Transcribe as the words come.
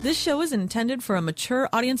This show is intended for a mature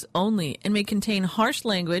audience only and may contain harsh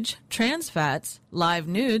language, trans fats, live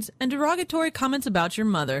nudes, and derogatory comments about your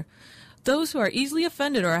mother. Those who are easily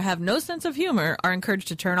offended or have no sense of humor are encouraged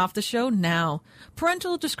to turn off the show now.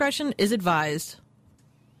 Parental discretion is advised.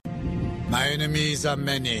 My enemies are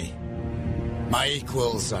many. My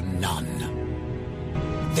equals are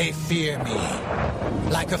none. They fear me,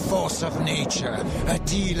 like a force of nature, a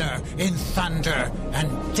dealer in thunder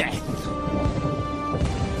and death.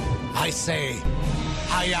 I say,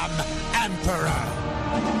 I am Emperor.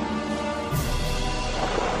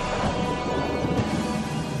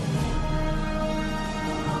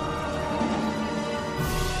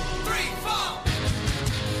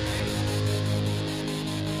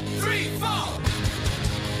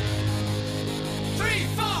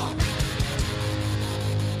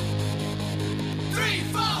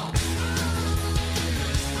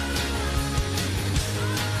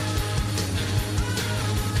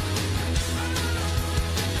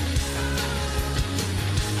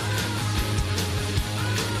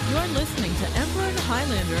 Listening to Emperor and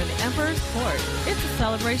Highlander in the Emperor's Court. It's a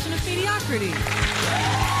celebration of mediocrity. All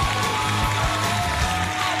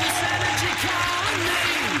this energy coming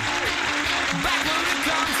back where it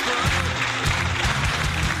comes from.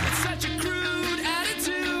 It's such a crude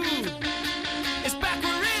attitude. It's back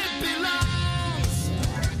where it belongs.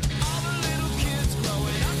 All the little kids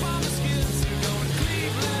growing up on the skids are going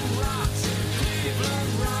Cleveland rocks, Cleveland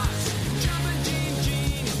rocks. Jumping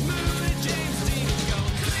Gene is moving James Dean.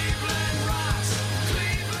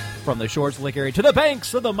 From the shores of Lake Erie to the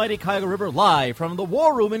banks of the mighty Cuyahoga River, live from the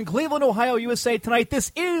War Room in Cleveland, Ohio, USA tonight.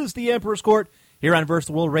 This is the Emperor's Court here on Versus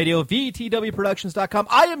the World Radio, VTWProductions.com.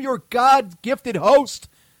 I am your God-gifted host,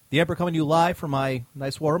 the Emperor, coming to you live from my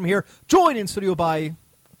nice War Room here, joined in studio by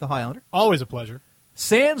the Highlander. Always a pleasure.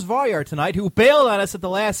 Sans Varyar tonight, who bailed on us at the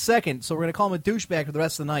last second, so we're going to call him a douchebag for the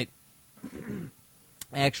rest of the night.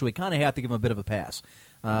 Actually, we kind of have to give him a bit of a pass.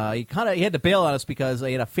 He had to bail on us because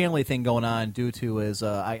he had a family thing going on due to his,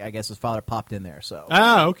 I guess his father popped in there. So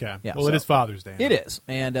okay. Yeah, well, it is Father's Day. It is,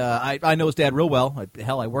 and I know his dad real well.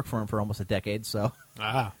 Hell, I worked for him for almost a decade, so you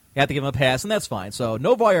have to give him a pass, and that's fine. So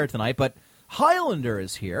no Varyar tonight, but Highlander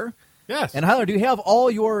is here. Yes. And Highlander, do you have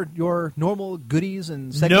all your normal goodies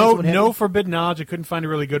and segments? No forbidden knowledge. I couldn't find a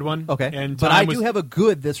really good one. Okay, and but I do have a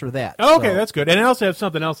good this or that. Okay, so. That's good. And I also have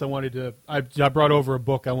something else I wanted to. I brought over a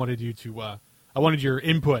book. I wanted you to. I wanted your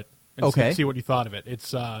input. And see what you thought of it.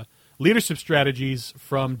 It's leadership strategies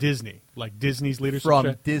from Disney, like Disney's leadership.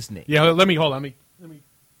 From Disney. Yeah, let me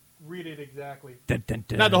read it exactly. Dun, dun,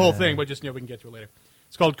 dun. Not the whole thing, but just we can get to it later.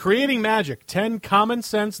 It's called "Creating Magic: 10 Common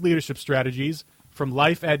Sense Leadership Strategies from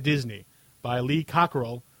Life at Disney" by Lee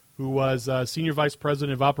Cockerell, who was senior vice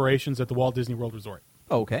president of operations at the Walt Disney World Resort.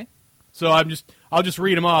 Okay. So I'll just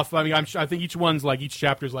read them off. I mean, I think each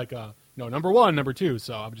chapter is like number 1, number 2.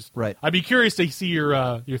 So I'd be curious to see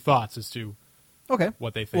your thoughts as to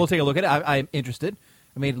what they think. We'll take a look at it. I'm interested.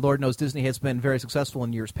 I mean, Lord knows Disney has been very successful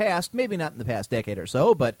in years past. Maybe not in the past decade or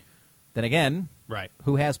so, but then again,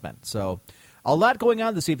 who has been? So a lot going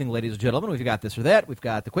on this evening, ladies and gentlemen. We've got this or that. We've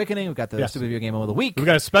got the quickening. We've got the stupid video game of the week. We've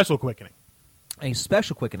got a special quickening. A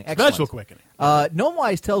special quickening. Excellent. Special quickening.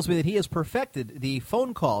 Gnomewise tells me that he has perfected the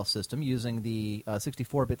phone call system using the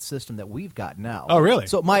 64-bit system that we've got now. Oh, really?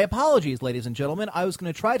 So my apologies, ladies and gentlemen. I was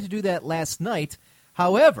going to try to do that last night.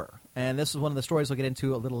 However, and this is one of the stories we'll get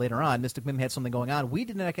into a little later on, Mystic Mim had something going on. We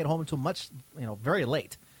did not get home until very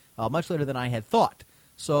late, much later than I had thought.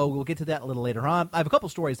 So we'll get to that a little later on. I have a couple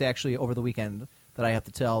stories, actually, over the weekend that I have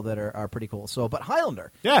to tell that are pretty cool. So, but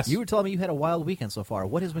Highlander, yes, you were telling me you had a wild weekend so far.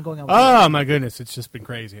 What has been going on with you? My goodness, it's just been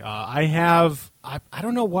crazy. I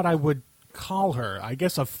don't know what I would call her. I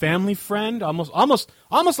guess a family friend, almost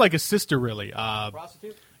like a sister, really.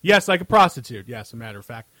 Prostitute? Yes, like a prostitute. Yes, a matter of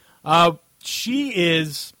fact. She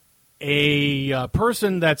is a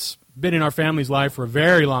person that's been in our family's life for a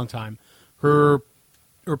very long time. Her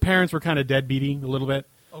parents were kind of deadbeating a little bit.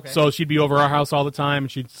 Okay. So she'd be over our house all the time,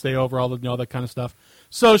 and she'd stay over all that kind of stuff.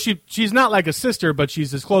 So she's not like a sister, but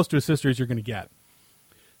she's as close to a sister as you're going to get.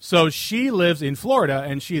 So she lives in Florida,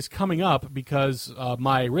 and she is coming up because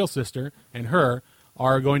my real sister and her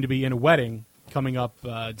are going to be in a wedding coming up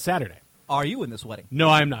Saturday. Are you in this wedding? No,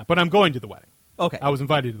 I am not, but I'm going to the wedding. Okay. I was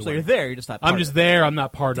invited to the wedding. So you're there, you're just not part I'm just there, I'm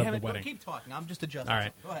not part of the wedding. Keep talking, I'm just adjusting. All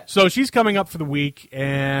right. Go ahead. So she's coming up for the week,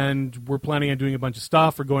 and we're planning on doing a bunch of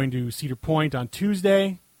stuff. We're going to Cedar Point on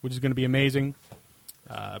Tuesday, which is going to be amazing.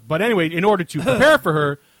 But anyway, in order to prepare for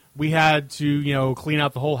her, we had to, clean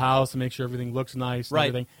out the whole house and make sure everything looks nice and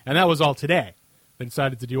everything. And that was all today. They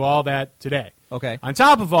decided to do all that today. Okay. On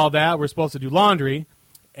top of all that, we're supposed to do laundry,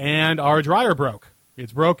 and our dryer broke.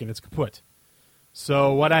 It's broken. It's kaput.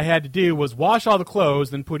 So what I had to do was wash all the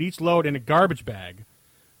clothes, then put each load in a garbage bag,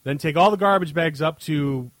 then take all the garbage bags up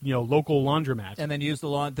to local laundromats, And then use the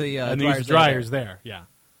and dryers. then use dryers there. Yeah.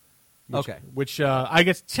 Okay. Which I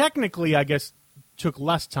guess technically took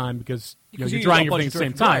less time because Because you're you drying use a bunch everything at the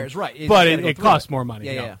of same time. dryers, right. You But gotta go it through costs it. more money.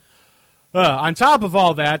 Yeah. On top of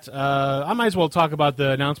all that, I might as well talk about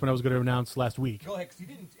the announcement I was going to announce last week. Go ahead, because you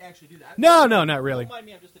didn't actually do that. No, not really. Don't mind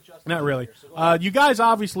me, I'm just adjusting Not really. here, so go ahead. You guys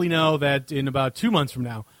obviously know that in about 2 months from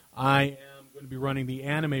now, I am going to be running the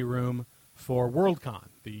anime room for WorldCon,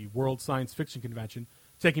 the World Science Fiction Convention,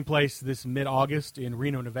 taking place this mid-August in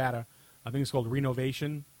Reno, Nevada. I think it's called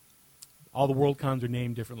Renovation. All the WorldCons are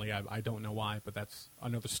named differently. I don't know why, but that's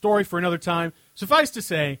another story for another time. Suffice to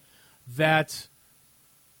say that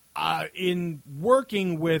in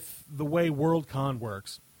working with the way WorldCon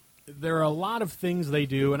works, there are a lot of things they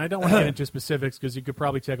do, and I don't want to get into specifics because you could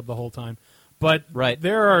probably take up the whole time. But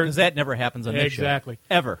there are Because that never happens on this show. exactly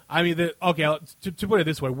Ever. I mean, to put it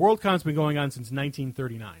this way, WorldCon's been going on since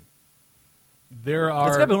 1939. There It's are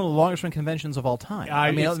got to be one of the longest running conventions of all time.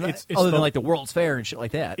 I mean, it's other the- than like the World's Fair and shit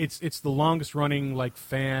like that. it's the longest running like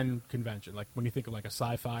fan convention. Like when you think of like a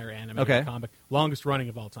sci-fi or anime Okay. or comic, longest running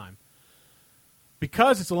of all time.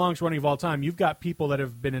 Because it's the longest running of all time, you've got people that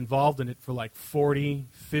have been involved in it for like 40,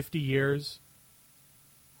 50 years.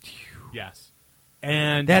 Yes.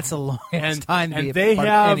 And That's the longest time to be a they part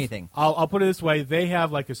of have anything. I'll put it this way: they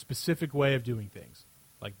have like a specific way of doing things.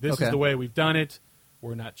 Like this Okay. is the way we've done it.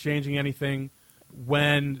 We're not changing anything.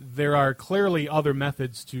 When there are clearly other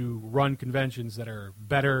methods to run conventions that are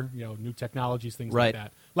better, new technologies, things Right. like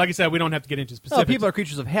that. Like I said, we don't have to get into Oh, specifics. people are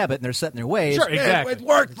creatures of habit, and they're set in their ways. Sure, exactly. It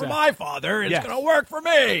worked for Exactly. my father. It's Yes. going to work for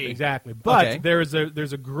me. Exactly. But Okay. there's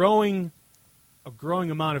a growing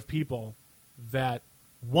amount of people that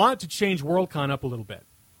want to change WorldCon up a little bit.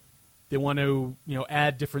 They want to,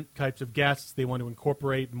 add different types of guests. They want to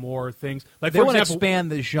incorporate more things. Like They for want to example,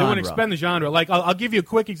 expand the They genre. want to expand the genre. Like I'll give you a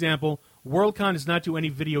quick example. WorldCon does not do any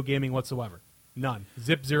video gaming whatsoever. None.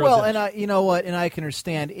 Zip zero. Well, zip. and you know what? And I can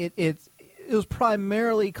understand it. It was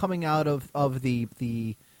primarily coming out of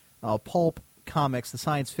the pulp comics, the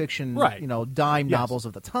science fiction, Right. dime Yes. novels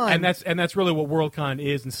of the time. and that's really what WorldCon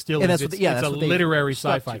is and still And is. that's It's, what, it's that's a what they literary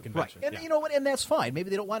stuck sci-fi to. convention. Right. And Yeah. you know what? And that's fine.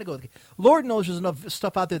 Maybe they don't want to go. Lord knows there's enough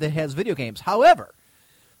stuff out there that has video games. However,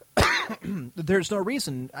 there's no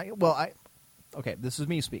reason. Okay, this is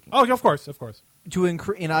me speaking. Oh, of course. To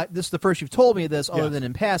increase, this is the first you've told me this, other Yes. than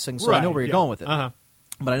in passing, so I know Right, where you're yeah. going with it. Uh-huh.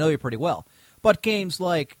 But I know you pretty well. But games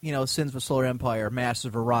like Sins of a Solar Empire, Masters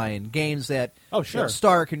of Orion, games that Oh, sure.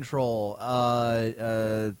 Star Control,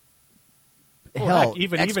 hell, heck,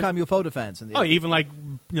 even- XCOM UFO Defense, and Oh, even like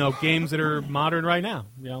games that are modern right now.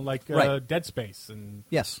 Like Right. Dead Space and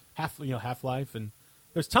yes, Half-Life, and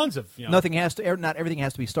there's tons of nothing has to, not everything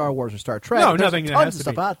has to be Star Wars or Star Trek. No, There's nothing that tons has of to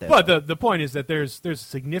stuff be. out there. But the point is that there's a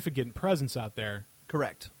significant presence out there,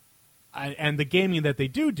 correct. and the gaming that they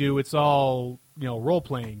do, it's all role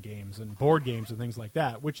playing games and board games and things like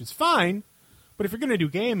that, which is fine. But if you're going to do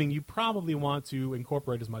gaming, you probably want to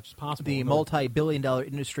incorporate as much as possible. The multi-billion-dollar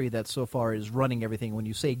industry that so far is running everything. When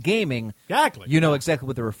you say gaming, Exactly. you know exactly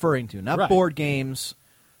what they're referring to, not Right. board games.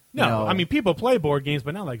 No, I mean people play board games,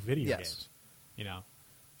 but not like video Yes. games.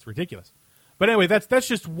 It's ridiculous. But anyway, that's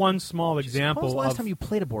just one small When example. was the last of, time you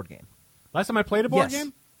played a board game? Last time I played a board Yes.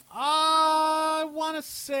 game? I want to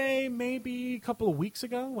say maybe a couple of weeks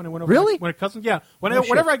ago when I went over. Really? When a cousin, yeah. Oh, shit.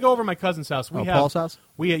 Whenever I go over to my cousin's house, we have Paul's house?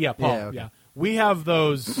 Paul, Yeah, yeah, okay. we have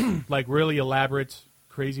those like really elaborate,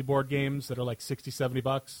 crazy board games that are like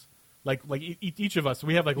 $60-$70. Like each of us,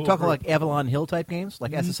 we have like You little talking like Avalon Hill type games,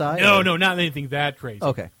 like SSI? no, or- no, not anything that crazy.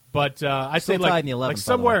 Okay. But I'd Still say tied in the 11th,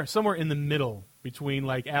 by the way. somewhere in the middle between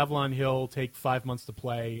like Avalon Hill take 5 months to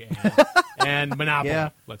play and Monopoly, Yeah.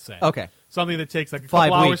 let's say. Okay. Something that takes like a 5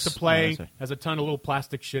 couple weeks. hours to play, Yeah, that's right. has a ton of little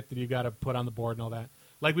plastic shit that you got to put on the board and all that.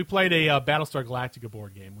 Like we played a Battlestar Galactica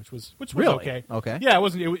board game, which was Really? okay. Okay. Yeah, it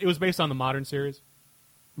wasn't. It was based on the modern series.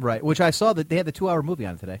 Right, which I saw that they had the 2-hour movie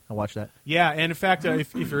on today. I watched that. Yeah, and in fact,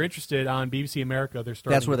 if you're interested on BBC America, they're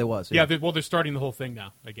starting. That's where they was, Yeah, yeah. they're starting the whole thing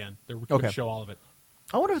now again. They're going Okay. to show all of it.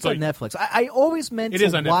 I wonder if it's So on Netflix. I always meant It to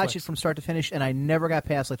is on watch Netflix. it from start to finish, and I never got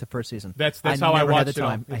past like the first season. That's how I never had watched the it.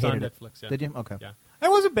 time. It's I on hated it. Netflix. Yeah. Did you? Okay. Yeah, it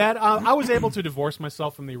wasn't bad. I was able to divorce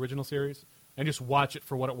myself from the original series and just watch it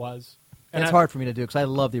for what it was. And That's I, hard for me to do because I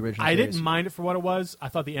love the original I series. didn't mind it for what it was. I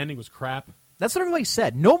thought the ending was crap. That's what everybody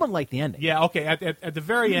said. No one liked the ending. Yeah, okay. At the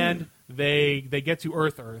very end, they get to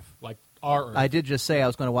Earth, like our Earth. I did just say I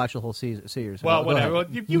was going to watch the whole series. Well, Go whatever.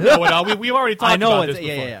 ahead. Well, you know it all. We've already talked I know about it. this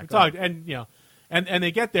Yeah, before. yeah. We Go talked, and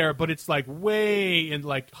they get there, but it's like way in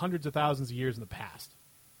like hundreds of thousands of years in the past,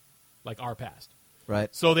 like our past.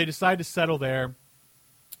 Right. So they decide to settle there,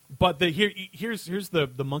 But here's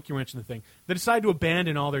the monkey wrench in the thing. They decide to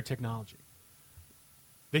abandon all their technology.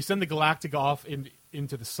 They send the Galactica off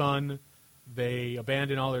into the sun. They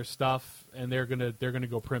abandon all their stuff, and they're gonna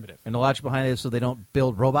go primitive. And the logic behind it is so they don't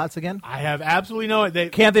build robots again? I have absolutely no.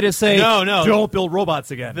 Can't they just say, no, don't build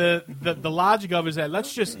robots again? The logic of it is that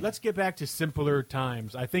let's get back to simpler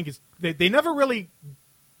times. I think they never really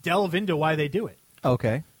delve into why they do it.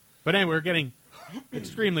 Okay. But anyway, we're getting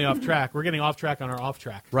extremely off track. We're getting off track on our off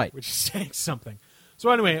track, right? Which is saying something. So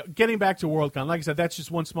anyway, getting back to Worldcon, like I said, that's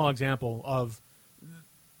just one small example of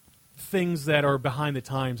things that are behind the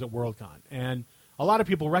times at Worldcon, and a lot of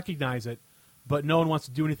people recognize it, but no one wants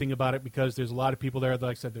to do anything about it because there's a lot of people there. Like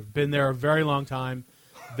I said, they've been there a very long time.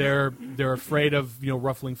 They're afraid of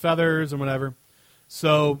ruffling feathers and whatever.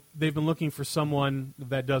 So they've been looking for someone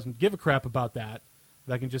that doesn't give a crap about that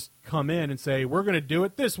can just come in and say, we're going to do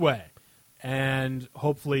it this way, and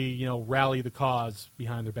hopefully rally the cause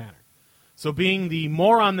behind their banner. So being the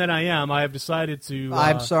moron that I am, I have decided to.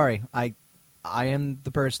 I'm sorry. I am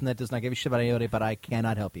the person that does not give a shit about anybody, but I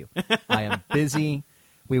cannot help you. I am busy.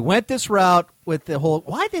 We went this route with the whole.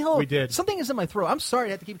 Why the hell? We did. Something is in my throat. I'm sorry.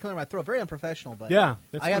 I have to keep clearing my throat. Very unprofessional, but yeah,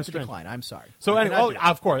 that's I have to strange. decline. I'm sorry. So anyway,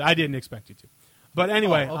 of course, I didn't expect you to. But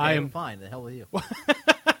anyway, okay, I am fine. The hell with you.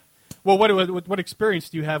 Well, what experience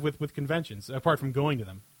do you have with conventions apart from going to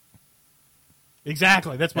them?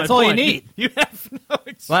 Exactly, that's my That's point. all you need. You have no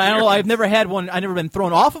experience. Well, I don't know. I've never had one. I've never been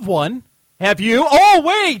thrown off of one. Have you? Oh,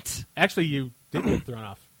 wait. Actually, you did get thrown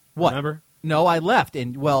off. What? Remember? No, I left,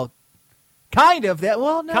 and kind of that.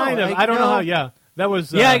 Well, no, Kind of. I don't know how. Yeah, that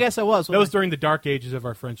was. Yeah, I guess I was. That was during the dark ages of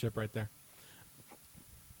our friendship, right there.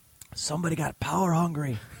 Somebody got power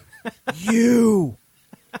hungry. You.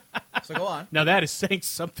 So go on. Now that is saying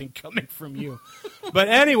something coming from you. But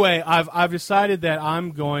anyway, I've decided that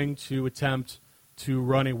I'm going to attempt to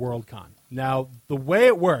run a Worldcon. Now, the way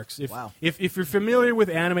it works, if you're familiar with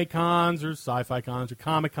anime cons or sci-fi cons or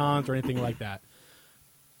comic cons or anything like that,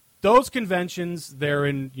 those conventions, they're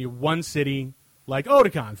in one city, like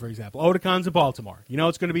Otakon, for example. Otakon's in Baltimore. You know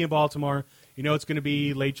it's going to be in Baltimore. You know it's going to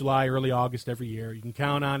be late July, early August every year. You can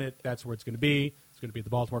count on it. That's where it's going to be. It's going to be at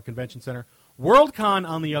the Baltimore Convention Center. Worldcon,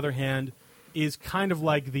 on the other hand, is kind of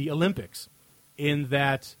like the Olympics in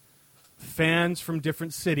that fans from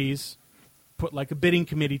different cities put like a bidding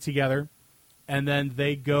committee together, and then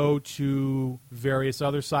they go to various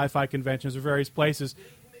other sci-fi conventions or various places.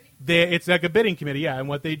 It's like a bidding committee, yeah. And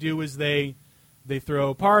what they do is they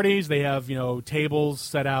throw parties. They have tables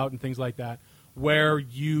set out and things like that, where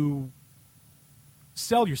you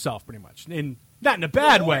sell yourself pretty much, not in a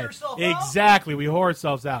bad way. Exactly, we whore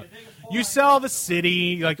ourselves out. You sell the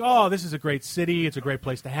city, like, oh, this is a great city. It's a great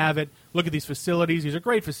place to have it. Look at these facilities. These are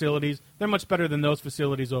great facilities. They're much better than those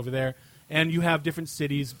facilities over there. And you have different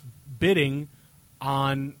cities bidding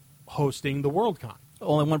on hosting the Worldcon.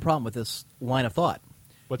 Only one problem with this line of thought.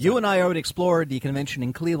 What's you that? and I already explored the convention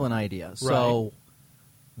in Cleveland idea, so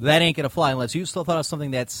that ain't going to fly unless you still thought of something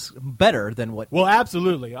that's better than what... Well,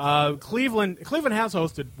 absolutely. Cleveland has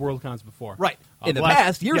hosted Worldcons before. Right. In the last-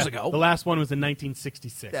 past, years ago. The last one was in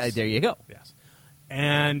 1966. there you go. Yes.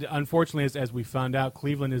 And unfortunately, as we found out,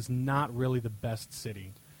 Cleveland is not really the best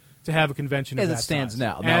city to have a convention of As that it stands size.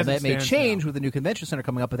 now. Now, As it that may stands change now. with the new convention center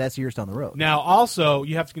coming up, but that's years down the road. Now, also,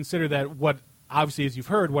 you have to consider that obviously, as you've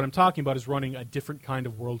heard, what I'm talking about is running a different kind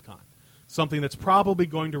of Worldcon. Something that's probably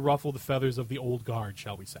going to ruffle the feathers of the old guard,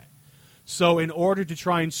 shall we say. So in order to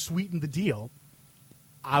try and sweeten the deal,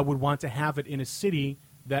 I would want to have it in a city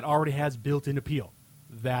that already has built-in appeal.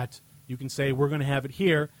 That you can say, we're going to have it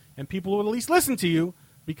here, and people will at least listen to you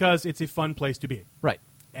because it's a fun place to be. Right.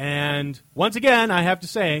 And once again, I have to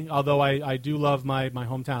say, although I do love my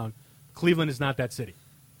hometown, Cleveland is not that city.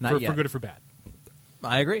 Not yet. For good or for bad.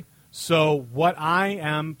 I agree. So what I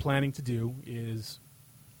am planning to do is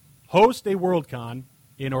host a Worldcon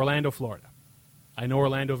in Orlando, Florida. I know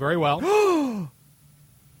Orlando very well.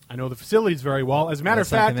 I know the facilities very well. As a matter of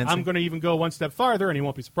That's not fact, convincing. I'm going to even go one step farther, and you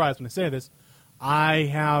won't be surprised when I say this. I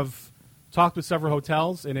have talked with several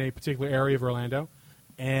hotels in a particular area of Orlando,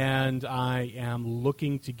 and I am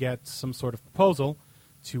looking to get some sort of proposal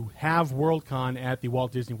to have Worldcon at the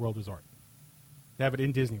Walt Disney World Resort. To have it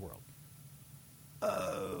in Disney World.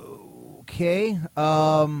 Okay.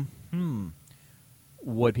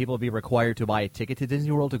 Would people be required to buy a ticket to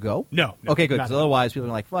Disney World to go? No. Okay, good. not Because at all. otherwise, people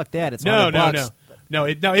are like, "Fuck that! It's No, $100."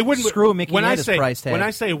 it wouldn't. Screw Mickey when and I his say price tag. when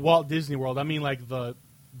I say Walt Disney World, I mean like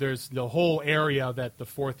there's the whole area that the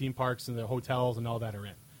 4 theme parks and the hotels and all that are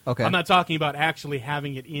in. Okay. I'm not talking about actually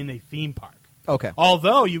having it in a theme park. Okay.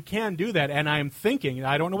 Although you can do that, and I'm thinking,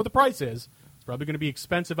 I don't know what the price is. It's probably going to be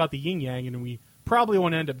expensive out the yin yang, and we probably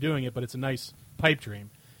won't end up doing it. But it's a nice pipe dream.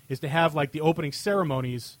 is to have like the opening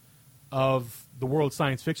ceremonies of the World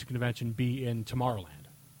Science Fiction Convention be in Tomorrowland,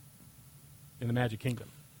 in the Magic Kingdom.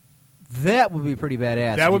 That would be pretty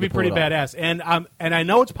badass. That if would you be could pull pretty it off. badass, and I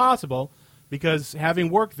know it's possible because having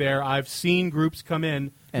worked there, I've seen groups come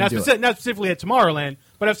in, And not, do it. not specifically at Tomorrowland,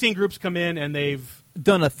 but I've seen groups come in and they've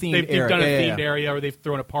Done a themed area. done a Yeah, themed yeah. area, or they've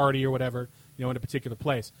thrown a party or whatever, in a particular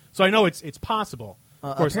place. So I know it's possible.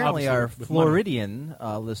 Of course, Apparently, obviously our with money. Floridian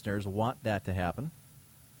listeners want that to happen.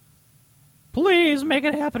 Please make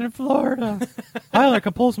it happen in Florida. I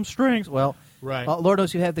can pull some strings. Well, Right. Lord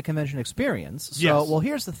knows you have the convention experience. So, Yes. well,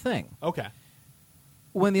 here's the thing. Okay.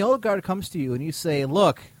 When the old guard comes to you and you say,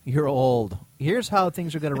 look, you're old, here's how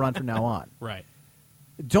things are going to run from now on. Right.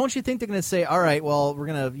 Don't you think they're going to say, all right, well, we're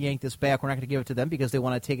going to yank this back. We're not going to give it to them because they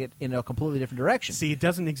want to take it in a completely different direction. See, it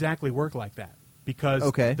doesn't exactly work like that because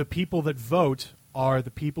Okay. the people that vote are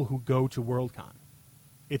the people who go to Worldcon.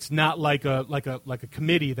 It's not like a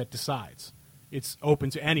committee that decides. It's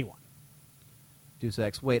open to anyone. Deus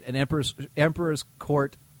Ex. Wait, an Emperor's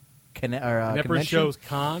Court Emperor convention? shows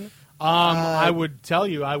con. I would tell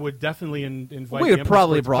you, I would definitely invite. We the would Emperor's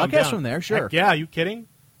probably Court to come broadcast down. from there, sure. Heck yeah, are you kidding?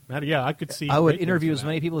 Yeah, I could see. I would great things interview from as that.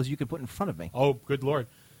 many people as you could put in front of me. Oh, good lord!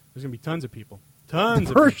 There's gonna be tons of people. Tons The of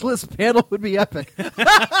people. first list panel would be epic.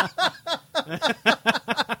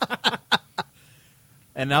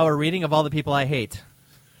 And now a reading of all the people I hate,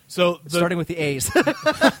 So starting with the A's.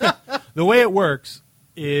 the way it works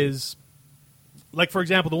is, like, for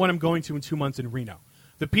example, the one I'm going to in 2 months in Reno.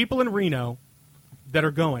 The people in Reno that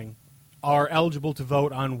are going are eligible to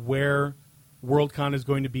vote on where Worldcon is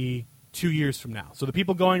going to be 2 years from now. So the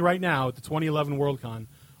people going right now at the 2011 Worldcon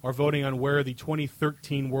are voting on where the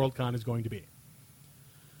 2013 Worldcon is going to be.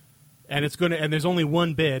 And it's going to, and there's only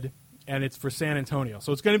one bid, and it's for San Antonio.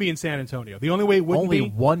 So it's going to be in San Antonio. The only way it wouldn't Only be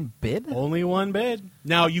one bid? only one bid.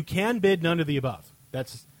 Now you can bid none of the above.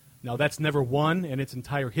 That's never won in its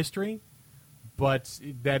entire history, but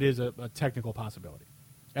that is a technical possibility.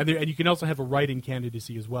 And you can also have a write-in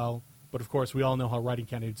candidacy as well. But of course, we all know how write-in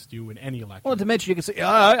candidates do in any election. Well, to mention, you can say,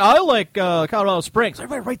 I like Colorado Springs.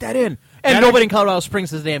 Everybody write that in. And That nobody in Colorado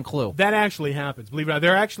Springs has a damn clue. That actually happens. Believe it or not,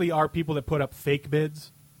 there actually are people that put up fake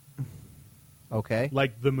bids, Okay.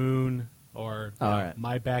 like the moon or All right.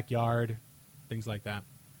 my backyard, things like that.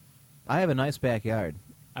 I have a nice backyard.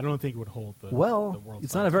 I don't think it would hold the Well, the World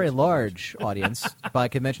it's not a Science very Fiction large audience by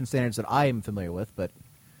convention standards that I am familiar with, but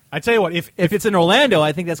I tell you what, if if it's in Orlando,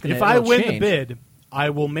 I think that's going to if I win change. the bid, I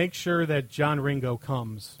will make sure that John Ringo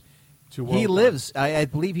comes to Worldcon. He lives, I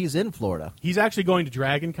believe he's in Florida. He's actually going to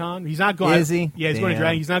Dragon Con. He's not going. Is he? Yeah, he's going to Damn.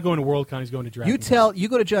 Dragon. He's not going to Worldcon. He's going to Dragon. You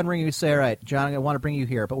go to John Ring and you say, all right, John, I want to bring you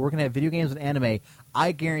here, but we're going to have video games and anime.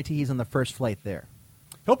 I guarantee he's on the first flight there.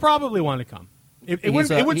 He'll probably want to come. It He's,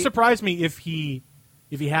 wouldn't he- surprise me if he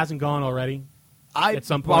hasn't gone already. At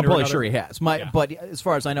some Well, point I'm or probably another. sure he has. Yeah. But as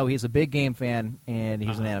far as I know, he's a big game fan and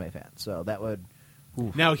he's an Uh-huh. anime fan. So that would.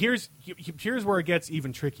 Oof. Now here's where it gets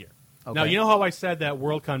even trickier. Now Okay. you know how I said that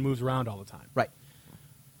Worldcon moves around all the time. Right.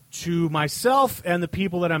 To myself and the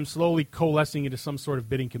people that I'm slowly coalescing into some sort of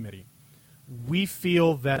bidding committee, we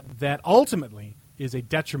feel that ultimately is a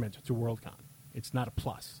detriment to Worldcon. It's not a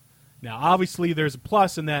plus. Now, obviously, there's a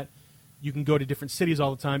plus in that you can go to different cities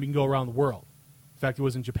all the time. You can go around the world. In fact, it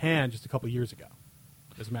was in Japan just a couple of years ago,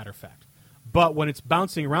 as a matter of fact. But when it's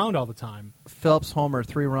bouncing around all the time, Phelps homer,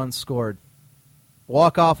 3 runs scored.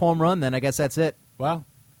 Walk-off home run, then I guess that's it. well,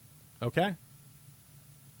 okay.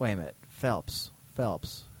 Wait a minute. Phelps.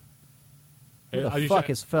 Who Are the you fuck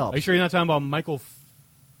sure- is Phelps? Are you sure you're not talking about Michael?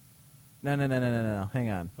 No. Hang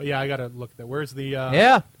on. Oh, yeah, I got to look at that. Where's the...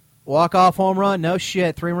 Yeah. Walk-off home run. No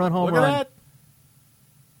shit. 3-run home Look run. at that.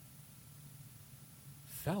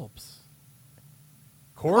 Phelps.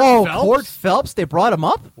 Court Oh, Phelps? Court Phelps? They brought him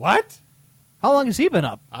up? What? How long has he been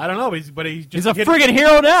up? I don't know, but he's just He's a hit- friggin'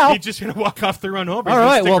 hero now. He's just going to walk off the run home. All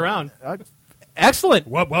right, Stick well, around. Excellent.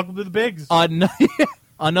 Well, welcome to the Bigs.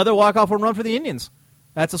 Another walk-off home run for the Indians.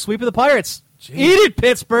 That's a sweep of the Pirates. Jeez. Eat it,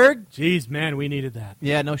 Pittsburgh. Jeez, man, we needed that.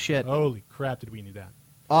 Yeah, no shit. Holy crap, did we need that?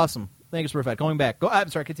 Awesome. Thank you, Superfat. Going back. I'm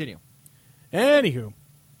sorry, continue. Anywho,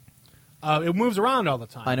 it moves around all the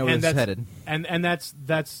time. I know where and this is that's- headed. And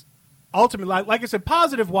that's ultimately, like I said,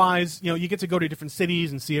 positive-wise, you get to go to different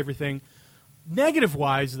cities and see everything.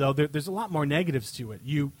 Negative-wise, though, there's a lot more negatives to it.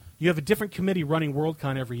 You have a different committee running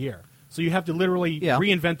Worldcon every year. So you have to literally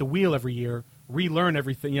reinvent the wheel every year, relearn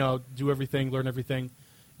everything, do everything, learn everything.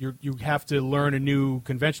 You have to learn a new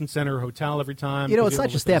convention center or hotel every time. It's because not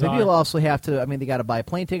of just what that. those People are. also have to, they got to buy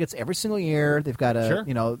plane tickets every single year. They've got to,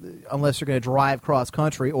 Sure. Unless they're going to drive cross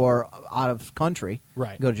country or out of country,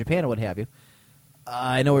 Right. go to Japan or what have you.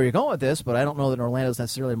 I know where you're going with this, but I don't know that Orlando is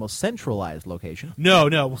necessarily the most centralized location.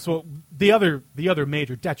 No. So the other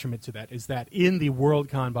major detriment to that is that in the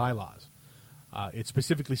WorldCon bylaws, it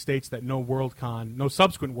specifically states that no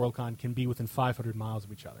subsequent WorldCon can be within 500 miles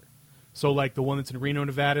of each other. So like the one that's in Reno,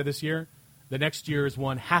 Nevada this year, the next year's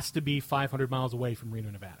one has to be 500 miles away from Reno,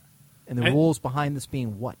 Nevada. And the rules behind this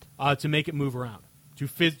being what? To make it move around,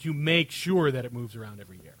 to make sure that it moves around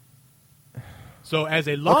every year. So as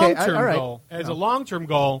a long-term goal, a long-term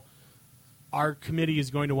goal, our committee is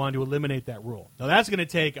going to want to eliminate that rule. Now that's going to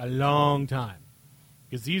take a long time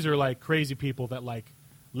because these are like crazy people that like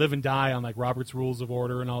live and die on like Robert's Rules of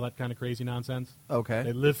Order and all that kind of crazy nonsense. Okay.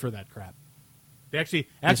 They live for that crap. They actually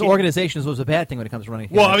organizations was a bad thing when it comes to running.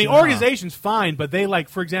 Well, I mean, organization's fine, but they like,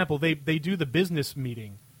 for example, they do the business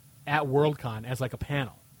meeting at WorldCon as like a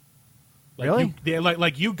panel. Like really?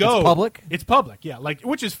 You go. It's public? It's public, yeah. Like,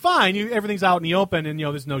 which is fine. Everything's out in the open, and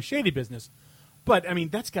there's no shady business. But I mean,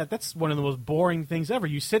 that's one of the most boring things ever.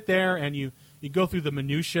 You sit there and you go through the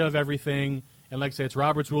minutia of everything, and like I say, it's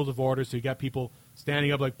Robert's Rules of Order. So you got people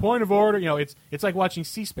standing up like point of order. It's like watching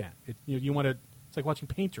C-SPAN. It's like watching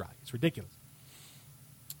paint dry. It's ridiculous.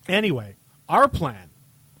 Anyway, our plan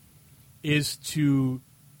is to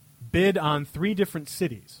bid on 3 different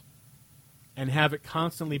cities and have it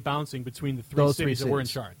constantly bouncing between the three cities that we're in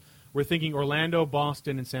charge. We're thinking Orlando,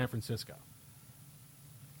 Boston, and San Francisco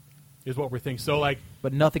is what we're thinking. So, like,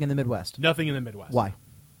 but nothing in the Midwest. Nothing in the Midwest. Why?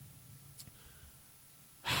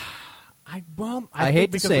 I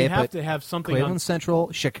hate to say it, but we have to have something. Cleveland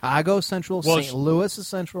Central, Chicago Central, St. Louis is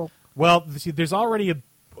Central. Well, see, there's already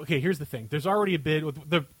here's the thing. There's already a bid.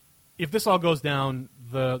 If this all goes down,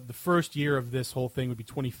 the first year of this whole thing would be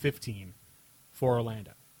 2015 for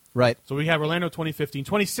Orlando. Right. So we have Orlando 2015.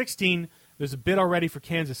 2016, there's a bid already for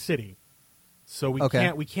Kansas City. So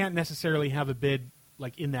we can't necessarily have a bid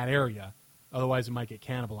like in that area. Otherwise it might get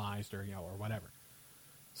cannibalized or whatever.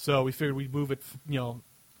 So we figured we'd move it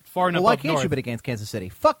far enough why up can't north. you bid against Kansas City?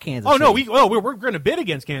 Fuck Kansas City. City. We're going to bid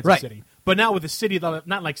against Kansas City, but not with a city that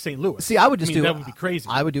not like St. Louis. See, I would that would be crazy.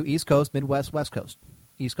 I would do East Coast, Midwest, West Coast.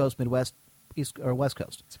 East Coast, Midwest, East or West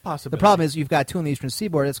Coast. It's a possibility. The problem is you've got 2 on the Eastern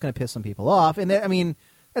Seaboard. That's going to piss some people off, and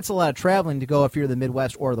that's a lot of traveling to go if you're the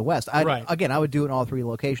Midwest or the West. Again, I would do it in all 3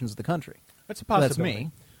 locations of the country. That's a possibility. So that's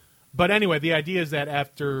me. But anyway, the idea is that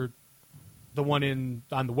after the one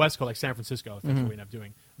on the West Coast, like San Francisco, if that's what we end up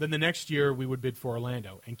doing, then the next year we would bid for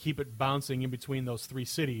Orlando and keep it bouncing in between those 3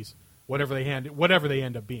 cities, whatever they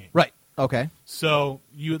end up being. Right. Okay. So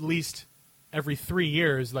you at least every 3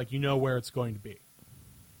 years, where it's going to be.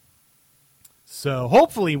 So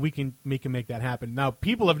hopefully we can make that happen. Now,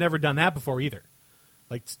 people have never done that before either.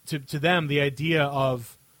 Like to them, the idea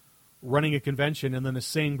of running a convention and then the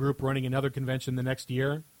same group running another convention the next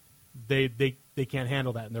year, they can't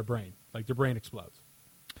handle that in their brain. Like their brain explodes.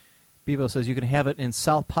 Bevo says you can have it in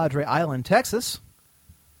South Padre Island, Texas.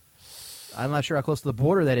 I'm not sure how close to the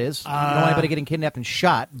border that is. I don't want anybody getting kidnapped and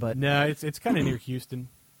shot, but no, it's kind of near Houston.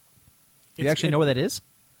 You actually know where that is?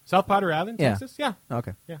 South Padre Island, Texas? Yeah.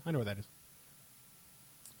 Okay. Yeah, I know where that is.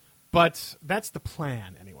 But that's the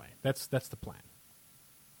plan anyway. That's the plan.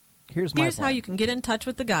 Here's how you can get in touch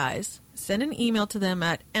with the guys. Send an email to them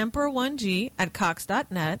at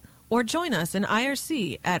emperor1g@cox.net or join us in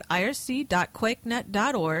IRC at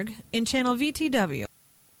irc.quakenet.org in channel VTW.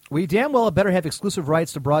 We damn well better have exclusive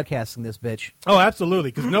rights to broadcasting this bitch. Oh,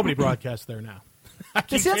 absolutely, because nobody broadcasts there now.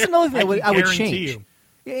 That's another thing I would change. You.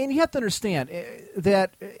 And you have to understand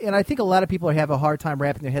that, and I think a lot of people have a hard time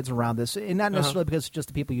wrapping their heads around this, and not necessarily because it's just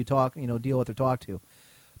the people you deal with or talk to.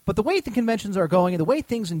 But the way the conventions are going and the way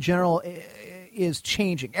things in general is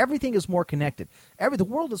changing. Everything is more connected. The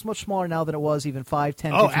world is much smaller now than it was even 5,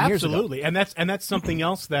 10, 15 years ago. Oh, absolutely. And that's something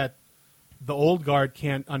else that the old guard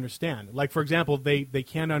can't understand. Like, for example, they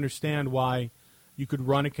can't understand why you could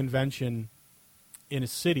run a convention in a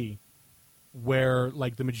city where,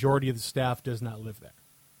 like, the majority of the staff does not live there.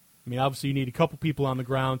 I mean, obviously, you need a couple people on the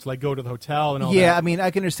ground to, like, go to the hotel and all that. Yeah, I mean,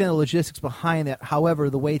 I can understand the logistics behind that.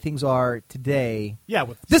 However, the way things are today... Yeah,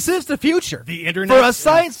 this is the future. The internet... For a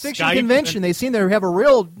science fiction convention, they seem to have a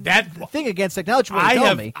real thing against technology.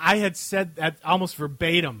 I had said that almost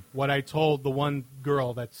verbatim what I told the one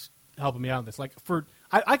girl that's helping me out on this. Like,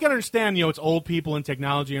 I can understand, it's old people and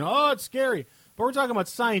technology and, it's scary. But we're talking about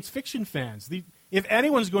science fiction fans. If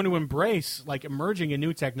anyone's going to embrace, like, emerging in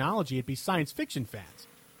new technology, it'd be science fiction fans.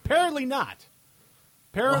 Apparently not.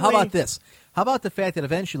 Well, how about this? How about the fact that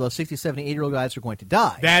eventually those 60, 70, 80-year-old guys are going to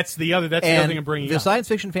die? That's the other thing I'm bringing up. The science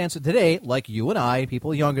fiction fans of today, like you and I,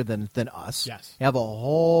 people younger than us, have a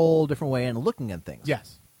whole different way in looking at things.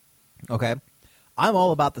 Yes. Okay? I'm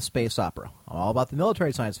all about the space opera. I'm all about the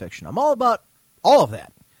military science fiction. I'm all about all of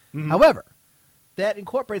that. However, that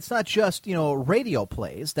incorporates not just, radio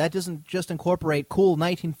plays. That doesn't just incorporate cool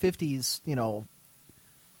 1950s,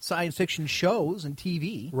 science fiction shows and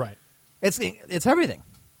TV. Right. It's everything.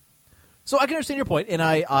 So I can understand your point, and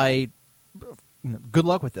I good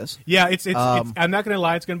luck with this. Yeah, it's I'm not going to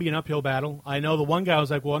lie, it's going to be an uphill battle. I know the one guy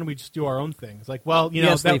was like, well, why don't we just do our own thing? It's like, well,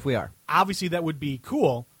 Yes, Dave, we are. Obviously, that would be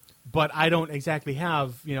cool, but I don't exactly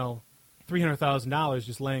have, $300,000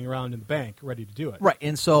 just laying around in the bank ready to do it. Right,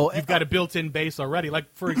 and so You've got a built-in base already. Like,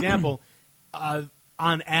 for example, on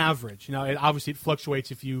average, obviously it fluctuates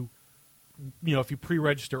if you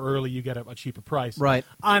pre-register early, you get a cheaper price. Right.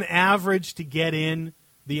 On average, to get in,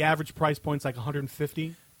 the average price point's like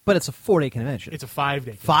 $150. but it's a 4-day convention. It's a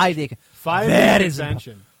 5-day. 5-day. Five-day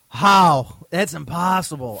convention. How? That's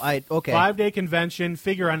impossible. Okay. 5-day convention.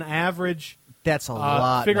 Figure on average. That's a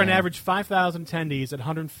lot. Figure on man. average 5,000 attendees at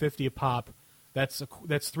 $150 a pop. That's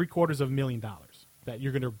 $750,000 that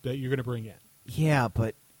you're gonna bring in. Yeah,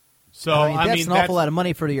 but So that's an awful lot of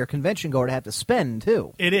money for your convention goer to have to spend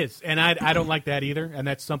too. It is, and I don't like that either. And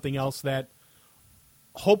that's something else that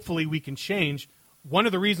hopefully we can change. One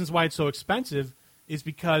of the reasons why it's so expensive is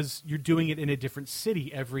because you're doing it in a different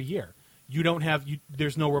city every year. You don't have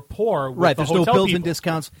there's no rapport with Right, the there's no hotel built-in people.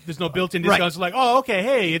 discounts. There's no built-in Right. discounts. Like, oh, okay,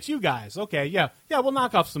 hey, it's you guys. Okay, yeah, we'll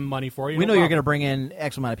knock off some money for you. We no know you're problem. going to bring in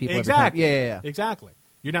X amount of people Exactly. every time. Yeah. Exactly.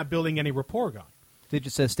 You're not building any rapport going. They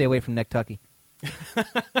just says stay away from Kentucky.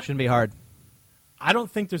 Shouldn't be hard. I don't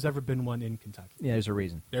think there's ever been one in Kentucky. Yeah, there's a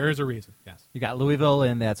reason. There is a reason, yes. You got Louisville,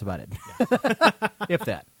 and that's about it. If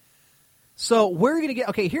that. So we're going to get.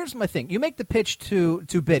 Okay, here's my thing. You make the pitch to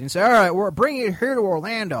bid and say, all right, we're bringing it here to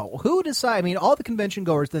Orlando. Who decide? I mean, all the convention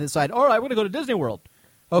goers then decide, all right, we're going to go to Disney World.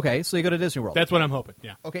 Okay, so you go to Disney World. That's what I'm hoping,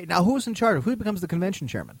 yeah. Okay, now who's in charge? Who becomes the convention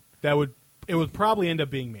chairman? It would probably end up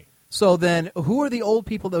being me. So then, who are the old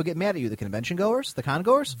people that would get mad at you? The convention goers? The con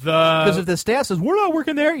goers? The- Because if the staff says, we're not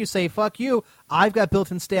working there, you say, fuck you. I've got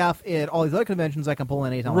built-in staff at all these other conventions I can pull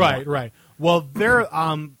in anytime I Right, want. right. Well, there.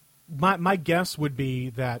 My guess would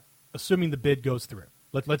be that, assuming the bid goes through,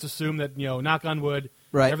 let's assume that knock on wood,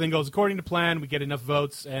 Right. everything goes according to plan. We get enough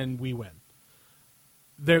votes and we win.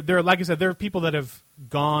 There, like I said, there are people that have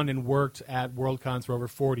gone and worked at Worldcons for over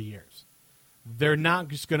 40 years. They're not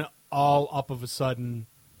just going to all up of a sudden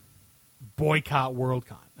boycott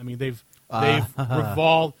Worldcon. I mean, they've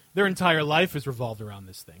revolved. Their entire life has revolved around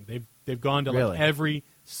this thing. They've gone to Really? like every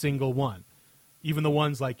single one. Even the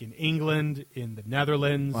ones like in England, in the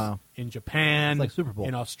Netherlands, Wow. in Japan, It's like Super Bowl.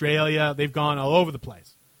 in Australia. They've gone all over the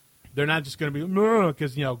place. They're not just going to be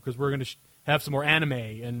because we're going to have some more anime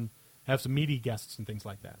and have some meaty guests and things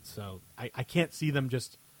like that. So I can't see them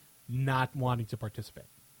just not wanting to participate.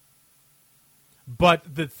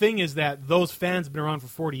 But the thing is that those fans have been around for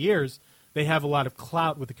 40 years. They have a lot of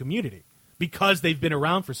clout with the community because they've been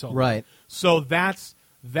around for so long. Right. So that's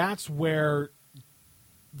where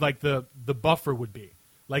like the buffer would be.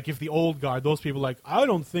 Like if the old guard, those people like, I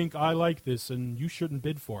don't think I like this and you shouldn't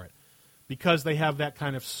bid for it. Because they have that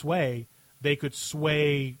kind of sway, they could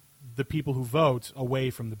sway the people who vote away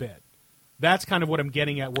from the bid. That's kind of what I'm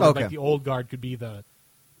getting at, where Okay. like the old guard could be the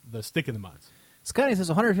stick in the mud. Scotty says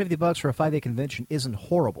 $150 for a 5-day convention isn't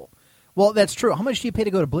horrible. Well, that's true. How much do you pay to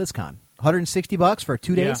go to BlizzCon? $160 for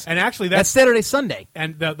 2 days? And actually that's Saturday, Sunday.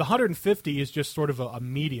 And the 150 is just sort of a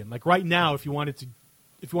median. Like right now, if you wanted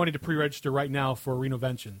to pre-register right now for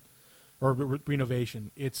Renovation,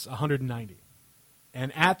 it's 190.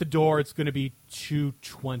 And at the door, it's going to be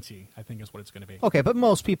 $220. I think is what it's going to be. Okay, but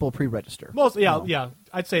most people pre-register. Yeah.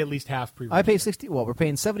 I'd say at least half pre-register. I pay 60. Well, we're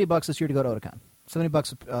paying $70 this year to go to Otakon.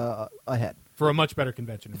 $70 ahead for a much better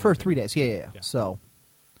convention. for 3 days. Yeah. So,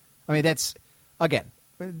 I mean, that's again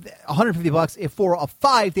 $150 if for a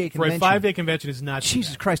 5-day For convention. a 5-day convention is not too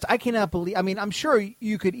Jesus bad. Christ, I cannot believe. I mean, I'm sure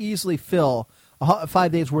you could easily fill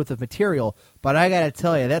 5 days worth of material, but I got to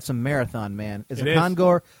tell you, that's a marathon, man. As It a is.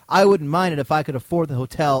 con-goer, I wouldn't mind it if I could afford the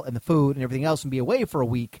hotel and the food and everything else and be away for a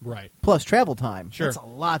week, Right. plus travel time. Sure. That's a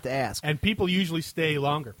lot to ask. And people usually stay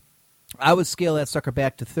longer. I would scale that sucker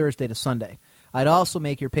back to Thursday to Sunday. I'd also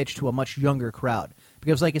make your pitch to a much younger crowd.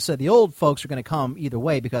 Because, like you said, the old folks are going to come either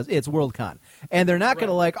way because it's Worldcon. And they're not going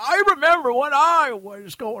to I remember when I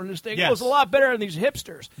was going to this thing. It Yes. was a lot better than these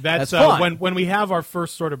hipsters. That's fun. when we have our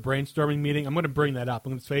first sort of brainstorming meeting. I'm going to bring that up.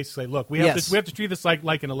 I'm going to basically say, look, we have Yes. to treat this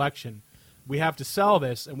like an election. We have to sell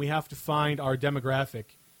this, and we have to find our demographic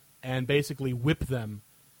and basically whip them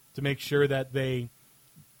to make sure that they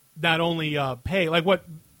not only pay like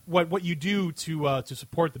what you do to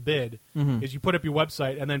support the bid is you put up your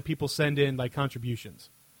website and then people send in like contributions,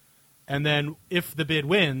 and then if the bid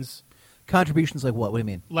wins, Contributions like what? What do you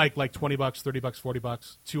mean? like $20, $30,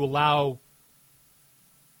 $40 to allow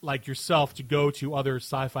like yourself to go to other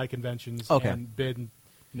sci-fi conventions Okay. and bid, and,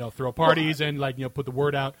 throw parties and put the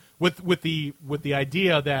word out with the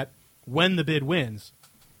idea that when the bid wins,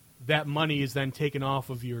 that money is then taken off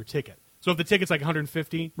of your ticket. So if the ticket's like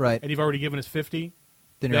 150, Right. and you've already given us 50,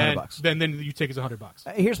 Then you're $100. Then your ticket's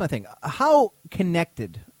 $100. Here's my thing. How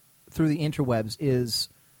connected through the interwebs is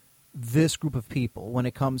this group of people when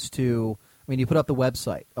it comes to, you put up the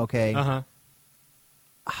website, okay? Uh-huh.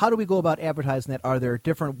 How do we go about advertising that? Are there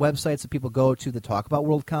different websites that people go to that talk about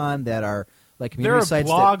Worldcon that are like There community are sites?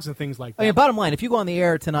 blogs and things like that. I mean, bottom line, if you go on the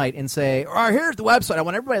air tonight and say, all right, here's the website, I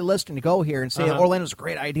want everybody listening to go here and say Orlando's a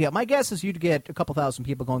great idea. My guess is you'd get a couple thousand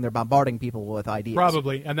people going there bombarding people with ideas.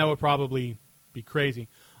 Probably, and that would probably be crazy.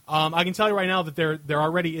 I can tell you right now that there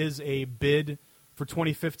already is a bid for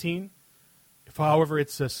 2015. However,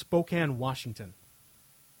 it's Spokane, Washington.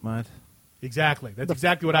 What? Exactly. That's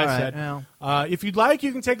exactly what I All right, said. well. If you'd like,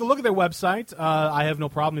 you can take a look at their website. I have no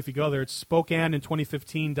problem if you go there. It's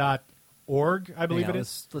Spokanein2015.org, I believe Yeah, it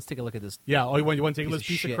is. let's take a look at this. Yeah. Oh, you want to take a look at this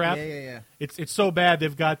piece of shit. crap? Yeah. It's so bad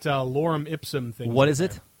they've got lorem ipsum thing. What is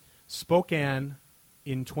it? Spokane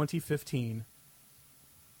in 2015.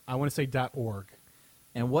 I want to say .org.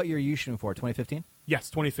 And what year are you shooting for? 2015? Yes,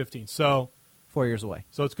 2015. So 4 years away.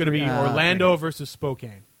 it's going to be Orlando versus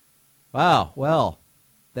Spokane. Wow. Well,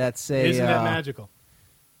 that's a. Isn't that magical?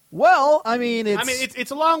 Well, I mean, it's.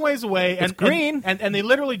 It's a long ways away. It's green. And they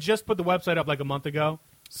literally just put the website up like a month ago.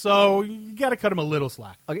 So you got to cut them a little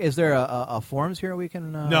slack. Okay, is there a forums here we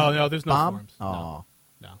can? No, there's no bomb? forums. Oh,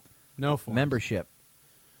 No forums. membership.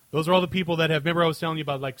 Those are all the people that have. Remember, I was telling you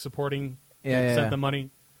about like supporting. Yeah. Sent the money.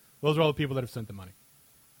 Those are all the people that have sent the money.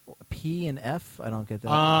 P and F. I don't get that.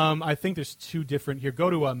 I think there's two different. Here, go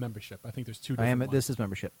to membership. I think there's two. I am. Different This ones. is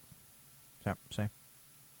membership. Sorry.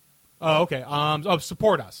 Oh, okay.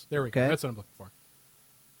 Support us. There we go. Okay. That's what I'm looking for.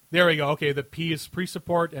 There we go. Okay, the P is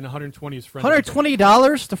pre-support and 120 is friend.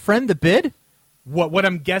 $120 to friend the bid. What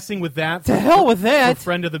I'm guessing with that? To hell with that. For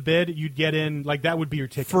friend of the bid, you'd get in like that would be your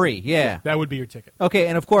ticket. Free. Yeah. That would be your ticket. Okay,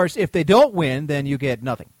 and of course, if they don't win, then you get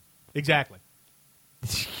nothing. Exactly.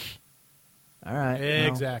 All right. well,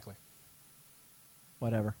 Exactly.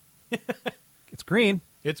 whatever. It's green,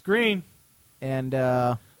 It's green.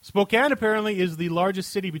 and Spokane apparently is the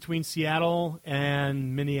largest city between Seattle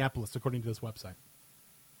and Minneapolis, according to this website.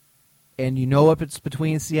 you know if it's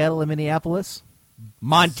between Seattle and Minneapolis,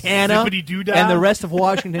 Montana, Zippity-doo-dah. and the rest of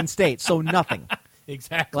Washington State. So nothing. A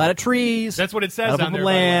Exactly. lot of trees. That's what it a says lot of on there, open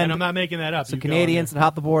by the way, land, and I'm not making that up. some You go on Canadians there. that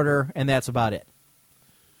hop the border, and that's about it.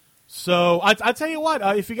 So I tell you what,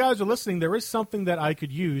 if you guys are listening, there is something that I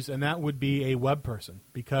could use, and that would be a web person,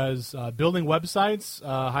 because building websites,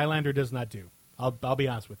 Highlander does not do. I'll be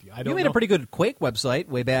honest with you. I don't You made know. a pretty good Quake website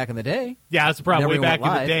way back in the day. Yeah, that's the problem. Never Way even back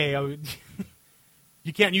went in the live. day,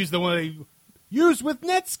 you can't use the one they use with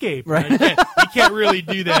Netscape. Right. You can't really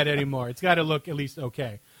do that anymore. It's got to look at least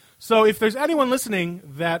okay. So if there's anyone listening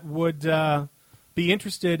that would be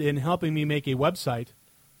interested in helping me make a website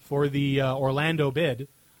for the Orlando bid,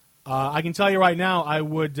 I can tell you right now, I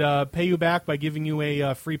would pay you back by giving you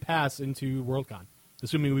a free pass into Worldcon,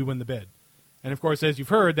 assuming we win the bid. And of course, as you've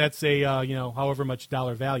heard, that's a however much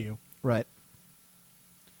dollar value. Right.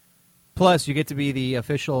 Plus, you get to be the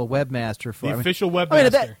official webmaster for The official I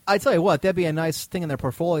webmaster I tell you what, that'd be a nice thing in their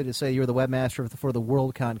portfolio to say you're the webmaster for the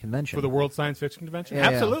Worldcon convention. for the World Science Fiction Convention. Yeah,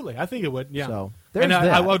 yeah. Absolutely, I think it would. Yeah. So, there's and that.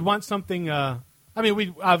 I would want something. I mean,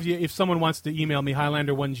 we obviously, if someone wants to email me,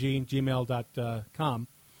 Highlander1g@gmail.com,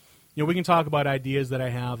 we can talk about ideas that I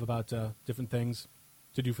have about different things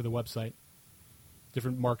to do for the website,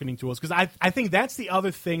 different marketing tools. Because I think that's the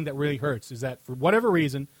other thing that really hurts is that for whatever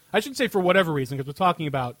reason, I shouldn't say for whatever reason, because we're talking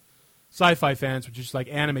about sci-fi fans, which is just like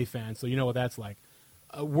anime fans, so you know what that's like.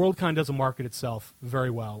 Worldcon doesn't market itself very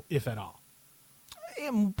well, if at all.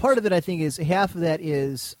 And part of it, I think, is half of that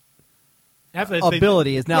is After that,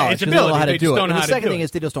 ability, is knowledge. Yeah, it's 'cause they don't know ability. how to They do just it. don't And know the how to second do thing it.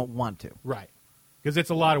 is they just don't want to. Right. Because it's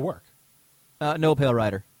a lot of work. No Pale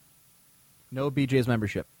Rider. No BJ's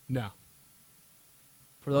membership. No.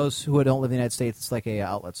 For those who don't live in the United States, it's like a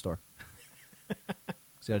outlet store.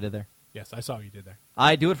 See what I did there? Yes, I saw what you did there.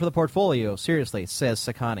 I do it for the portfolio. Seriously, says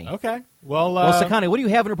Sakani. Okay. Well, Well, Sakani, what do you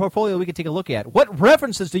have in your portfolio we can take a look at? What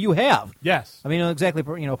references do you have? yes. I mean, you don't exactly,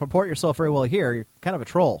 purport yourself very well here. You're kind of a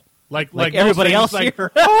troll. Like everybody those else things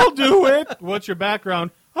here. I'll do it. What's your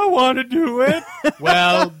background? I want to do it.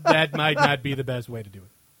 Well, that might not be the best way to do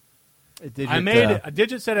it.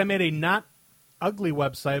 Digit said I made a not ugly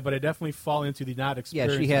website, but I definitely fall into the not Yeah,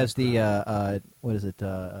 experience. she has the, what is it?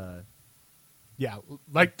 Yeah,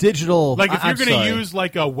 like Digital. Like if I'm you're going sorry. to use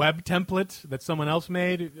like a web template that someone else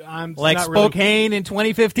made, I'm Like not Spokane in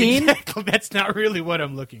 2015? Really, exactly, that's not really what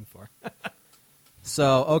I'm looking for.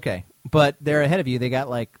 So, okay. But they're ahead of you. They got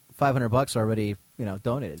like $500 already,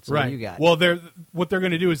 donated. So what right. do you got? Well, what they're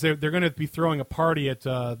going to do is they're going to be throwing a party at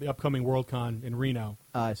the upcoming Worldcon in Reno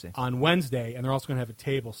I see. on Wednesday, and they're also going to have a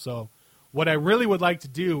table. So what I really would like to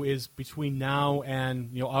do is between now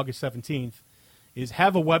and August 17th is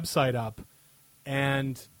have a website up,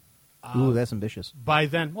 and Ooh, that's ambitious. by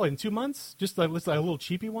then, in 2 months, just like, let's like a little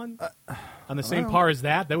cheapy one on the same par as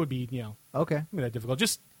that. That would be Okay. not that difficult.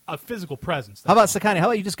 Just a physical presence. How about Sakani? How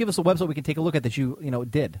about you just give us a website we can take a look at that you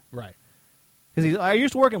did? Right. Because I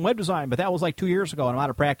used to work in web design, but that was like 2 years ago, and I'm out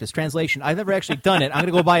of practice. Translation, I've never actually done it. I'm going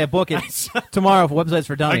to go buy a book tomorrow for Websites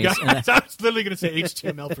for Dummies. I was literally going to say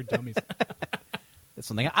HTML for dummies. That's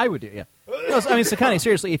something I would do, yeah. No, Sakani,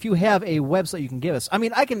 seriously, if you have a website you can give us,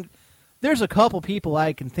 there's a couple people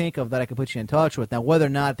I can think of that I can put you in touch with. Now, whether or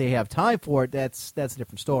not they have time for it, that's a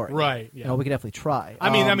different story. Right, yeah. We could definitely try.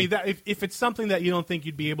 If it's something that you don't think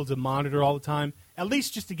you'd be able to monitor all the time, at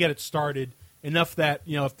least just to get it started enough that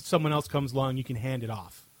if someone else comes along, you can hand it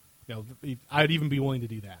off. I'd even be willing to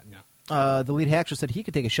do that. Yeah. The lead hacker said he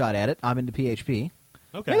could take a shot at it. I'm into PHP.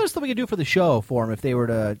 Okay. Maybe there's something we could do for the show for him if they were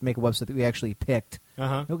to make a website that we actually picked.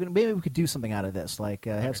 Uh-huh. Maybe we could do something out of this, like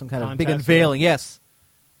have some kind of big contest. unveiling. Yes.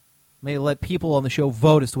 Maybe let people on the show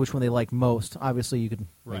vote as to which one they like most. Obviously, you could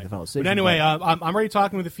make the final decision. But anyway, I'm already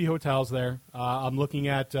talking with a few hotels there. I'm looking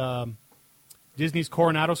at Disney's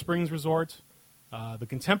Coronado Springs Resort, the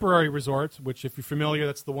Contemporary Resort, which, if you're familiar,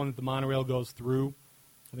 that's the one that the monorail goes through.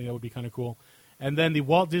 I think that would be kind of cool. And then the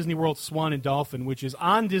Walt Disney World Swan and Dolphin, which is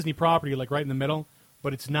on Disney property, like right in the middle,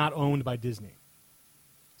 but it's not owned by Disney.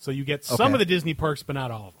 So you get some of the Disney perks, but not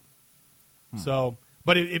all of them. So,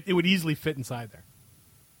 but it would easily fit inside there.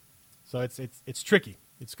 So it's tricky.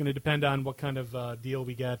 It's going to depend on what kind of deal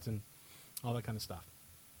we get and all that kind of stuff.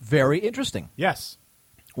 Very interesting. Yes.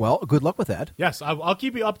 Well, good luck with that. Yes, I'll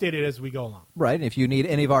keep you updated as we go along. Right. And if you need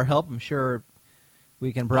any of our help, I'm sure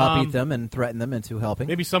we can browbeat them and threaten them into helping.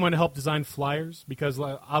 Maybe someone to help design flyers, because,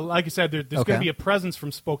 like I said, there's going to be a presence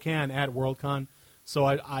from Spokane at Worldcon. So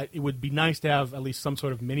it would be nice to have at least some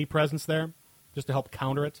sort of mini presence there, just to help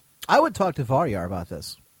counter it. I would talk to Varyar about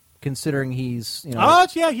this, considering he's he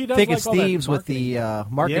does thick like as all that thieves with the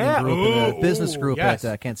marketing group and the business group yes.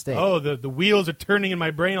 at Kent State. Oh, the wheels are turning in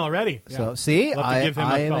my brain already. So Yeah. see, Love to give him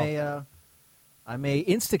a call. I'm a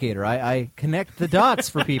instigator. I connect the dots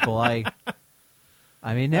for people. I'm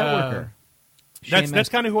a networker. That's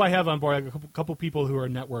kind of who I have on board. I have a couple people who are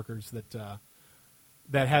networkers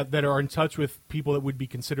that are in touch with people that would be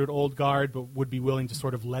considered old guard, but would be willing to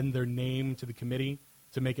sort of lend their name to the committee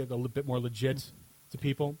to make it a little bit more legit to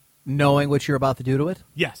people. Knowing what you're about to do to it?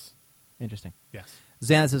 Yes. Interesting. Yes.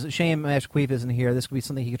 Xana says, shame Master Queef isn't here. This could be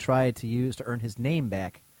something he could try to use to earn his name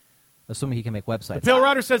back, assuming he can make websites. Pale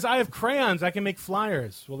Rider says, I have crayons. I can make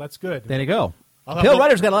flyers. Well, that's good. There you go. I'll Pale have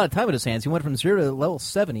Rider's got a lot of time in his hands. He went from 0 to level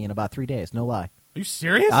 70 in about 3 days. No lie. Are you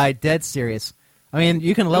serious? Dead serious. I mean,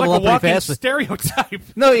 you can You're level like up a pretty walking fast. But stereotype.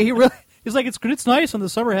 no, he's like, it's nice in the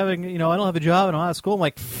summer having, I don't have a job and I'm out of school. I'm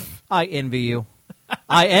like, I envy you.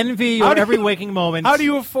 I envy you every waking moment. How do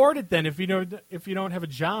you afford it then if you don't have a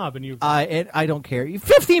job and you? I don't care. You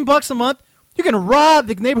 $15 a month. You're gonna rob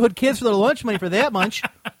the neighborhood kids for their lunch money for that much.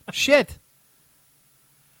 Shit.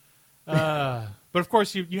 But of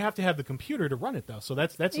course you have to have the computer to run it though. So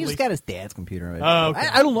that's He's at least, got his dad's computer. Oh, okay.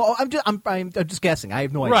 I don't know. I'm just guessing. I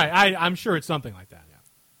have no idea. right. I'm sure it's something like that. Yeah.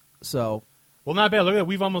 So. Well, not bad. Look at that.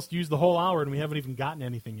 We've almost used the whole hour and we haven't even gotten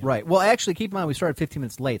anything yet. Right. Well, actually, keep in mind we started 15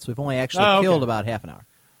 minutes late, so we've only actually killed about half an hour.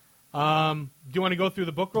 Do you want to go through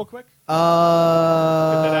the book real quick? Get that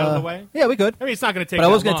out of the way? Yeah, we could. I mean, it's not going to take. But I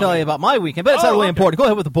was going to tell you about my weekend, but it's not really important. Go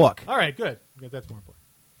ahead with the book. All right, good. That's more important.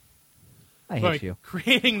 I hate you.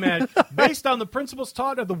 Creating Mad, based on the principles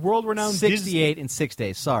taught at the world-renowned 68 in 6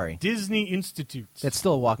 days. Sorry. Disney Institute. That's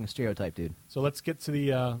still a walking stereotype, dude. So let's get to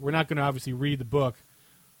the. We're not going to obviously read the book.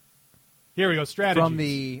 Here we go. Strategies from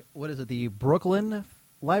the the Brooklyn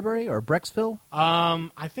Library or Brecksville?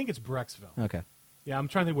 I think it's Brecksville. Okay, Yeah, I'm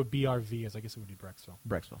trying to think what BRV is. I guess it would be Brecksville.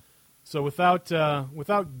 Brecksville. So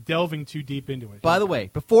without delving too deep into it. By the way,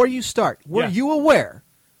 before you start, were Yes. you aware?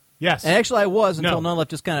 Yes. And actually, I was until No. Nunlef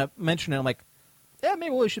just kind of mentioned it. I'm like, yeah,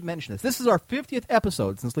 maybe we should mention this. This is our 50th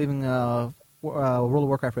episode since leaving World of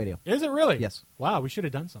Warcraft Radio. Is it really? Yes. Wow, we should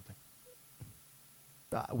have done something.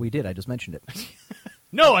 We did. I just mentioned it.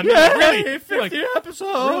 No, I mean really. 50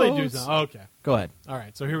 episodes. Really do something. Okay. Go ahead. All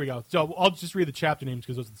right, so here we go. So I'll just read the chapter names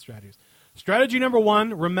because those are the strategies. Strategy number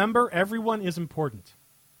 1, remember everyone is important.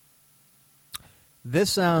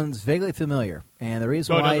 This sounds vaguely familiar, and the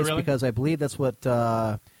reason Oh, why does it is really? because I believe that's what.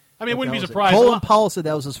 I mean, it wouldn't be surprised. Colin Powell said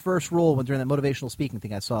that was his first rule during that motivational speaking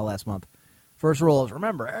thing I saw last month First rule is,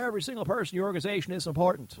 remember, every single person in your organization is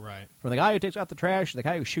important. Right. From the guy who takes out the trash to the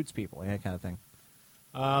guy who shoots people, that kind of thing.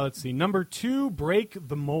 Let's see. Number 2, break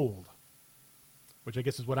the mold, which I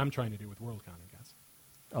guess is what I'm trying to do with WorldCon, I guess.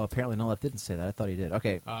 Oh, apparently No Left didn't say that. I thought he did.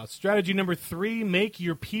 Okay. Strategy number 3, make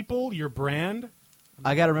your people your brand.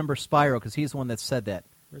 I got to remember Spyro because he's the one that said that.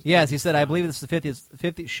 Where's Yes, the- he said, I believe this is the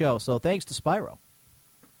 50th show, so thanks to Spyro.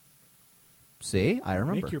 See? I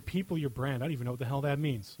remember. Make your people your brand. I don't even know what the hell that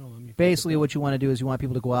means. So let me Basically, what you want to do is you want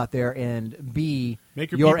people to go out there and be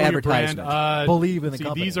Make your your people advertisement. your brand. Believe in the see,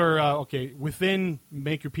 company. These are, okay, within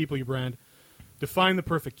make your people your brand. Define the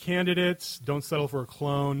perfect candidates. Don't settle for a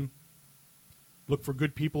clone. Look for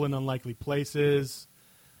good people in unlikely places.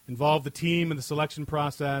 Involve the team in the selection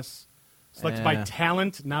process. Select by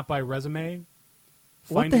talent, not by resume.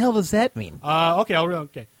 What the hell does that mean? Okay,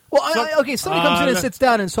 okay. Well, So- okay, somebody comes in and sits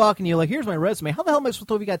down and is talking to you like, here's my resume. How the hell am I supposed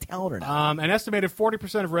to know if you got talent or not? An estimated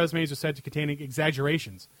 40% of resumes are said to contain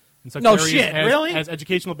exaggerations in such No areas shit, as, really? as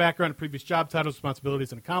educational background, previous job titles,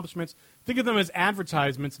 responsibilities, and accomplishments. Think of them as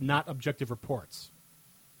advertisements, not objective reports.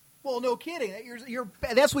 Well, no kidding.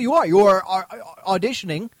 That's what you are. You are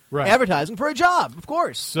auditioning, Right. advertising for a job, of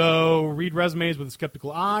course. So read resumes with a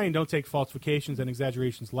skeptical eye and don't take falsifications and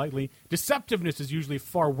exaggerations lightly. Deceptiveness is usually a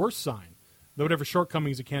far worse sign, though whatever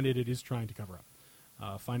shortcomings a candidate is trying to cover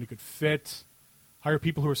up. Find a good fit. Hire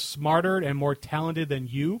people who are smarter and more talented than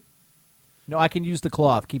you. No, I can use the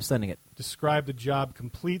cloth. Keep sending it. Describe the job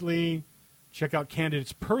completely. Check out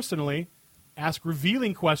candidates personally. Ask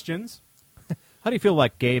revealing questions. How do you feel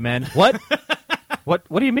like gay men? What? What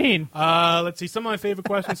do you mean? Let's see. Some of my favorite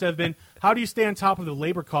questions have been, how do you stay on top of the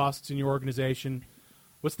labor costs in your organization?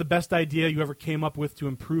 What's the best idea you ever came up with to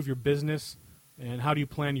improve your business? And how do you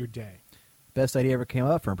plan your day? Best idea ever came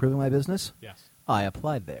up for improving my business? Yes. I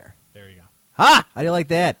applied there. There you go. Ha! How do you like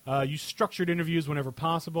that? Use structured interviews whenever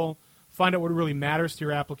possible. Find out what really matters to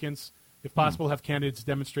your applicants. If possible, have candidates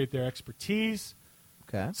demonstrate their expertise.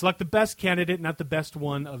 Okay. Select the best candidate, not the best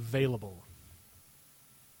one available.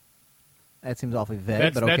 That seems awfully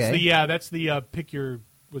vague, but okay. That's the pick your,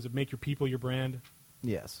 was it make your people your brand?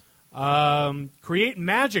 Yes. Create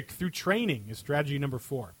magic through training is strategy number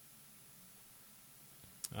 4.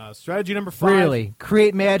 Strategy number 5. Really?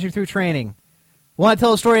 Create magic through training. Want to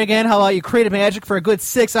tell a story again? How about you created magic for a good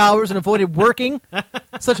 6 hours and avoided working?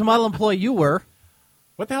 Such a model employee you were.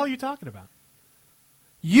 What the hell are you talking about?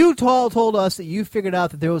 You told us that you figured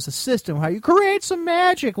out that there was a system how you create some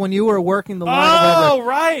magic when you were working the line or whatever.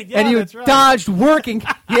 Right. Yeah, and you that's right. dodged working.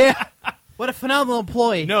 Yeah. What a phenomenal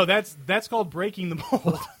employee. No, that's called breaking the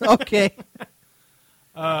mold. Okay.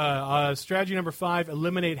 Strategy number 5,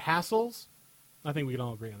 eliminate hassles. I think we can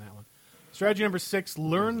all agree on that one. Strategy number 6,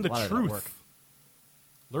 learn the Why did that work? truth.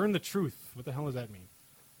 Learn the truth. What the hell does that mean?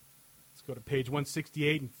 Let's go to page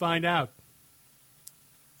 168 and find out.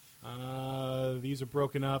 These are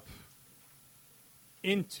broken up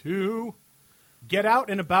into get out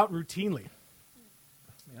and about routinely.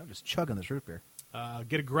 I'm just chugging this root beer.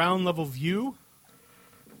 Get a ground level view.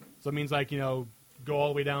 So it means like, go all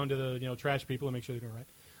the way down to the, trash people and make sure they're doing it right.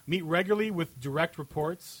 Meet regularly with direct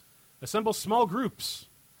reports. Assemble small groups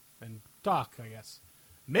and talk, I guess.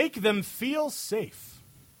 Make them feel safe.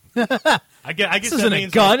 I guess This that isn't a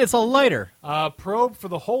means gun, it's a lighter. probe for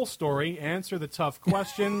the whole story. Answer the tough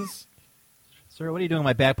questions. Sir, what are you doing in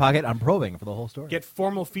my back pocket? I'm probing for the whole story. Get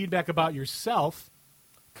formal feedback about yourself.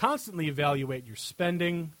 Constantly evaluate your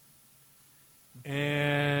spending.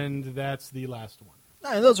 And that's the last one.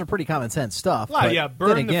 I mean, those are pretty common sense stuff. Well, but yeah, then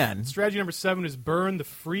burn again. strategy number 7 is burn the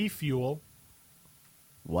free fuel.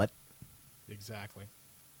 What? Exactly.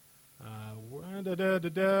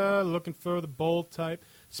 Looking for the bold type.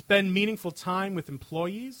 Spend meaningful time with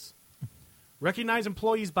employees. Recognize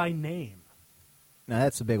employees by name. Now,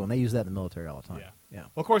 that's a big one. They use that in the military all the time. Yeah. Well,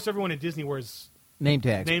 of course, everyone at Disney wears Name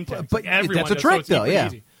tags. name tags. But Everyone that's a does, trick, so it's though, pretty yeah.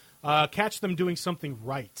 easy. Catch them doing something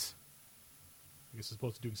right. I guess it's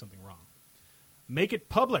opposed to doing something wrong. Make it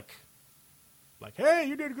public. Like, hey,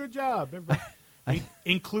 you did a good job. Everybody.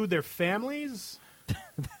 Include their families.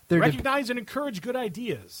 Recognize and encourage good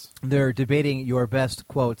ideas. They're debating your best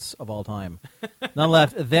quotes of all time. None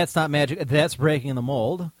left. That's not magic. That's breaking the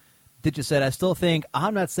mold. Ditcha said, I still think,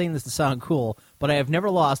 I'm not saying this to sound cool, but I have never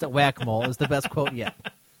lost at Whack-A-Mole is the best quote yet.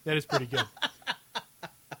 That is pretty good.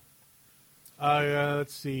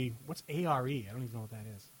 Let's see. What's ARE? I don't even know what that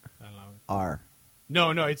is. I don't know. R.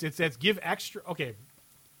 No. It's give extra. Okay.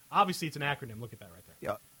 Obviously, it's an acronym. Look at that right there.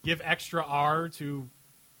 Yeah. Give extra R to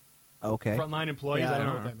Okay. frontline employees. Yeah, I don't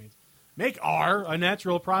know what that means. Make R a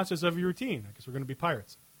natural process of your routine. I guess we're going to be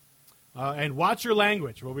pirates. And watch your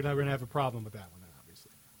language. Well, we're not going to have a problem with that one,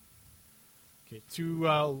 obviously. Okay.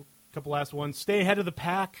 To couple last ones. Stay ahead of the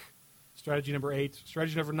pack. Strategy number 8.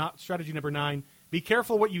 Strategy number 9. Be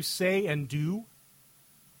careful what you say and do.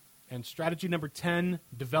 And strategy number 10.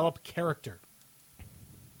 Develop character.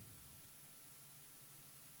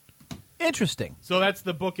 Interesting. So that's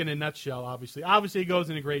the book in a nutshell, obviously. Obviously, it goes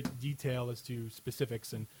into great detail as to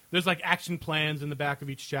specifics. And there's like action plans in the back of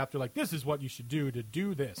each chapter. Like, this is what you should do to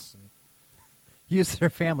do this. And Use their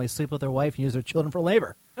family, sleep with their wife, and use their children for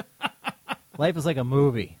labor. Life is like a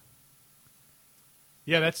movie.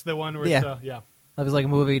 yeah, that's the one where Yeah. it's, yeah. Life is like a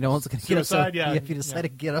movie. No one's going to get up. Suicide, yeah. If you decide Yeah. to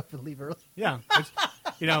get up and leave early. Yeah. It's,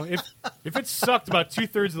 if it sucked about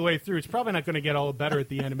 2/3 of the way through, it's probably not going to get all better at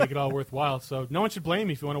the end and make it all worthwhile. So no one should blame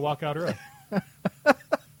me if you want to walk out early.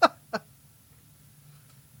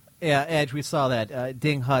 Yeah, Edge, we saw that.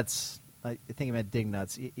 Ding Huts. I think he meant Ding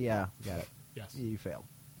Nuts. Yeah, got it. Yes. You failed.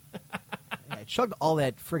 I chugged all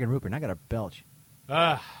that friggin' Rupert, and I got a belch.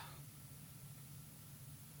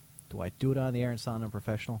 Do I do it on the air and sound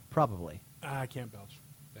unprofessional? Probably. I can't belch.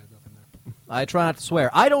 There's nothing there. I try not to swear.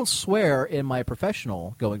 I don't swear in my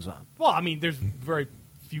professional goings-on. Well, I mean, there's very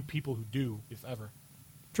few people who do, if ever.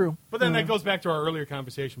 True. But then that goes back to our earlier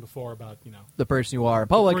conversation before about, The person you are in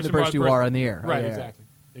public and the person you are on the air. Right, Yeah.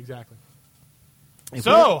 exactly. If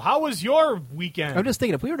So, how was your weekend? I'm just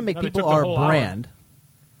thinking, if we were to make Now they people took the our whole hour. brand,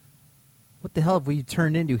 what the hell have we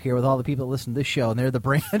turned into here with all the people that listen to this show, and they're the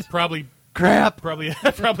brand? Probably Crap.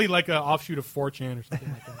 probably like an offshoot of 4chan or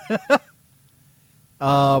something like that.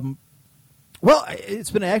 Well,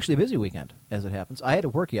 it's been actually a busy weekend, as it happens. I had to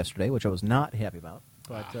work yesterday, which I was not happy about.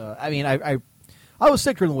 But, I mean, I was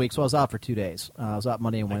sick during the week, so I was out for 2 days. I was out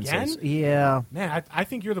Monday and Wednesdays. Again? Yeah. Man, I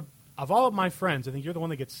think you're of all of my friends, I think you're the one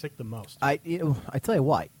that gets sick the most. I tell you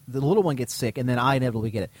why. The little one gets sick, and then I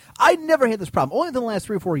inevitably get it. I never had this problem. Only in the last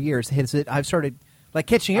 3 or 4 years has it. I've started like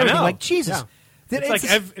catching everything. I know. Like Jesus. Yeah.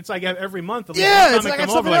 It's like every month. Yeah, it's I like come I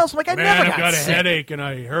got something over, else. I'm like, I man, never I've got got a sick. headache and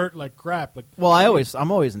I hurt like crap. Like, Well,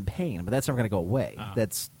 I'm always in pain, but that's never going to go away. I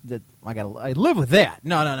live with that.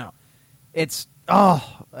 No. It's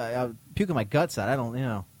I'm puking my guts out. I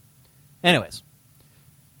don't. Anyways,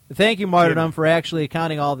 thank you, Martyrdom, for actually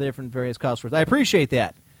counting all the different various cost words. I appreciate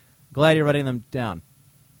that. Glad you're writing them down.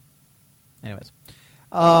 Anyways,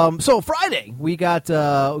 so Friday we got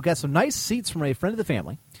some nice seats from a friend of the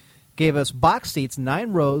family. Gave us box seats,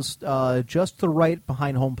 9 rows, just to the right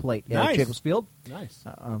behind home plate at Nice. Jacobs Field. nice.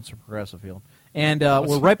 It's a progressive field. And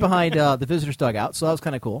we're right behind the visitors' dugout, so that was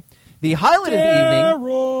kind of cool. The highlight of the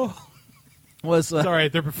evening was... Sorry,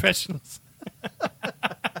 they're professionals.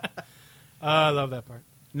 I love that part.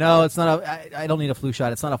 No, it's not I don't need a flu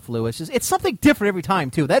shot. It's not a flu. It's just it's something different every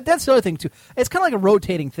time, too. That's the other thing, too. It's kind of like a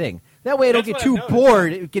rotating thing. That way I don't That's get what too I've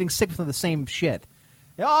noticed, bored getting sick from the same shit.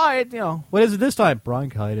 What is it this time?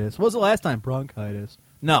 Bronchitis. What was it last time? Bronchitis.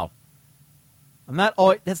 No. I'm not.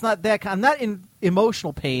 Oh, that's not that. I'm not in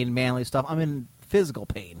emotional pain, manly stuff. I'm in physical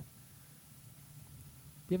pain.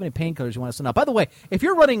 If you have any painkillers you want to send out. By the way, if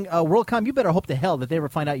you're running WorldCom, you better hope to hell that they ever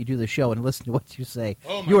find out you do the show and listen to what you say.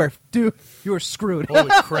 Oh, my You are screwed. Holy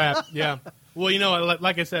crap! Yeah. Well,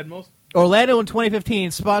 like I said, most Orlando in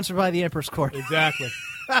 2015, sponsored by the Emperor's Court. exactly.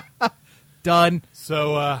 Done.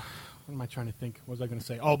 So, what am I trying to think? What was I going to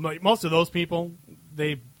say? Oh, most of those people,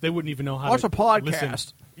 they wouldn't even know how What's to a podcast? listen.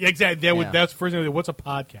 Yeah, exactly. Yeah. That's the first thing. What's a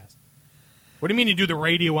podcast? What do you mean you do the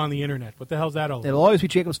radio on the internet? What the hell's that all about? It'll always be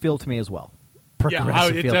Jacobs Field to me as well. Yeah,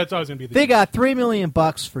 Progressive Field. that's always going to be the They got $3 million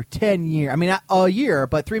for 10 years. I mean, not a year,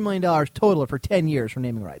 but $3 million total for 10 years for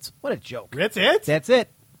naming rights. What a joke! That's it? That's it.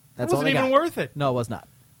 That That's all wasn't they even got. worth it. No, it was not.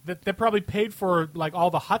 They probably paid for like all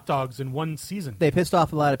the hot dogs in one season. They pissed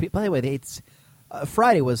off a lot of people. By the way,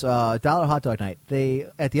 Friday was dollar hot dog night. They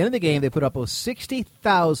at the end of the game they put up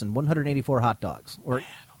 60,184 hot dogs were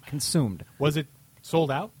consumed. Was it sold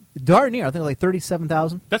out? Darn near. I think like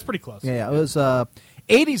 37,000. That's pretty close. Yeah, it was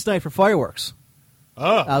 80s night for fireworks.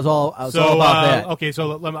 Oh. I was all about that. Okay,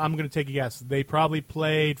 so I'm going to take a guess. They probably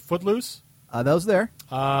played Footloose, That was there.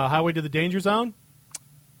 Highway to the Danger Zone.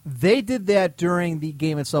 They did that during the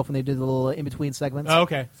game itself when they did the little in-between segments. Oh,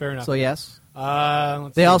 okay, fair enough. So, yes.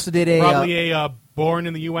 Let's They see. also did probably a Born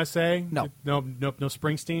in the USA. No. no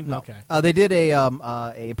Springsteen. No. Okay. They did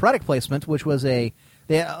a product placement, which was again,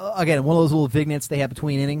 one of those little vignettes they had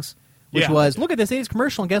between innings, which Yeah. was, look at this 80s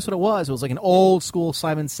commercial, and guess what it was? It was like an old-school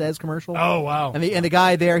Simon Says commercial. Oh wow. And the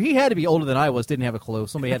guy there, he had to be older than I was, didn't have a clue.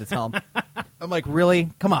 Somebody had to tell him. I'm like, really?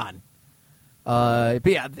 Come on. But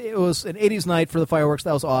yeah, it was an 80s night for the fireworks.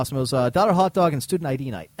 That was awesome. It was dollar hot dog and student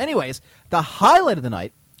ID night. Anyways, the highlight of the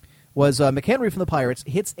night was McHenry from the Pirates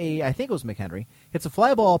hits I think it was McHenry, hits a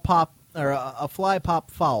fly ball pop, or a fly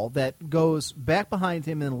pop foul that goes back behind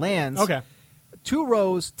him and lands Okay. 2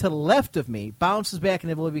 rows to the left of me, bounces back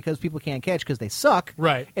inevitably because people can't catch because they suck.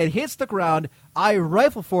 Right. It hits the ground. I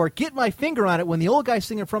rifle for it, get my finger on it. When the old guy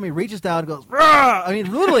sitting in front of me reaches down and goes, "Rah!" I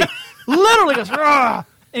mean, literally goes, "Rah!"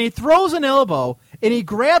 And he throws an elbow, and he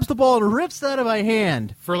grabs the ball and rips it out of my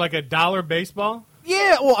hand. For like $1 baseball?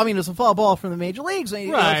 Yeah, well, I mean, it's a foul ball from the major leagues.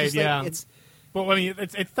 You know, it's Right, just like, yeah. it's But I mean,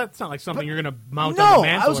 that's not like something you're going to mount on the no,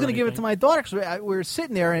 mantle. I was going going to give it to my daughter. 'Cause we were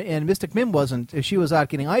sitting there, and Mystic Mim wasn't. She was out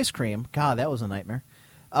getting ice cream. God, that was a nightmare.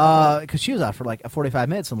 Because she was out for like 45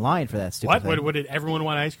 minutes in line for that stupid What? thing. What did everyone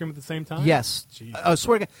want ice cream at the same time? Yes. Jeez. I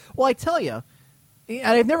swear to God. Well, I tell you, and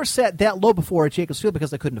I've never sat that low before at Jacobs Field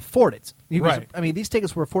because I couldn't afford it. Right. I mean, these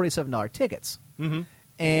tickets were $47 tickets. Mm-hmm.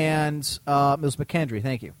 And it was McKendry,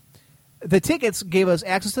 thank you. The tickets gave us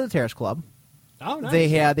access to the Terrace Club. Oh,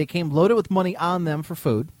 nice. They came loaded with money on them for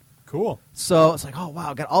food. Cool. So it's like, oh,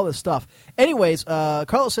 wow, got all this stuff. Anyways,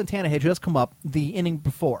 Carlos Santana had just come up the inning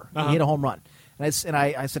before. Uh-huh. He hit a home run. And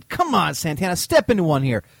I said, come on, Santana, step into one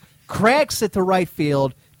here. Cracks it to right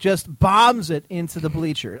field, just bombs it into the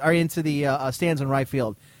bleacher, or into the stands in right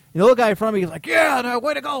field. And the little guy in front of me is like, yeah, no,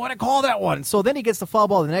 way to go, way to call that one. So then he gets the foul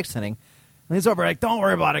ball the next inning. And he's over like, don't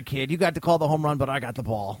worry about it, kid. You got to call the home run, but I got the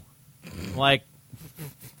ball. I'm like,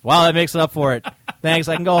 well, that makes it up for it. Thanks,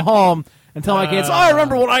 I can go home and tell my kids, oh, I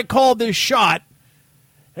remember when I called this shot.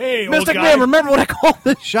 Hey, old Mystic guy. Man, remember when I called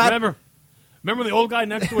this shot? Remember the old guy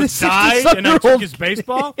next to us The died and I 67-year-old took his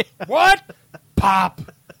baseball? What? Pop.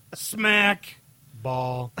 Smack.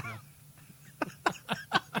 Ball.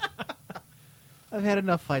 I've had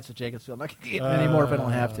enough fights at Jacobs Field. I'm not going to get any more if I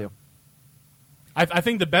don't have to. I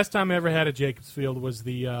think the best time I ever had at Jacobs Field was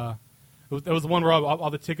it was the one where all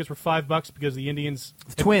the tickets were $5 because the Indians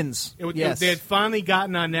Twins. Yes. They had finally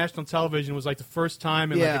gotten on national television. It was like the first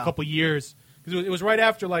time in like Yeah. a couple years because it was right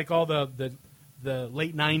after like all the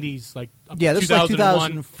late '90s, like up to Yeah, this was like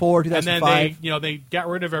 2004, 2005, and then they got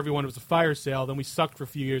rid of everyone. It was a fire sale. Then we sucked for a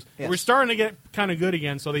few years. Yes. We're starting to get kind of good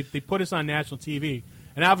again, so they put us on national TV.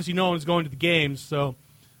 And obviously, no one's going to the games, so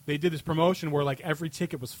they did this promotion where like every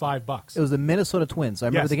ticket was $5. It was the Minnesota Twins. I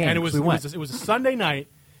remember Yes, the game. and it 'cause was we went. it was a Sunday night.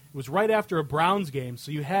 It was right after a Browns game,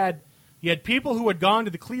 so you had people who had gone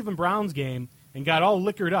to the Cleveland Browns game and got all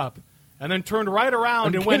liquored up, and then turned right around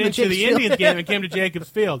And and came went to into the Jacobs Field. Indians game and came to Jacobs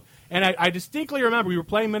Field. And I distinctly remember we were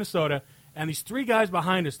playing Minnesota, and these 3 guys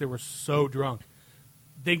behind us, they were so drunk.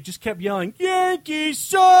 They just kept yelling, "Yankees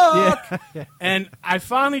suck!" Yeah. And I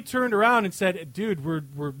finally turned around and said, "Dude,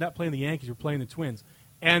 we're not playing the Yankees, we're playing the Twins."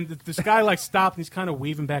 And this guy like stopped, and he's kind of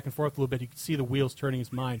weaving back and forth a little bit. You could see the wheels turning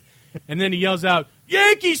his mind. And then he yells out,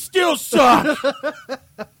 "Yankees still suck!"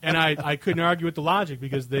 And I couldn't argue with the logic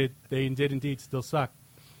because they did indeed still suck.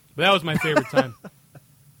 But that was my favorite time.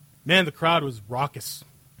 Man, the crowd was raucous.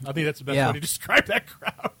 I think that's the best Yeah. way to describe that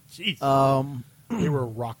crowd. Jeez. They were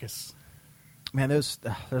raucous. Man, there's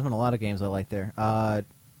been a lot of games I like there. We're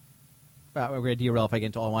going to derail if I get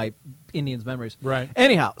into all my Indians memories. Right.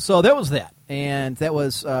 Anyhow, so there was that. And that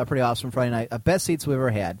was pretty awesome Friday night. Best seats we've ever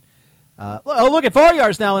had. Look at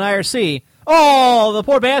Faryar's now in IRC. Oh, the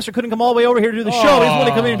poor bastard couldn't come all the way over here to do the show. He's going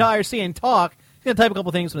to come into IRC and talk. He's going to type a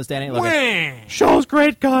couple things when it's standing. Wah! Show's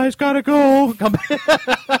great, guys. Gotta go. Come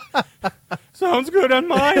back. Sounds good on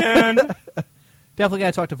my end. Definitely got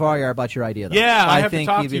to talk to Faryar about your idea, though. Yeah, I have think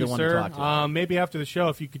to talk he'd to be you, the one sir. to talk to. Maybe after the show,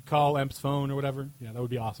 if you could call Emp's phone or whatever. Yeah, that would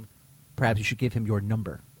be awesome. Perhaps you should give him your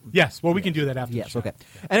number. Yes, well, we can do that after the Yes, show. okay.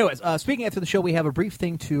 Anyways, speaking after the show, we have a brief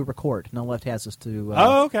thing to record. No Left has us to...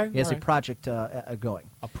 Oh, okay. He has All a right. project going.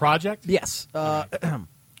 A project? Yes.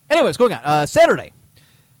 Anyways, going on. Saturday,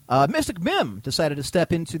 Mystic Mim decided to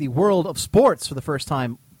step into the world of sports for the first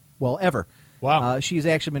time, well, ever. Wow. She's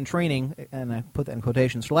actually been training, and I put that in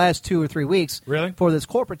quotations, for the last 2 or 3 weeks. Really? For this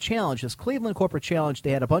corporate challenge, this Cleveland corporate challenge.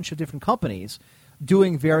 They had a bunch of different companies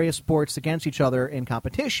doing various sports against each other in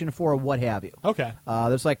competition for what have you. Okay.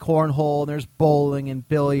 There's like cornhole, and there's bowling and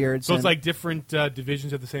billiards. So it's and- like different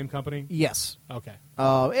divisions of the same company? Yes. Okay.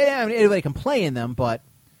 I mean, anybody can play in them, but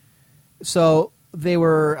so they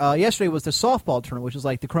were. Yesterday was the softball tournament, which is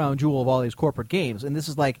like the crown jewel of all these corporate games, and this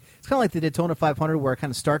is like it's kind of like the Daytona 500, where it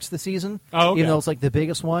kind of starts the season. Oh, okay. Even though it's like the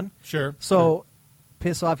biggest one. Sure. So,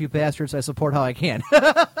 piss off, you bastards! I support how I can. All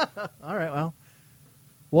right, well,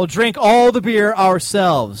 we'll drink all the beer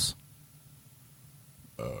ourselves.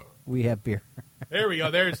 We have beer. There we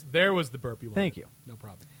go. There was the burpee one. Thank you. No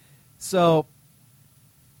problem. So,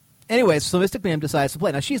 anyways, so Mystic Mim decides to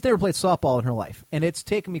play. Now, she's never played softball in her life, and it's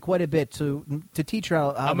taken me quite a bit to teach her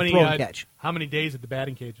how to throw and catch. How many days at the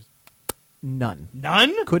batting cages? None.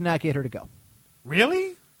 None? Could not get her to go.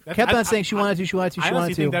 Really? Kept on saying she wanted to, she wanted to, I she honestly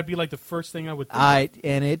wanted think to. that'd be like the first thing I would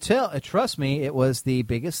think. Trust me, it was the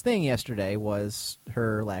biggest thing yesterday was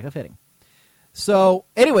her lack of hitting. So,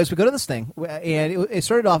 anyways, we go to this thing, and it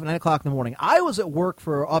started off at 9 o'clock in the morning. I was at work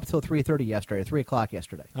for up till 3:30 yesterday, 3 o'clock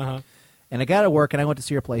yesterday. Uh-huh. And I got to work, and I went to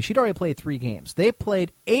see her play. She'd already played 3 games. They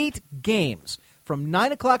played 8 games from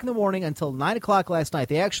 9 o'clock in the morning until 9 o'clock last night.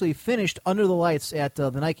 They actually finished under the lights at the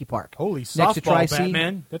Nike Park. Holy next to softball, Tri-C,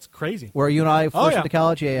 Batman. That's crazy. where you and I first went to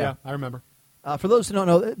college. Yeah, I remember. For those who don't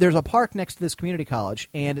know, there's a park next to this community college,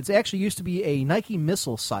 and it's actually used to be a Nike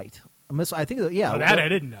missile site. I think, yeah. Oh, that I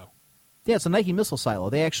didn't know. Yeah, it's a Nike missile silo.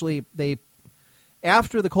 They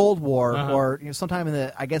after the Cold War, or sometime in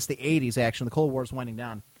the 80s, actually, the Cold War is winding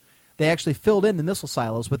down. They actually filled in the missile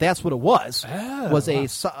silos, but that's what it was.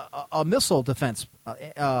 A missile defense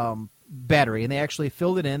battery, and they actually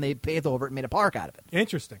filled it in. They paved over it and made a park out of it.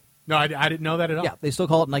 Interesting. No, I didn't know that at all. Yeah, they still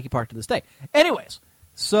call it Nike Park to this day. Anyways,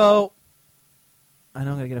 so I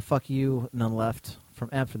know I'm going to get a fuck you none left from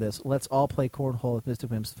Em for this. Let's all play cornhole with Mr.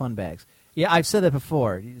 Mim's fun bags. Yeah, I've said that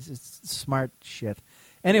before. It's smart shit.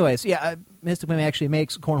 Anyways, yeah, Mystic Mim actually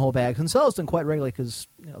makes cornhole bags and sells them quite regularly because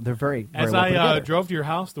they're very, very As well put I together. drove to your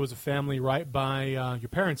house, there was a family right by your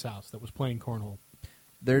parents' house that was playing cornhole.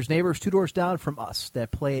 There's neighbors 2 doors down from us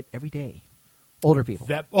that play it every day. Older people.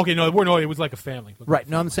 It was like a family. Right.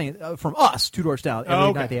 No, I'm saying from us 2 doors down. Every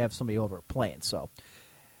okay. night they have somebody over playing. So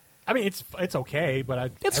I mean, it's okay,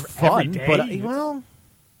 but it's every fun. day, But well,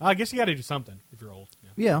 I guess you got to do something if you're old.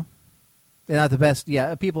 yeah, they're not the best.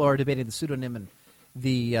 Yeah, people are debating the pseudonym and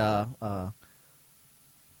the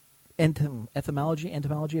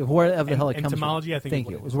entomology of wherever the hell it comes from. Entomology, I think. Thank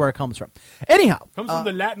is you. what it Is is. where it comes from. Anyhow, Comes from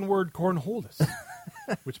the Latin word cornholus,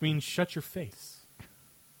 which means shut your face.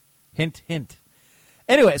 hint, hint.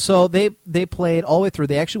 Anyway, so they played all the way through.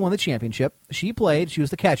 They actually won the championship. She played. She was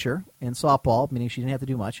the catcher in softball, meaning she didn't have to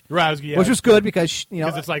do much, Right, which was good because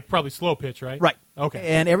because it's like probably slow pitch, right? right. Okay.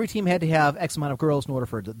 And every team had to have X amount of girls in order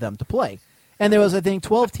for them to play. And there was, I think,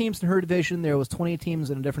 12 teams in her division. There was 20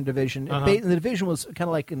 teams in a different division. Uh-huh. The division was kind of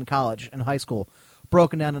like in college and high school,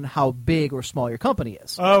 broken down on how big or small your company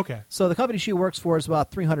is. Oh, okay. So the company she works for is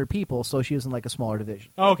about 300 people, so she was in like a smaller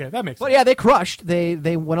division. Oh, okay, that makes sense. But yeah, they crushed. They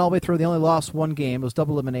went all the way through. They only lost 1 game. It was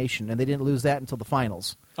double elimination, and they didn't lose that until the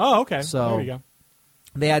finals. Oh, okay. So there you go.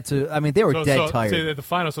 They had to. I mean, they were dead tired. So at the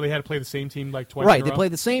final, so they had to play the same team like twice. Right, in a they row?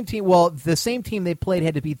 played the same team. Well, the same team they played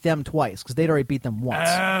had to beat them twice because they'd already beat them once.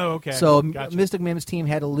 Oh, okay. So Gotcha. Mystic Mim's team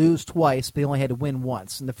had to lose twice. They only had to win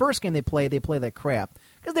once. In the first game they played like crap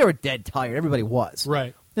because they were dead tired. Everybody was.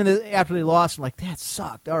 Right. And after they lost, I'm like, that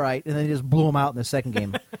sucked. All right. And then they just blew them out in the second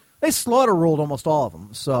game. They slaughter ruled almost all of them.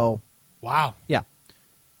 So, Wow. yeah.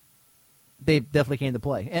 They definitely came to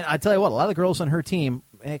play. And I tell you what, a lot of the girls on her team,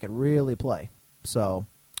 they could really play. So,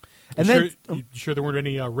 and then You sure there weren't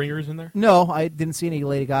any ringers in there? no, I didn't see any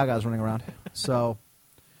Lady Gagas running around. So,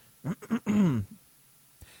 and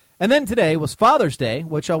then today was Father's Day,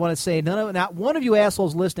 which I want to say not one of you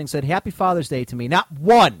assholes listening said Happy Father's Day to me. Not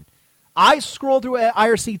one. I scrolled through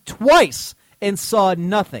IRC twice and saw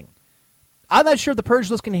nothing. I'm not sure if the purge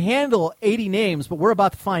list can handle 80 names, but we're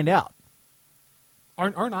about to find out.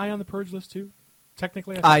 Aren't I on the purge list too?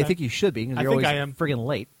 Technically, I think you should be. 'Cause I you're think always I am. friggin'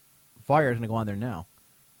 late. Fire's going to go on there now.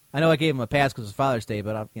 I know I gave him a pass because it's Father's Day,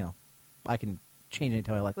 but I can change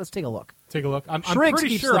anytime I like. Let's take a look. Take a look. I'm Shriggs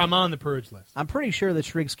pretty keeps sure the- I'm on the purge list. I'm pretty sure that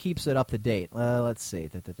Shriggs keeps it up to date. Let's see.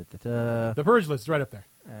 The purge list is right up there.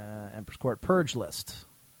 Empress Court Purge list.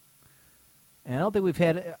 And I don't think we've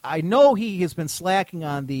had... I know he has been slacking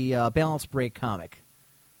on the Balance Break comic.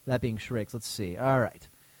 That being Shriggs. Let's see. All right.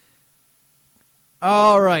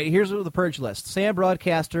 All right. Here's the Purge list. Sam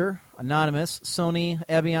Broadcaster, Anonymous, Sony,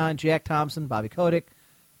 Evian, Jack Thompson, Bobby Kotick,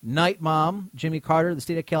 Night Mom, Jimmy Carter, the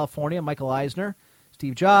State of California, Michael Eisner,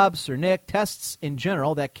 Steve Jobs, Sir Nick, Tests in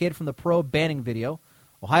General, that kid from the Pro banning video,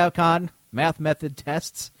 OhioCon, Math Method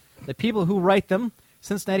Tests, the people who write them,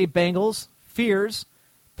 Cincinnati Bengals, Fears,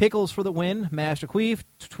 Pickles for the Win, Master Queef,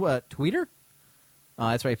 Tweeter? Oh,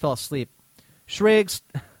 that's right, he fell asleep. Shriggs,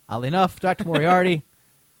 oddly enough, Dr. Moriarty,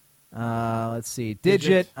 let's see,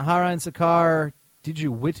 Digit, Haran Sakar,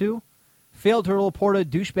 Dijuwitu, Failed Turtle, Porta,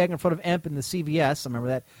 Douchebag in front of Emp in the CVS, I remember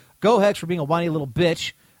that. Go Hex for being a whiny little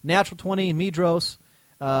bitch, Natural 20, Midros,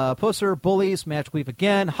 Pusser, Bullies, Master Queef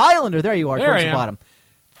again, Highlander, there you are, There towards I the am. bottom.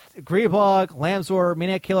 Greebog, Lamzor,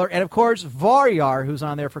 Maniac Killer, and of course Varyar, who's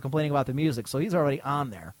on there for complaining about the music. So he's already on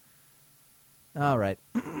there. All right.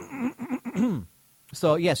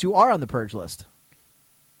 So yes, you are on the purge list.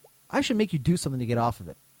 I should make you do something to get off of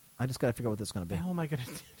it. I just got to figure out what this is going to What the be. hell am I going to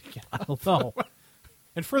do to get I don't know.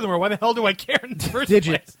 And furthermore, why the hell do I care in the first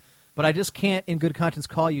Digit. place? But I just can't, in good conscience,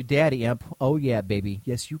 call you Daddy Imp. Oh yeah, baby.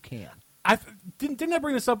 Yes, you can. Didn't I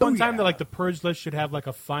bring this up one time yeah. that like the purge list should have like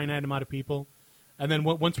a finite amount of people? And then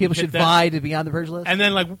once People we hit should that, vie to be on the purge list? and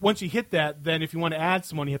then like once you hit that, then if you want to add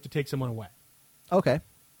someone, you have to take someone away. Okay.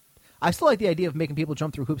 I still like the idea of making people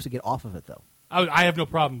jump through hoops to get off of it, though. I have no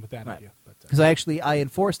problem with that Right. idea. But, Because I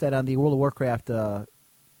enforced that on the World of Warcraft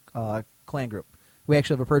clan group. We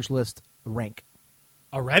actually have a purge list rank.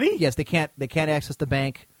 already? Yes, they can't access the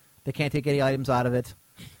bank. They can't take any items out of it.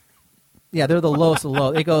 Yeah, they're the lowest of the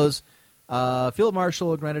low. It goes Field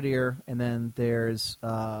Marshal, Grenadier, and then there's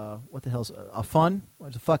what the hell's a fun?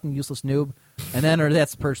 There's a fucking useless noob, and then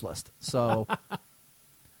that's the purge list. So,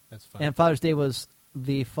 That's fine. and Father's Day was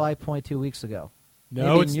the 5.2 weeks ago.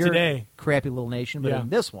 No, Maybe it's in your today. Crappy little nation, but Yeah. in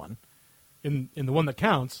this one, In the one that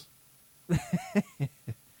counts.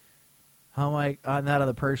 how am I not on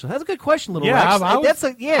the purge list? That's a good question, Little Yeah, Rex. how That's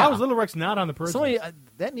a yeah. How is Little Rex not on the purge Somebody list?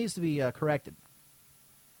 that needs to be corrected.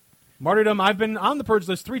 Martyrdom, I've been on the purge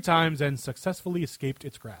list 3 times and successfully escaped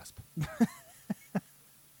its grasp.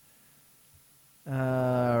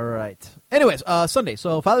 All right. Anyways, Sunday.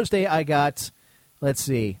 So Father's Day, I got, let's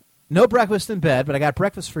see, no breakfast in bed, but I got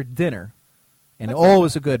breakfast for dinner. And it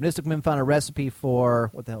was a good. Mystic Mim found a recipe for,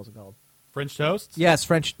 what the hell is it called? French toast? Yes,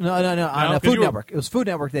 French. No, on 'cause Food you were- Network. It was Food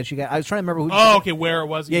Network that she got. I was trying to remember who. Oh, okay, where it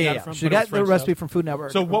was. You Yeah, got yeah. it from, She but it was got the French recipe toast. from Food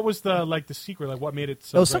Network. So what was the secret? Like what made it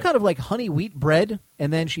so It was some great? kind of like honey wheat bread,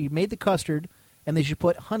 and then she made the custard, and then she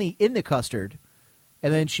put honey in the custard,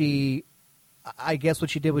 and then I guess what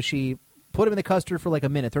she did was she put them in the custard for like a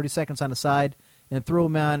minute, 30 seconds on the side, and threw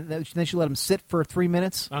them on. Then she let them sit for 3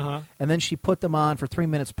 minutes, Uh-huh. and then she put them on for 3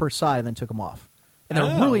 minutes per side, and then took them off. And they're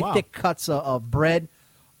Oh, really wow. thick cuts of bread.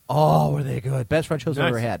 Oh, were they good? Best French toast I've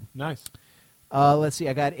ever had. Nice. Let's see.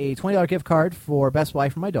 I got a $20 gift card for Best Buy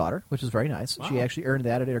for my daughter, which was very nice. Wow. She actually earned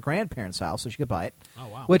that at her grandparents' house, so she could buy it. Oh,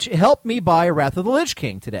 wow. Which helped me buy Wrath of the Lich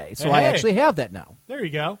King today, so I Hey. actually have that now. There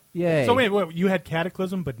you go. Yay. So wait, what, you had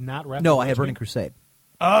Cataclysm, but not Wrath No, of the I had Lich Burning King? Crusade.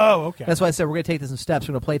 Oh, okay. That's why I said we're going to take this in steps.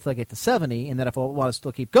 We're going to play till I get to 70, and then if I want to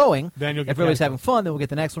still keep going, Then you'll get if everybody's Cataclysm. having fun, then we'll get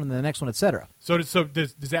the next one, and the next one, etc. So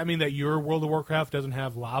does that mean that your World of Warcraft doesn't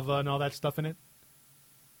have lava and all that stuff in it?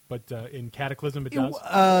 But in Cataclysm it does?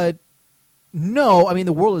 No, I mean,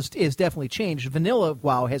 the world is definitely changed. Vanilla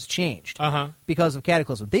WoW has changed Uh-huh. because of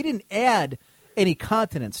Cataclysm. They didn't add any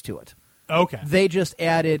continents to it. Okay. They just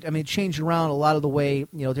added, changed around a lot of the way,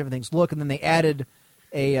 different things look, and then they added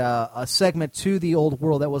a segment to the old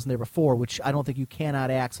world that wasn't there before, which I don't think you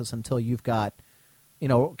cannot access until you've got,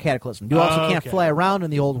 Cataclysm. You also can't Okay. fly around in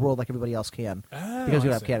the old world like everybody else can because you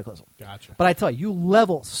I have see. Cataclysm. Gotcha. But I tell you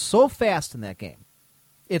level so fast in that game.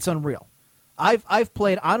 It's unreal. I've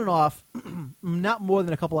played on and off, not more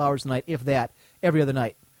than a couple hours a night, if that, every other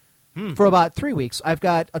night. For about 3 weeks. I've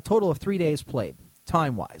got a total of 3 days played,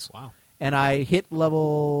 time-wise. Wow. And I hit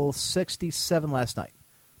level 67 last night.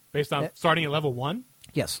 Based on starting at level 1?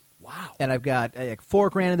 Yes. Wow. And I've got like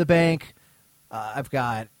 $4,000 in the bank. I've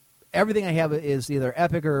got everything I have is either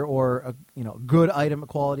epic or a, good item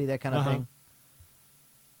quality, that kind of Uh-huh. thing.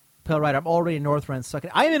 Pale Rider, I'm already in Northrend.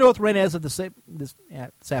 I am in Northrend as of this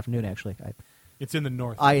afternoon, actually. It's in the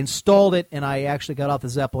north. I installed it, and I actually got off the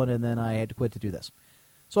Zeppelin, and then I had to quit to do this.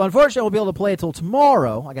 So unfortunately, I won't be able to play it till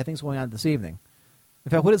tomorrow. I got things going on this evening.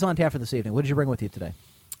 In fact, what is on tap for this evening? What did you bring with you today?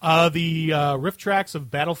 The riff tracks of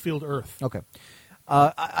Battlefield Earth. Okay.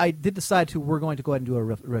 I did decide we're going to go ahead and do a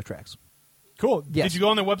riff tracks. Cool. Yes. Did you go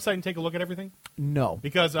on their website and take a look at everything? No.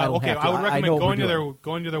 Because I don't have to. I would I recommend know what going to we're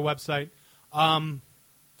going to their website.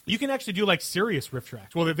 You can actually do like serious riff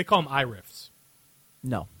tracks. Well, they call them iRiffs.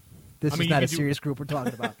 No. This I mean, is you not could a do- serious group we're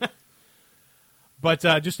talking about. But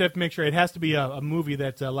just have to make sure it has to be a movie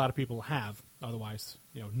that a lot of people have. Otherwise,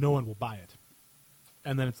 no one will buy it.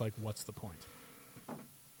 And then it's like, what's the point?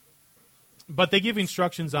 But they give you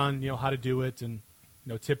instructions on how to do it and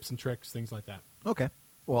tips and tricks, things like that. Okay.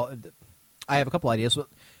 Well, I have a couple ideas.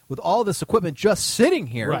 With all this equipment just sitting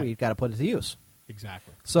here, Right. we've got to put it to use.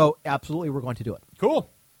 Exactly. So, absolutely, we're going to do it. Cool.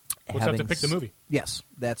 We'll just have to Having pick the movie. Yes,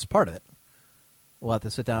 that's part of it. We'll have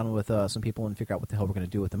to sit down with some people and figure out what the hell we're going to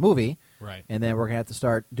do with the movie. Right. And then we're going to have to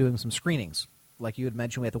start doing some screenings. Like you had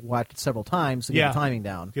mentioned, we have to watch it several times to get the timing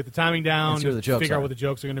down. Get the timing down. And see what the jokes figure are. out what the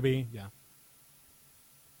jokes are going to be. Yeah.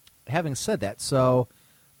 Having said that, so,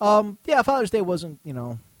 Father's Day wasn't,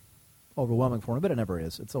 overwhelming for me, but it never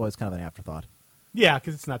is. It's always kind of an afterthought. Yeah,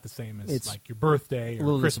 because it's not the same as It's like your birthday or A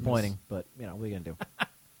little Christmas. disappointing, but, what are you going to do?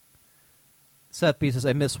 Seth B says,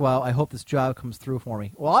 I miss WoW. I hope this job comes through for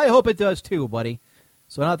me. Well, I hope it does too, buddy.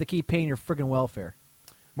 So I don't have to keep paying your friggin' welfare.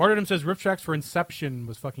 Martyrdom says riff tracks for Inception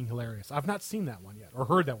was fucking hilarious. I've not seen that one yet, or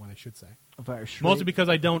heard that one, I should say. Mostly because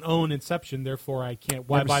I don't own Inception, therefore I can't.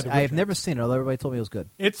 Why buy the riff I have tracks? never seen it, although everybody told me it was good.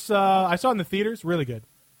 It's I saw it in the theaters. Really good,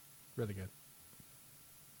 really good.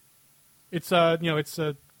 It's it's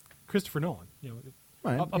Christopher Nolan.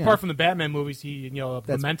 Right, Apart yeah. from the Batman movies,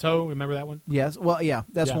 Memento. Remember that one? Yes. Well, yeah.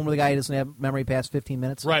 That's Yeah. one where the guy doesn't have memory past 15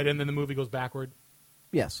 minutes. Right, and then the movie goes backward,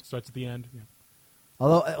 Yes. starts at the end.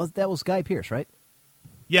 Although that was Guy Pearce, right?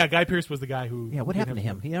 Yeah, Guy Pearce was the guy who. Yeah. What did happened to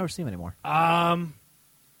him? You never see him anymore. Trying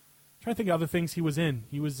to think of other things he was in.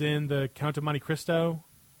 He was in the Count of Monte Cristo.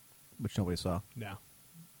 Which nobody saw. No,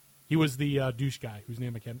 he was the douche guy whose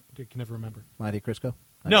name I can never remember. Monte Crisco.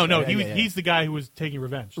 No, Yeah, he's the guy who was taking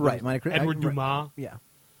revenge. That Right, was Monte Cri- Edward right. Dumas. Yeah.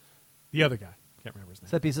 The other guy, can't remember his name.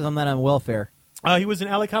 Except he says I'm not on welfare. He was in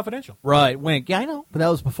LA Confidential. Right. Wink. Yeah, I know. But that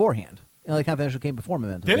was beforehand. LA Confidential came before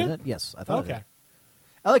Memento. Did didn't it? Yes, I thought Okay, it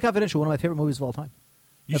did. LA Confidential, one of my favorite movies of all time.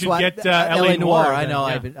 you That's should why- get LA Noir. I then, know.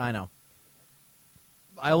 yeah. I know.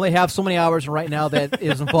 I only have so many hours right now that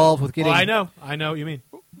is involved with getting. Well, I know what you mean.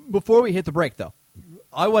 Before we hit the break, though,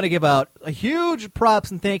 I want to give out a huge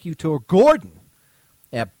props and thank you to Gordon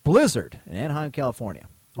at Blizzard in Anaheim, California.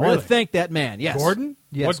 I want Really? to thank that man. Yes, Gordon?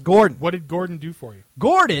 Yes, Gordon. What did Gordon do for you?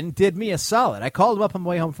 Gordon did me a solid. I called him up on my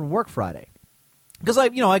way home from work Friday because I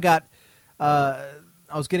knew I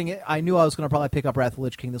was going to probably pick up Wrath of the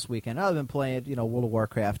Lich King this weekend. I've been playing, World of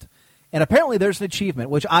Warcraft, and apparently there's an achievement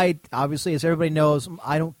which I obviously, as everybody knows,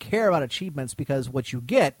 I don't care about achievements because what you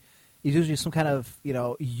get is usually some kind of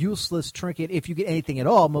useless trinket. If you get anything at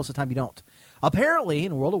all, most of the time you don't. Apparently,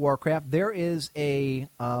 in World of Warcraft, there is a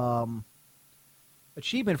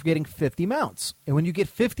achievement for getting 50 mounts. And when you get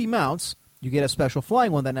 50 mounts, you get a special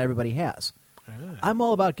flying one that not everybody has. I'm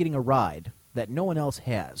all about getting a ride that no one else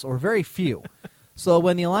has, or very few. So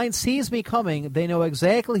when the Alliance sees me coming, they know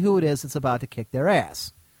exactly who it is that's about to kick their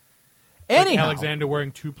ass. Like Anyhow. Alexander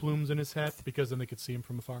wearing two plumes in his hat because then they could see him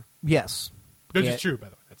from afar. Yes. Which Yeah. is true, by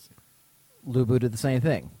the way. That's Lubu did the same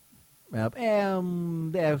thing. That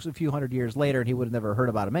was a few hundred years later, and he would have never heard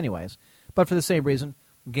about him anyways. But for the same reason,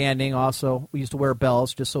 Ganding also, we used to wear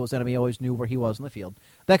bells just so his enemy always knew where he was in the field.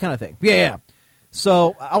 That kind of thing. Yeah.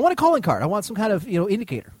 So I want a calling card. I want some kind of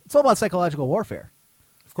indicator. It's all about psychological warfare.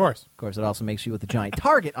 Of course. Of course, it also makes you with a giant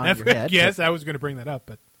target on your head. Yes, I was going to bring that up,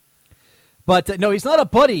 but But no, he's not a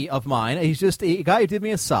buddy of mine. He's just a guy who did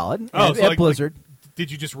me a solid at Blizzard. Did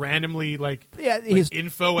you just randomly he's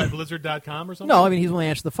info at blizzard.com or something? No, I mean he's when I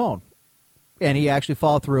answered the phone, and he actually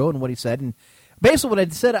followed through on what he said. And basically, what I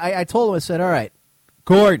said, I told him, I said, "All right,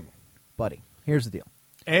 Gordon, buddy, here's the deal.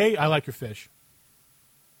 I like your fish.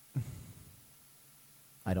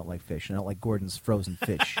 I don't like fish. I don't like Gordon's frozen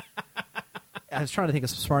fish." I was trying to think of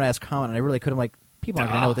some smart ass comment, and I really couldn't. People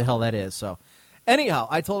aren't gonna know what the hell that is. So, anyhow,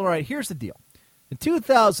 I told him, "All right, here's the deal. In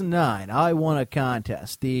 2009, I won a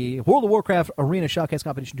contest, the World of Warcraft Arena Shoutcast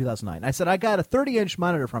Competition 2009. I said, I got a 30-inch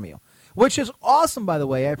monitor from you, which is awesome, by the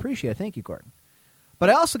way. I appreciate it. Thank you, Gordon. But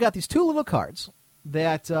I also got these two little cards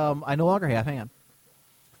that I no longer have. Hang on.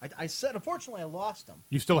 I said, unfortunately, I lost them.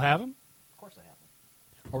 You still have them? Of course I have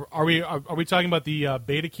them. Are we talking about the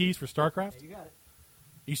beta keys for StarCraft? Yeah, you got it.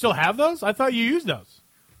 You still have those? I thought you used those.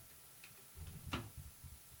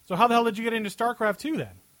 So how the hell did you get into StarCraft 2 then?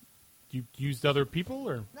 You used other people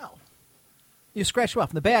or? No. You scratch them off.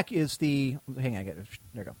 And the back is the... Hang on, I got it.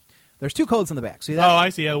 There you go. There's two codes on the back. See that? Oh, I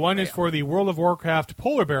see. One is for the World of Warcraft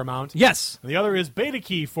Polar Bear mount. Yes. And the other is beta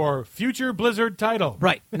key for future Blizzard title.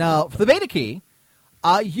 Right. Now, for the beta key,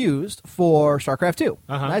 I used for StarCraft 2.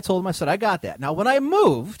 Uh-huh. And I told him, I said, I got that. Now, when I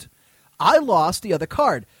moved, I lost the other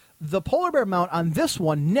card. The Polar Bear mount on this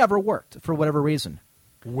one never worked for whatever reason.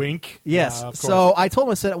 Wink. Yes. Of course. So I told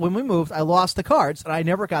him, I said, when we moved, I lost the cards, and I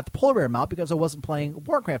never got the Polar Bear mount because I wasn't playing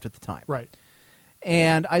Warcraft at the time. Right.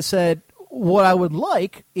 And I said, what I would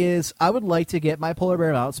like is I would like to get my Polar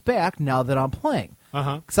Bear mounts back now that I'm playing.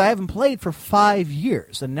 Uh-huh. Because I haven't played for 5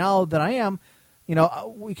 years. And now that I am,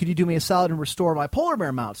 could you do me a solid and restore my Polar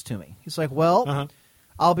Bear mounts to me? He's like, well, Uh-huh.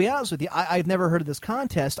 I'll be honest with you. I've never heard of this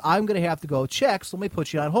contest. I'm going to have to go check, so let me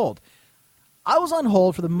put you on hold. I was on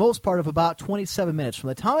hold for the most part of about 27 minutes. From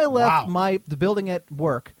the time I left the building at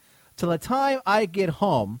work to the time I get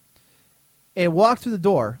home and walk through the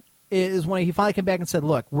door is when he finally came back and said,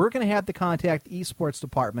 look, we're going to have to contact the esports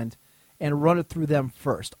department and run it through them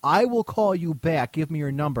first. I will call you back, give me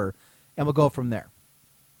your number, and we'll go from there.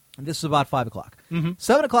 And this is about 5 o'clock.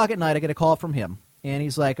 7 o'clock at night, I get a call from him, and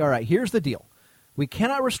he's like, all right, here's the deal. We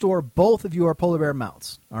cannot restore both of your Polar Bear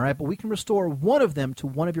mounts, all right, but we can restore one of them to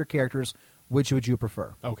one of your characters. Which would you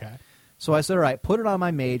prefer? Okay. So I said, all right, put it on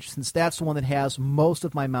my mage, since that's the one that has most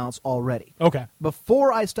of my mounts already. Okay.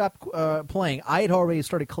 Before I stopped playing, I had already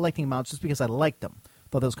started collecting mounts just because I liked them.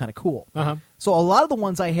 Thought that was kind of cool. Uh-huh. So a lot of the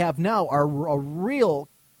ones I have now are a real,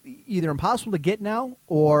 either impossible to get now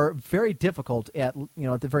or very difficult at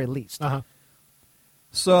the very least. Uh-huh.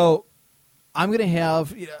 So I'm going to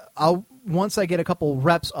have, once I get a couple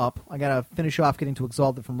reps up, I got to finish off getting to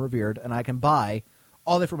Exalted from Revered, and I can buy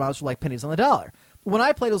all the different mounts for like pennies on the dollar. When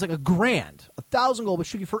I played, it was like $1,000. 1,000 gold would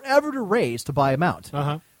took you forever to raise to buy a mount.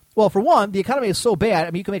 Uh-huh. Well, for one, the economy is so bad,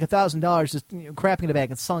 I mean, you can make $1,000 just crapping in a bag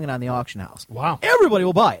and selling it on the auction house. Wow. Everybody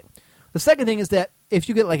will buy it. The second thing is that if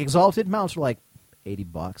you get like Exalted mounts are like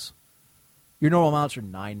 $80. Your normal mounts are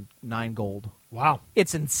nine gold. Wow.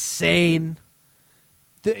 It's insane.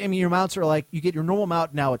 Your mounts are like, you get your normal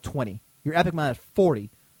mount now at 20, your epic mount at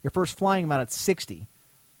 40, your first flying mount at 60,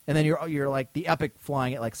 and then you're like the epic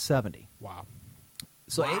flying at like 70. Wow.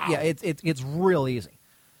 So it's real easy.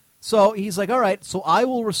 So he's like, all right, so I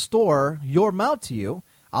will restore your mount to you.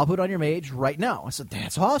 I'll put it on your mage right now. I said,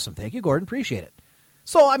 that's awesome. Thank you, Gordon. Appreciate it.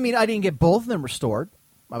 So, I mean, I didn't get both of them restored,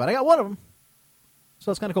 but I got one of them. So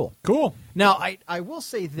that's kind of cool. Cool. Now, I will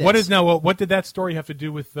say this. What did that story have to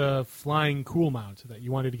do with the flying cool mount that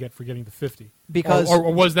you wanted to get for getting the 50? Because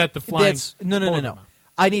or was that the flying? No. mount?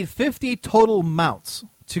 I need 50 total mounts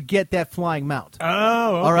to get that flying mount. Oh,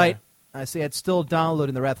 okay. All right. I see. It's still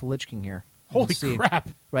downloading the Wrath of the Lich King here. Holy Let's see. crap.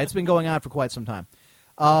 Right. It's been going on for quite some time.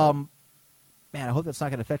 Man, I hope that's not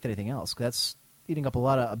going to affect anything else. 'Cause that's eating up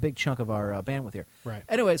a big chunk of our bandwidth here. Right.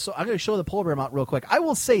 Anyway, so I'm going to show the polar bear mount real quick. I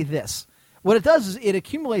will say this. What it does is it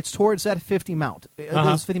accumulates towards that 50 mount.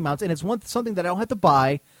 Those 50 mounts, and it's something that I don't have to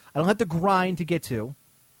buy. I don't have to grind to get to.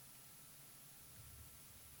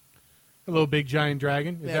 A little big giant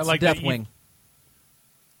dragon. Is that That's like Deathwing.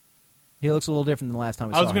 He looks a little different than the last time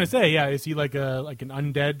we saw I him. was going to say, yeah. Is he like an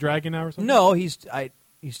undead dragon now or something? No, he's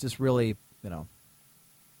just really,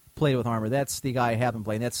 played with armor. That's the guy I have been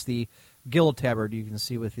playing. That's the Guild Tabard you can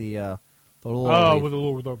see with the little wreath.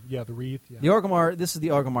 With the wreath. Yeah. The Orgrimmar, this is the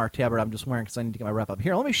Orgrimmar Tabard I'm just wearing because I need to get my rep up.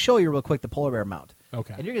 Here, let me show you real quick the polar bear mount.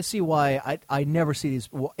 Okay. And you're going to see why I never see these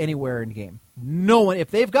anywhere in the game. No one,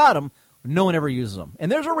 if they've got them, no one ever uses them.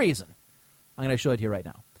 And there's a reason. I'm going to show it to you right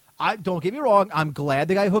now. Don't get me wrong. I'm glad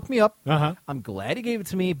the guy hooked me up. Uh-huh. I'm glad he gave it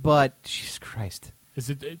to me, but Jesus Christ.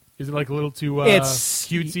 Is it like a little too It's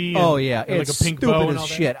cutesy? Oh, yeah. and It's like a pink stupid bow and as all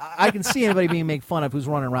that? shit. I can see anybody being made fun of who's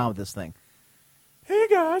running around with this thing. Hey,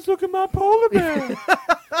 guys, look at my polar bear.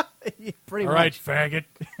 Pretty All much. right, faggot.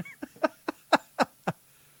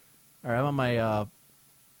 All right, I'm on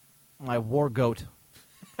my war goat.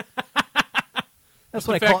 That's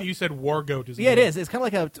The what I fact call that you said war goat is Yeah, it amazing. is. It's kind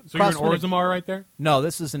of like a So you're in cross- Orzammar right there? No,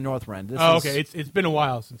 this is in Northrend. This Oh, is, okay. It's been a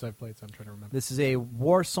while since I've played, so I'm trying to remember. This is a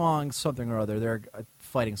war song something or other. They're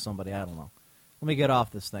fighting somebody. I don't know. Let me get off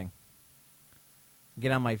this thing.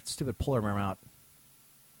 Get on my stupid polar bear mount.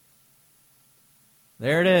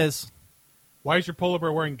 There it is. Why is your polar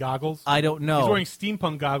bear wearing goggles? I don't know. He's wearing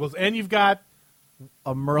steampunk goggles, and you've got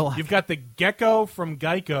a Murloc. You've got the gecko from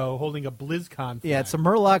Geico holding a BlizzCon flag. Yeah, it's a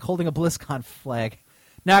Murloc holding a BlizzCon flag.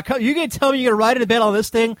 Now, you going to tell me you're going to ride into battle on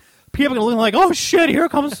this thing? People are going to look like, oh, shit, here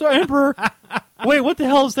comes the Emperor. Wait, what the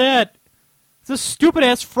hell is that? It's a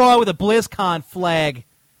stupid-ass fraud with a BlizzCon flag.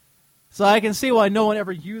 So I can see why no one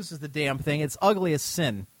ever uses the damn thing. It's ugly as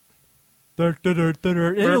sin. And it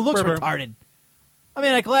looks retarded. I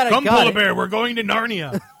mean, I'm glad I Come, got polar it. bear, we're going to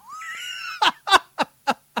Narnia.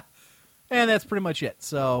 And that's pretty much it.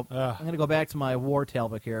 So Ugh. I'm going to go back to my war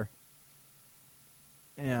tailbook here.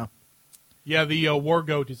 Yeah. Yeah, the war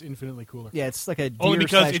goat is infinitely cooler. Yeah, it's like a deer Only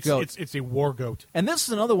because slash goat. it's a war goat. And this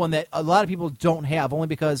is another one that a lot of people don't have, only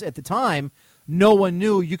because at the time, no one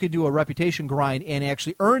knew you could do a reputation grind and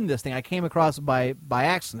actually earn this thing. I came across it by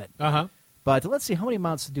accident. Uh-huh. But let's see, how many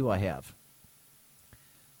mounts do I have?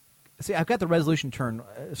 See, I've got the resolution turn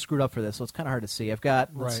screwed up for this, so it's kind of hard to see. I've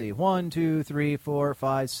got, let's see, 1, 2, 3, 4,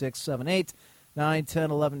 5, 6, 7, 8, 9, 10,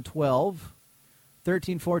 11, 12,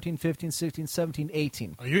 13, 14, 15, 16, 17,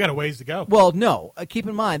 18. Oh, you got a ways to go. Well, no. Keep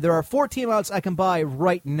in mind, there are 14 mounts I can buy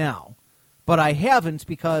right now, but I haven't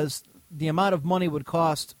because the amount of money it would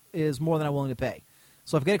cost is more than I'm willing to pay.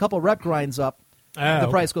 So if I get a couple of rep grinds up, the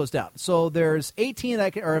price goes down. So there's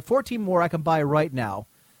 14 more I can buy right now.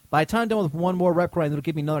 By the time I'm done with one more rep grind, it'll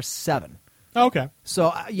give me another 7. Okay.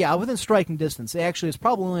 So, yeah, within striking distance. Actually, it's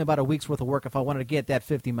probably only about a week's worth of work if I wanted to get that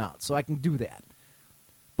 50 mounts. So I can do that.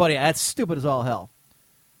 But, yeah, that's stupid as all hell.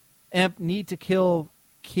 Imp need to kill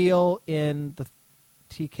in the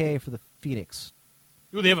TK for the Phoenix.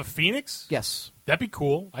 Ooh, they have a Phoenix? Yes. That'd be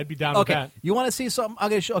cool. I'd be down with Okay. that. You want to see something? I'm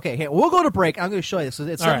going to show. Okay, hey, we'll go to break. I'm going to show you this.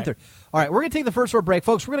 It's All right. 7:30. All right, we're going to take the first short break,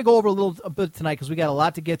 folks. We're going to go over a bit tonight because we got a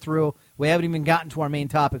lot to get through. We haven't even gotten to our main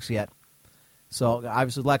topics yet. So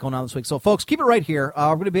obviously, a lot going on this week. So, folks, keep it right here.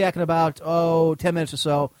 We're going to be back in about 10 minutes or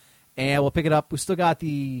so, and we'll pick it up. We still got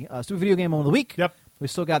the stupid video game moment of the week. Yep. We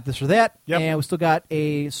still got this or that. Yep. And we still got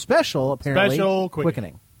a special, apparently. Special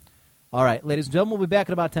quickening. All right, ladies and gentlemen, we'll be back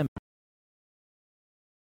in about 10 minutes.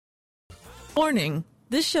 Warning.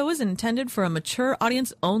 This show is intended for a mature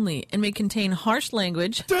audience only and may contain harsh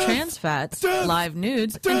language, trans fats, live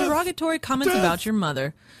nudes, and derogatory comments about your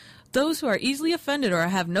mother. Those who are easily offended or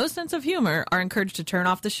have no sense of humor are encouraged to turn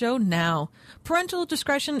off the show now. Parental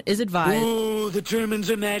discretion is advised. Oh, the Germans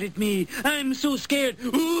are mad at me. I'm so scared.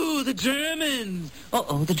 Ooh, the Germans.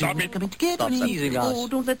 Uh-oh, the Germans are coming to get me. Easy, guys. Oh,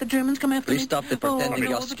 don't let the Germans come after me. Please stop the pretending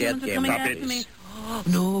you're the scared Germans are game. coming Stop after it. me. Oh,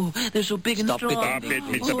 no, they're so big and Stop strong. it. Stop it,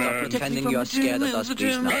 Mr. Oh, Burns. protect me Pretending from you're the scared of Germans, us, the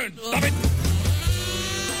please, now. Germans. Stop it.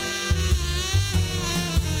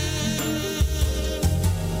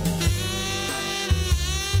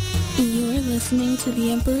 You're listening to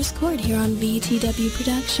The Emperor's Court here on VTW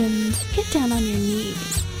Productions. Get down on your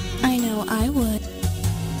knees. I know I would.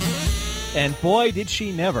 And boy, did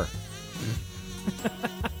she never.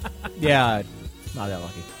 Yeah, not that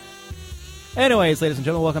lucky. Anyways, ladies and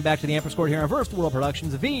gentlemen, welcome back to the Emperor's Court here on First World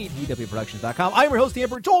Productions, VTWProductions.com. I'm your host, the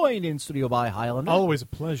Emperor, joined in studio by Highlander. Always a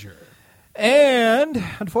pleasure. And,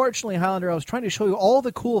 unfortunately, Highlander, I was trying to show you all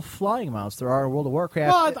the cool flying mounts there are in World of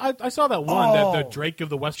Warcraft. Well, I saw that one, Oh. the Drake of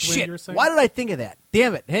the West Wind Shit, you were saying. why did I think of that?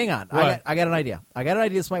 Damn it, hang on. What? I got an idea.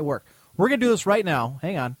 This might work. We're going to do this right now.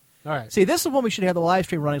 Hang on. All right. See, this is when we should have the live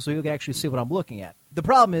stream running so you can actually see what I'm looking at. The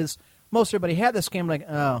problem is, most everybody had this game like,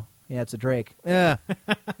 oh, yeah, it's a Drake. Yeah,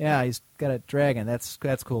 yeah, he's got a dragon. That's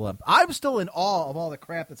cool. I'm still in awe of all the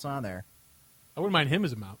crap that's on there. I wouldn't mind him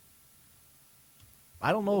as a mount.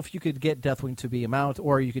 I don't know if you could get Deathwing to be a mount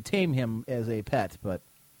or you could tame him as a pet, but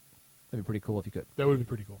that'd be pretty cool if you could. That would be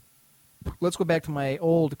pretty cool. Let's go back to my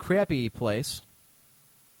old crappy place.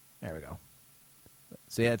 There we go.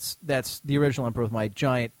 See, that's the original Emperor with my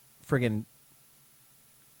giant friggin'...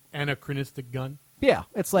 Anachronistic gun. Yeah,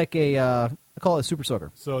 it's like a... I call it a super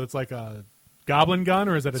soaker. So it's like a goblin gun,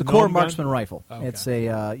 or is that It's a a core gnome gun? marksman rifle. Okay. It's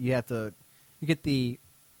a... you get the...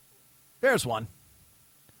 There's one.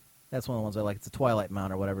 That's one of the ones I like. It's a Twilight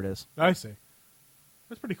mount or whatever it is. I see.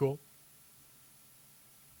 That's pretty cool.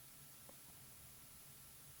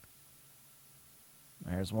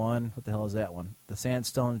 There's one. What the hell is that one? The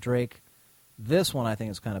Sandstone Drake. This one I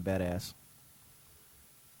think is kind of badass.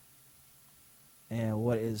 And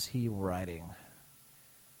what is he riding?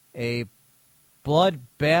 A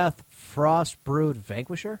Bloodbath Frostbrood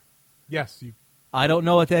Vanquisher? Yes, you. I don't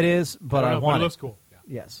know what that is, but I don't know, want it it. looks cool. Yeah.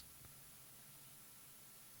 Yes.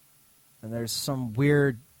 And there's some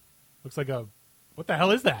weird... Looks like a. What the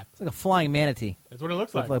hell is that? It's like a flying manatee. That's what it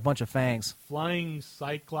looks With like. like a bunch of fangs. Flying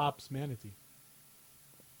Cyclops manatee.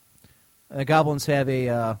 And the goblins have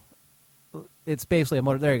a... it's basically a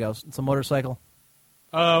motor... There he goes. It's a motorcycle.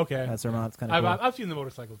 Oh, okay. That's their mount. It's kind of cool. I've seen the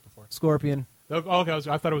motorcycles before. Scorpion. Oh, okay.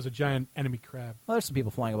 I thought it was a giant enemy crab. Well, there's some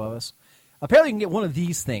people flying above us. Apparently you can get one of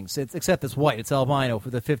these things, except it's white. It's albino for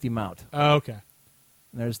the 50 mount. Oh, okay.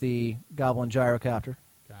 And there's the Goblin Gyrocopter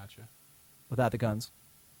Gotcha. without the guns.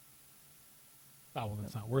 Oh, well,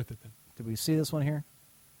 that's not worth it then. Did we see this one here?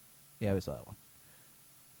 Yeah, we saw that one.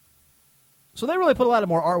 So they really put a lot of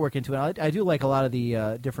more artwork into it. I do like a lot of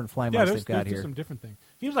the different flying mounts they've got there's here. some different things.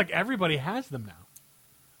 Seems like everybody has them now.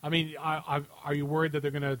 I mean, are you worried that they're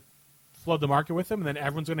going to flood the market with them and then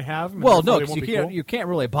everyone's going to have them? and Well, therefore no, they because won't be cool? you can't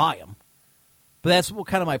really buy them. But that's what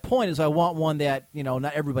kind of my point is. I want one that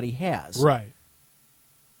not everybody has. Right.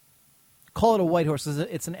 Call it a white horse.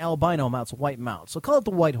 It's an albino mount. It's a white mount. So call it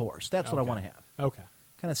the white horse. That's what I Okay. want to have. Okay.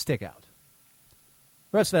 Kind of stick out.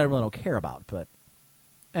 The rest of that I really don't care about. But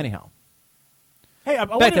anyhow, Hey, I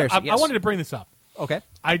there, wanted yes. to bring this up. okay.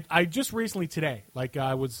 I just recently today, like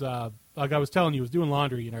I was telling you, was doing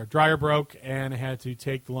laundry. Our dryer broke, and I had to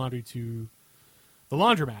take the laundry to the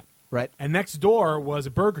laundromat. Right. And next door was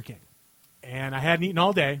a Burger King, and I hadn't eaten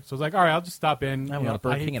all day, so I was like, all right, I'll just stop in. I haven't got a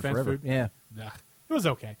Burger hate King in fast forever. food. Yeah. Nah, it was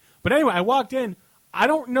okay. But anyway, I walked in. I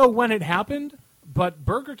don't know when it happened, but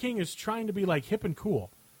Burger King is trying to be like hip and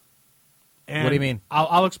cool. And What do you mean?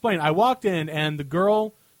 I'll explain. I walked in, and the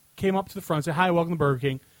girl came up to the front and said, hi, welcome to Burger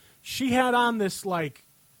King. She had on this, like,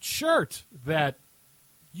 shirt that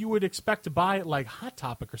you would expect to buy at, like, Hot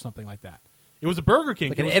Topic or something like that. It was a Burger King.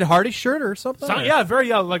 Like It an was- Ed Hardy shirt or something? so- yeah,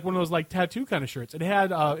 like one of those, like, tattoo kind of shirts. It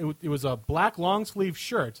had, it was a black long-sleeve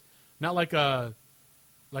shirt, not like a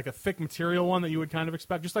thick material one that you would kind of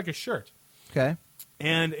expect, just like a shirt. Okay.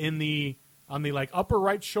 And on the like upper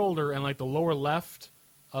right shoulder and like the lower left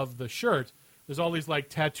of the shirt, there's all these like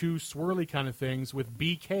tattoo swirly kind of things with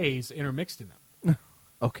BKs intermixed in them.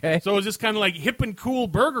 Okay. So it was just kind of like hip and cool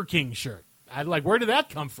Burger King shirt. I'd like, where did that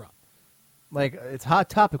come from? Like, it's Hot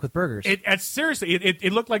Topic with burgers. Seriously,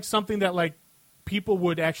 it looked like something that like people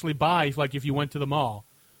would actually buy if you went to the mall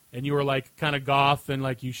and you were like kind of goth and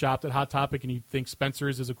like you shopped at Hot Topic and you think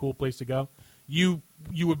Spencer's is a cool place to go. You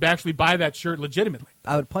would actually buy that shirt legitimately.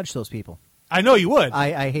 I would punch those people. I know you would.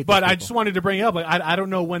 I hate But those I people. just wanted to bring it up. Like, I don't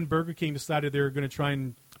know when Burger King decided they were going to try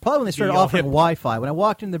and. Probably when they started be all offering hip. Wi-Fi. When I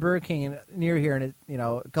walked into the Burger King near here, and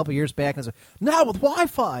a couple of years back, and I said, "Now with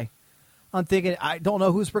Wi-Fi," I'm thinking, I don't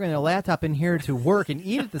know who's bringing their laptop in here to work and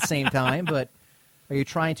eat at the same time. But are you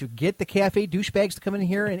trying to get the cafe douchebags to come in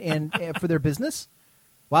here and for their business?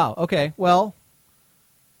 Wow. Okay. Well,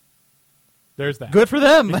 There's that. good for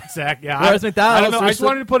them. Exactly. Yeah. Whereas I McDonald's, don't know. I there's just the-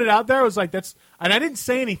 wanted to put it out there. I was like, that's, and I didn't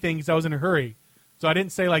say anything because I was in a hurry. So I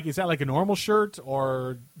didn't say like, is that like a normal shirt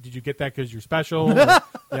or did you get that because you're special? Or,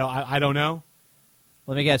 I don't know.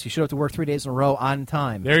 Let me guess. You showed up to work 3 days in a row on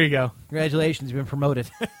time. There you go. Congratulations, you've been promoted.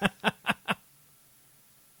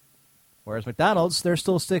 Whereas McDonald's, they're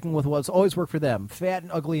still sticking with what's always worked for them. Fat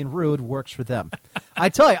and ugly and rude works for them. I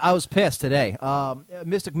tell you, I was pissed today.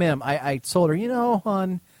 Mystic Mim, I told her,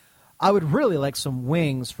 hon, I would really like some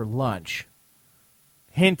wings for lunch.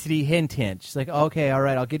 Hintity, hint, hint. She's like, okay, all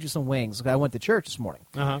right, I'll get you some wings. I went to church this morning.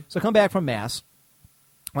 Uh-huh. So I come back from Mass.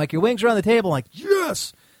 I'm like, your wings are on the table. I'm like,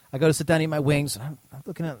 yes! I go to sit down and eat my wings. And I'm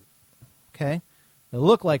looking at, okay, they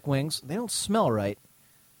look like wings. They don't smell right.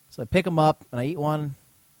 So I pick them up and I eat one.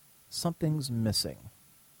 Something's missing.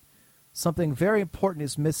 Something very important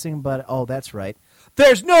is missing, but, oh, that's right.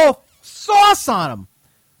 There's no sauce on them.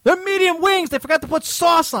 They're medium wings. They forgot to put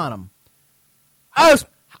sauce on them. I was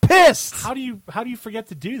pissed. How do you forget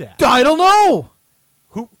to do that? I don't know.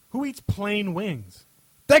 Who eats plain wings?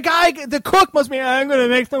 That guy, the cook must be, I'm going to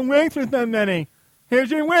make some wings with them, Benny. Here's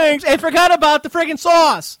your wings. And forgot about the friggin'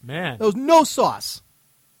 sauce. Man. There was no sauce.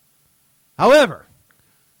 However,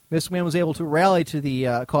 Miss Wynn was able to rally to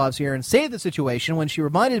the cause here and save the situation when she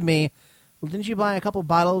reminded me, well, didn't you buy a couple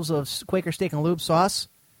bottles of Quaker Steak and Lube sauce?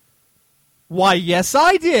 Why, yes,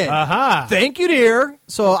 I did. Aha. Thank you, dear.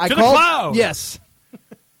 So I To the called. cloud. Yes.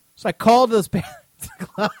 So I called those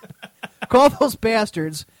called those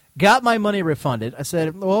bastards, got my money refunded. I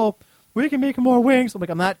said, well, we can make more wings. I'm like,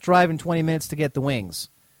 I'm not driving 20 minutes to get the wings.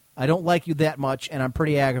 I don't like you that much, and I'm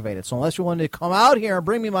pretty aggravated. So unless you're willing to come out here and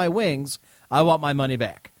bring me my wings, I want my money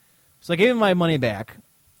back. So I gave him my money back,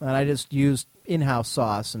 and I just used in-house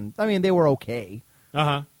sauce. And I mean, they were okay,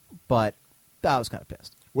 Uh-huh. but I was kind of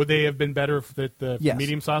pissed. Would they have been better if the Yes.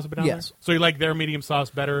 medium sauce had been on Yes. there? So you like their medium sauce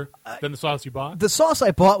better than the sauce you bought? The sauce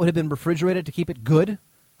I bought would have been refrigerated to keep it good.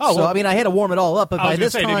 Oh, so well- I mean, I had to warm it all up. But I was by gonna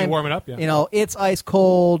this say, did you time, warm it up? Yeah. it's ice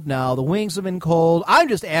cold now. The wings have been cold. I'm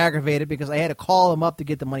just aggravated because I had to call them up to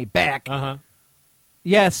get the money back. Uh-huh.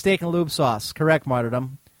 Yes, steak and lube sauce. Correct,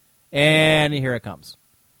 martyrdom. And here it comes.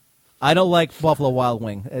 I don't like Buffalo Wild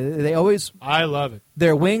Wing. They always, I love it.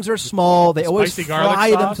 their wings are small. They always Spicy garlic fry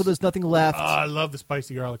them sauce? till there's nothing left. I love the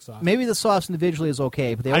spicy garlic sauce. Maybe the sauce individually is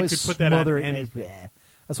okay, but they I always could put that on smother it. anything. Bleh.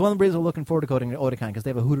 That's one of the reasons I'm looking forward to going to Otakon because they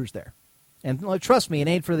have a Hooters there. And trust me, it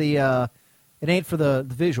ain't for the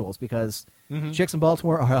visuals because chicks in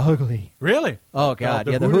Baltimore are ugly. Really? Oh God,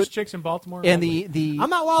 The yeah, the Hooters Hoot- chicks in Baltimore. and Lovely. the I'm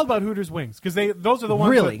not wild about Hooters wings because those are the ones.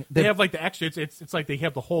 Really? that they have like the extra. It's like they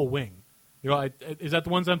have the whole wing. Is that the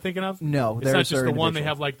ones I'm thinking of? No, it's theirs not just are the one they individual.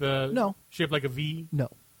 have like the No. shaped like a V. no.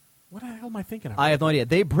 What the hell am I thinking of? I have no idea.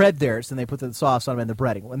 They bread theirs and they put the sauce on them and the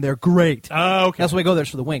breading, and they're great. Oh, okay. That's why I go there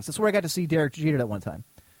for the wings. That's where I got to see Derek Jeter that one time.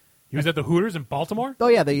 He was at the Hooters in Baltimore. Oh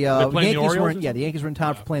yeah, They the playing the Yankees Orioles were or in, the something? Yankees were in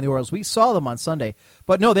town for playing the Orioles. We saw them on Sunday,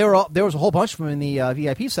 but no, there was a whole bunch of them in the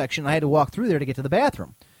VIP section. I had to walk through there to get to the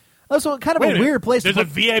bathroom. Also, kind of Wait a minute. weird place. There's to a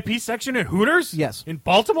VIP section at Hooters. Yes. In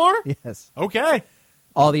Baltimore. Yes. Okay.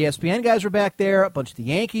 All the ESPN guys were back there, a bunch of the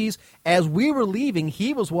Yankees. As we were leaving,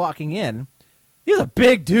 he was walking in. He's a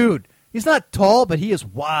big dude. He's not tall, but he is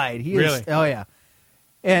wide. He Really? is. Oh, yeah.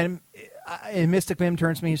 And Mystic Mim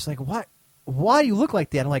turns to me. She's like, "What? Why do you look like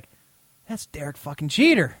that?" I'm like, "That's Derek fucking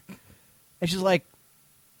Jeter." And she's like,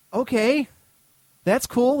 "Okay, that's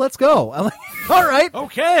cool. Let's go." I'm like, "All right."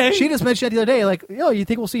 Okay. She just mentioned that the other day, like, you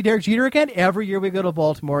think we'll see Derek Jeter again? Every year we go to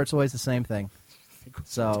Baltimore, it's always the same thing.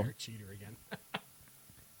 So Derek Jeter again.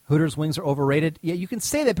 Hooters wings are overrated. Yeah, you can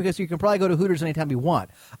say that because you can probably go to Hooters anytime you want.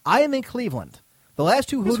 I am in Cleveland. The last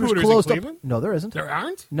two There's Hooters Hooters in closed up. Cleveland? No, there isn't. There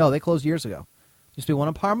aren't. No, they closed years ago. Used to be one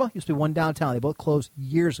in Parma. Used to be one downtown. They both closed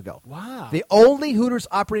years ago. Wow. The only Hooters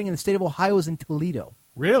operating in the state of Ohio is in Toledo,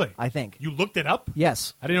 Really? I think. You looked it up?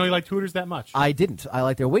 Yes. I didn't know you liked Hooters that much. I didn't. I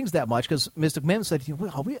like their wings that much because Mystic Mim said,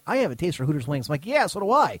 well, I have a taste for Hooters wings. I'm like, yeah, so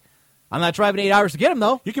do I. I'm not driving 8 hours to get them,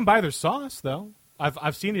 though. You can buy their sauce though.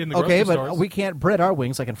 I've seen it in the Okay, grocery but stores. we can't bread our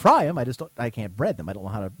wings. I can fry them. I can't bread them. I don't know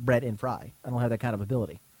how to bread and fry. I don't have that kind of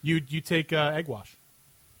ability. You take egg wash.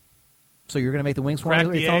 So you're going to make the wings for Crack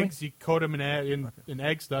me? the eggs, you coat them in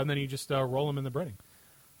egg stuff, and then you just roll them in the breading.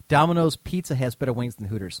 Domino's Pizza has better wings than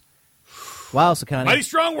Hooters. Wow, Sakani. Mighty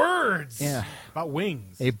strong words. Yeah. About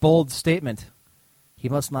wings. A bold statement. He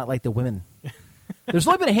must not like the women. There's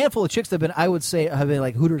only been a handful of chicks that have been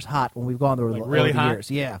like Hooters hot when we've gone there Like over really the hot? years.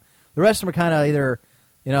 Yeah, the rest of them are kind of either,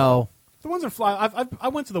 The ones in Florida, I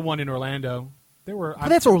went to the one in Orlando. There were. but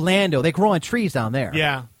that's Orlando. They grow on trees down there.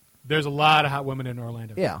 Yeah, there's a lot of hot women in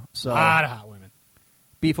Orlando. Yeah. So a lot of hot women.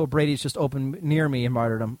 Beef O'Brady's just opened near me in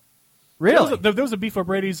Martyrdom. Really? There was a Beef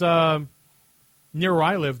O'Brady's near where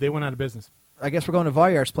I live. They went out of business. I guess we're going to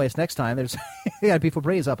Varyar's place next time. There's they got a Beef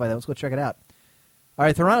O'Brady's up by there. Let's go check it out. All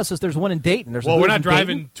right, Toronto says there's one in Dayton. There's a Well, we're Hooters not in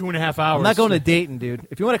Dayton. driving 2.5 hours. I'm not going to Dayton, dude.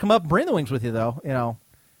 If you want to come up, bring the wings with you, though.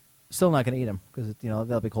 Still not going to eat them because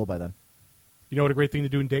they'll be cold by then. You know what a great thing to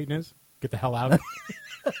do in Dayton is? Get the hell out.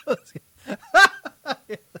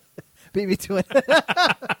 Beat me to it.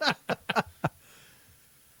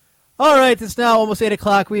 All right, it's now almost 8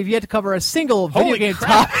 o'clock. We've yet to cover a single video Holy game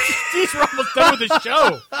crap! topic. Jeez, we're almost done with the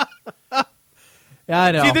show. Yeah,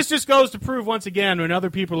 I know. See, this just goes to prove once again when other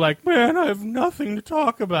people are like, man, I have nothing to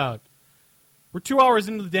talk about. We're 2 hours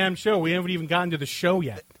into the damn show. We haven't even gotten to the show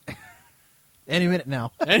yet. Any minute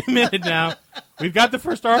now. Any minute now. We've got the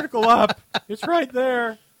first article up. It's right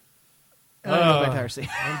there. Unbelievable.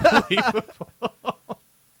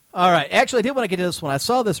 All right. Actually, I did want to get to this one. I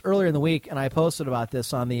saw this earlier in the week, and I posted about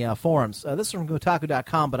this on the forums. This is from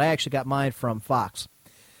Kotaku.com, but I actually got mine from Fox.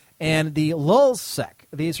 And the LulzSec,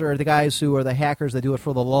 these are the guys who are the hackers that do it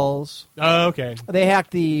for the lulz. Oh, okay. They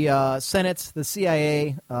hacked the Senate, the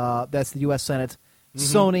CIA, that's the U.S. Senate,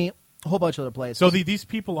 Sony, a whole bunch of other places. So these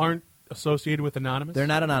people aren't associated with Anonymous? They're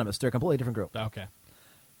not anonymous. They're a completely different group. Okay.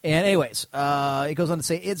 And anyways, it goes on to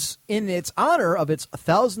say it's in its honor of its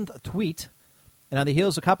 1,000th tweet, and on the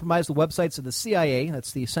heels of compromise the websites of the CIA,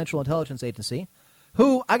 that's the Central Intelligence Agency,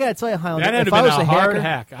 who I got to tell you, Highlander, That had if to I have was been a a hard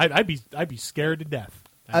hacker, hack. I'd be scared to death.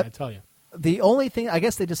 I tell you. the only thing I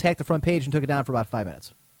guess they just hacked the front page and took it down for about 5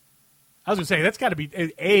 minutes. I was going to say that's got to be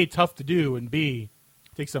A, tough to do, and B,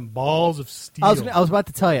 take some balls of steel. I was about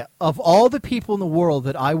to tell you, of all the people in the world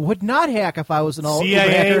that I would not hack if I was an old CIA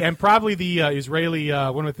hacker, and probably the Israeli,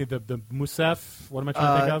 what am I thinking, the Mossad? What am I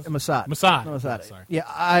trying to think of? Mossad. Mossad. No, Mossad. Sorry.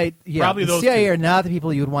 the Probably those CIA two. are not the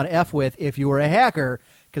people you would want to F with if you were a hacker,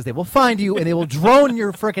 because they will find you and they will drone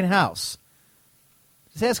your frickin' house.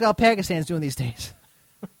 Just ask how Pakistan's doing these days.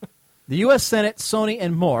 The U.S. Senate, Sony,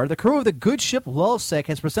 and more, the crew of the good ship LulzSec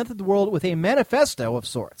has presented the world with a manifesto of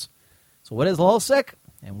sorts. So what is LulzSec,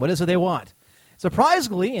 and what is it they want?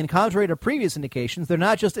 Surprisingly, and contrary to previous indications, they're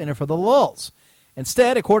not just in it for the lulz.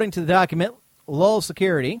 Instead, according to the document, Lulz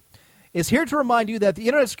Security is here to remind you that the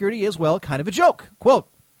internet security is, well, kind of a joke. Quote,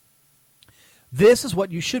 this is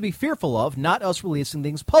what you should be fearful of, not us releasing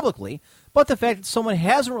things publicly, but the fact that someone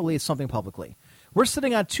hasn't released something publicly. We're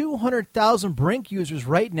sitting on 200,000 Brink users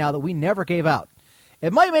right now that we never gave out.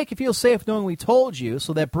 It might make you feel safe knowing we told you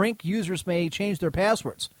so that Brink users may change their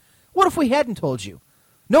passwords. What if we hadn't told you?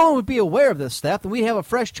 No one would be aware of this theft, and we'd have a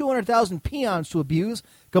fresh 200,000 peons to abuse,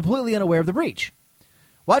 completely unaware of the breach.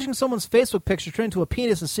 Watching someone's Facebook picture turn into a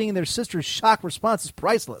penis and seeing their sister's shocked response is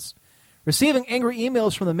priceless. Receiving angry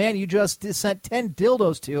emails from the man you just sent 10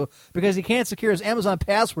 dildos to because he can't secure his Amazon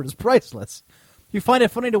password is priceless. You find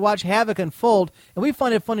it funny to watch havoc unfold, and we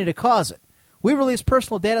find it funny to cause it. We release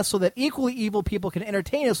personal data so that equally evil people can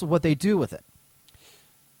entertain us with what they do with it.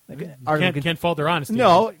 Can't fault their honesty.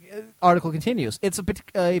 No, article continues. It's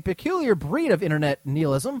a peculiar breed of internet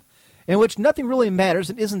nihilism in which nothing really matters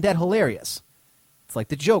and isn't that hilarious. It's like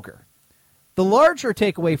the Joker. The larger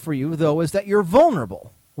takeaway for you, though, is that you're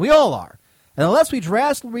vulnerable. We all are. And unless we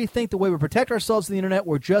drastically rethink the way we protect ourselves on the internet,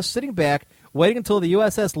 we're just sitting back, waiting until the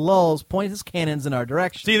USS Lulz points its cannons in our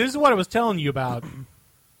direction. See, this is what I was telling you about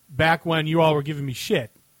back when you all were giving me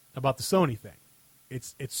shit about the Sony thing.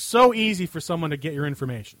 It's so easy for someone to get your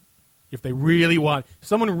information. If they really want, if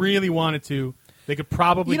someone really wanted to, they could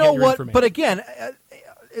probably get your information. But again,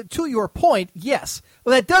 to your point, yes.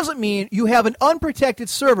 Well, that doesn't mean you have an unprotected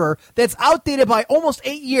server that's outdated by almost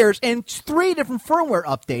 8 years and 3 different firmware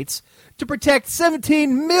updates to protect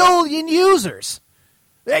 17 million users.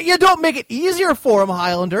 You don't make it easier for them,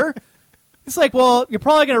 Highlander. It's like, well, you're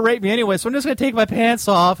probably going to rape me anyway, so I'm just going to take my pants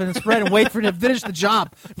off and spread and wait for it to finish the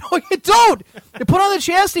job. No, you don't. You put on the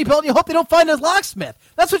chastity belt and you hope they don't find a locksmith.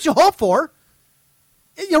 That's what you hope for.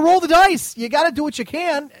 You roll the dice. You got to do what you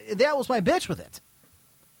can. That was my bitch with it.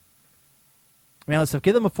 Man, let's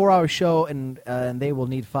give them a 4-hour show and they will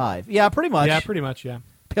need 5. Yeah, pretty much. Yeah, pretty much, yeah.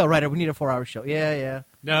 Pale Rider, we need a 4-hour show. Yeah.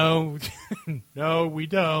 No, no, we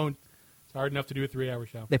don't. It's hard enough to do a 3-hour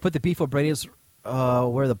show. They put the Beef O'Brady's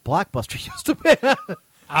where the Blockbuster used to be.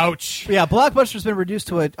 Ouch. Yeah, Blockbuster's been reduced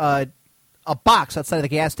to a box outside of the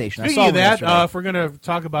gas station. Speaking I saw of that, yesterday. if we're going to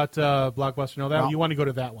talk about Blockbuster and all that, you want to go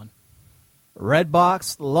to that one.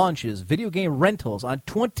 Redbox launches video game rentals on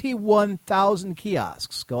 21,000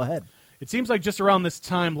 kiosks. Go ahead. It seems like just around this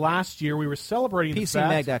time last year, we were celebrating the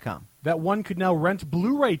fact PCMag.com. that one could now rent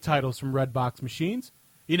Blu-ray titles from Redbox machines.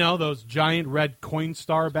 You know, those giant red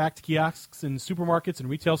Coinstar-backed kiosks in supermarkets and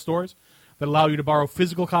retail stores that allow you to borrow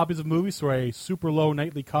physical copies of movies for a super low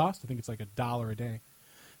nightly cost. I think it's like $1 a day.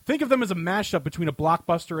 Think of them as a mashup between a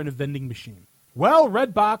Blockbuster and a vending machine. Well,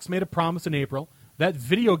 Redbox made a promise in April that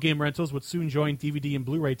video game rentals would soon join DVD and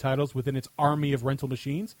Blu-ray titles within its army of rental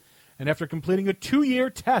machines. And after completing a 2-year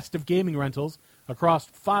test of gaming rentals across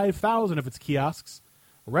 5,000 of its kiosks,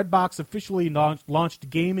 Redbox officially launched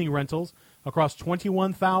gaming rentals across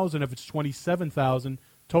 21,000 of its 27,000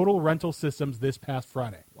 total rental systems this past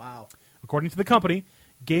Friday. Wow. According to the company,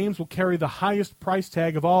 games will carry the highest price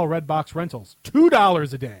tag of all Redbox rentals,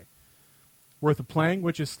 $2 a day worth of playing,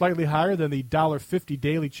 which is slightly higher than the $1.50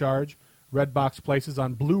 daily charge Redbox places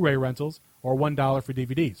on Blu-ray rentals, or $1 for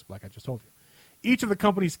DVDs, like I just told you. Each of the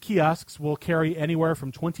company's kiosks will carry anywhere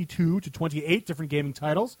from 22 to 28 different gaming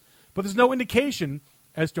titles, but there's no indication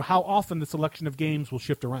as to how often the selection of games will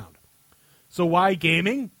shift around. So why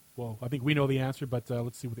gaming? Well, I think we know the answer, but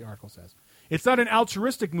let's see what the article says. It's not an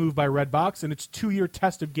altruistic move by Redbox. In its 2-year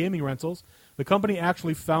test of gaming rentals, the company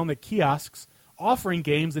actually found that kiosks offering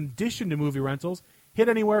games in addition to movie rentals hit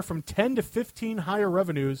anywhere from 10 to 15 higher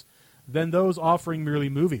revenues than those offering merely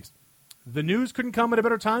movies. The news couldn't come at a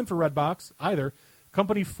better time for Redbox either.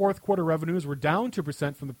 Company fourth quarter revenues were down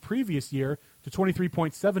 2% from the previous year to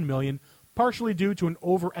 $23.7 million, partially due to an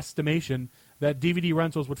overestimation that DVD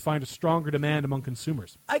rentals would find a stronger demand among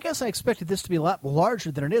consumers. I guess I expected this to be a lot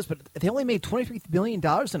larger than it is, but they only made $23 million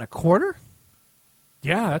in a quarter?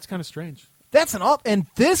 Yeah, that's kind of strange. That's an up, and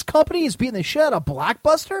this company is beating the shit out of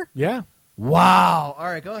Blockbuster? Yeah. Wow. All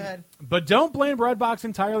right, go ahead. But don't blame Redbox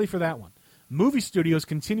entirely for that one. Movie studios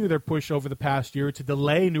continue their push over the past year to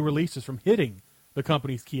delay new releases from hitting the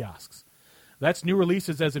company's kiosks. That's new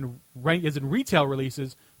releases as in retail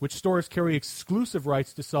releases, which stores carry exclusive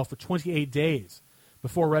rights to sell for 28 days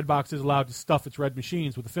before Redbox is allowed to stuff its red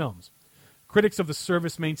machines with the films. Critics of the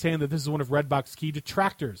service maintain that this is one of Redbox's key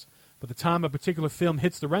detractors. By the time a particular film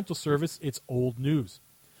hits the rental service, it's old news.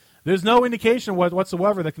 There's no indication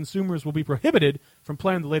whatsoever that consumers will be prohibited from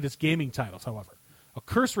playing the latest gaming titles, however. A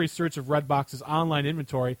cursory search of Redbox's online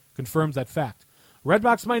inventory confirms that fact.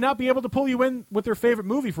 Redbox might not be able to pull you in with their favorite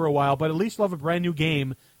movie for a while, but at least you'll have a brand new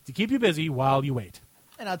game to keep you busy while you wait.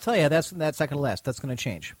 And I'll tell you, that's not going to last. That's going to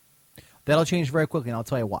change. That'll change very quickly, and I'll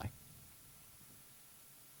tell you why.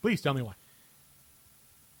 Please tell me why.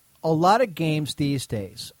 A lot of games these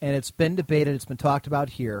days, and it's been debated, it's been talked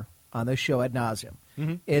about here on this show ad nauseum.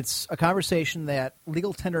 Mm-hmm. It's a conversation that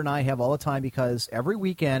Legal Tender and I have all the time because every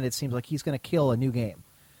weekend it seems like he's going to kill a new game.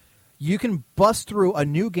 You can bust through a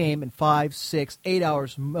new game in 5, 6, 8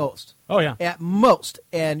 hours most. Oh, yeah. At most,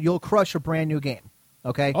 and you'll crush a brand new game.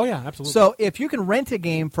 Okay? Oh, yeah, absolutely. So if you can rent a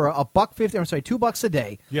game for $2 a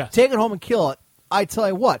day, Yes. take it home and kill it, I tell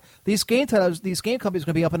you what, these game companies are going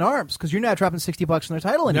to be up in arms because you're not dropping $60 on their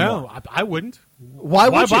title anymore. No, I wouldn't. Why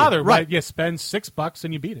would you? bother? Right. You spend $6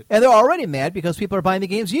 and you beat it. And they're already mad because people are buying the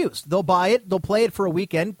games used. They'll buy it, they'll play it for a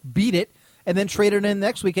weekend, beat it, and then trade it in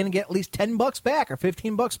next weekend and get at least $10 back or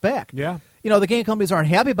 $15 back. Yeah. You know, the game companies aren't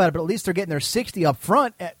happy about it, but at least they're getting their $60 up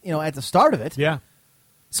front at the start of it. Yeah.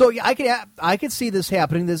 So yeah, I could see this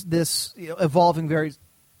happening, this evolving very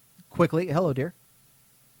quickly. Hello, dear.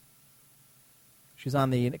 She's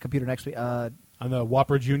on the computer next week. On the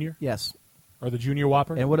Whopper Junior? Yes. Or the Junior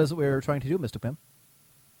Whopper? And what is it we were trying to do, Mr. Pim?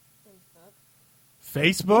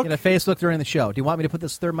 Facebook? Facebook during the show. Do you want me to put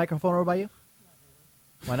this third microphone over by you?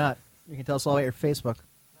 Why not? You can tell us all about your Facebook.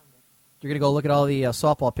 You're going to go look at all the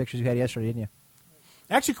softball pictures you had yesterday, didn't you?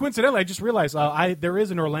 Actually, coincidentally, I just realized there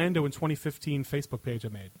is an Orlando in 2015 Facebook page I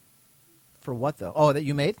made. For what, though? Oh, that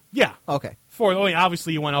you made? Yeah. Okay.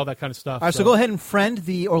 Obviously, you want all that kind of stuff. All right, so go ahead and friend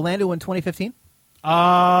the Orlando in 2015.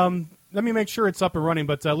 Let me make sure it's up and running,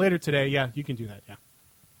 but later today, yeah, you can do that, yeah.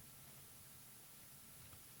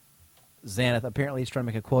 Xanath, apparently he's trying to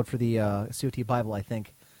make a quote for the COT Bible, I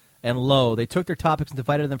think. And lo, they took their topics and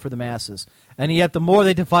divided them for the masses. And yet the more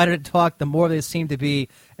they divided and talked, the more they seemed to be,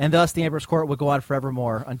 and thus the Emperor's Court would go on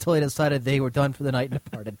forevermore until they decided they were done for the night and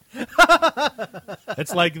departed.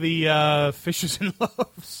 It's like the fishes and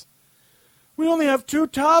loaves. We only have 2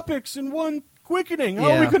 topics and 1 quickening.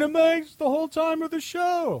 How are we going to make the whole time of the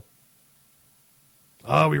show?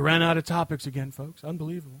 Oh, we ran out of topics again, folks.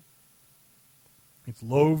 Unbelievable. It's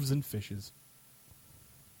loaves and fishes.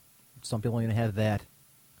 Some people don't even have that.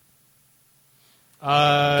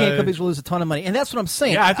 Game companies will lose a ton of money, and that's what I'm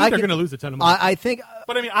saying. Yeah, I think they're going to lose a ton of money. I think,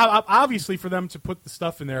 but I mean, obviously, for them to put the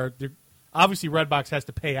stuff in there, obviously Redbox has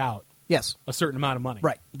to pay out Yes. a certain amount of money.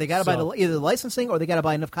 Right. They got to buy So- either the licensing or they got to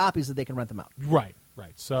buy enough copies that they can rent them out. Right.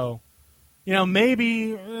 So,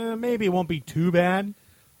 maybe it won't be too bad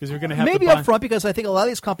because they're going to have Maybe to buy. up front, because I think a lot of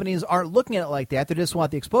these companies aren't looking at it like that. They just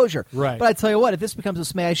want the exposure. Right. But I tell you what, if this becomes a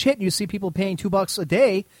smash hit and you see people paying $2 a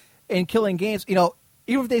day and killing games, even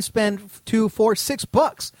if they spend $2, $4,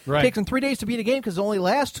 $6, Right. it takes them 3 days to beat a game because it only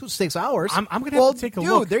lasts 6 hours. I'm gonna have to take a dude,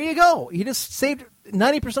 look. There you go. You just saved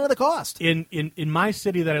 90% of the cost. In my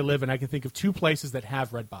city that I live in, I can think of 2 places that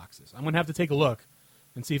have red boxes. I'm going to have to take a look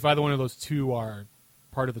and see if either one of those 2 are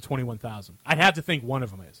part of the 21,000. I'd have to think one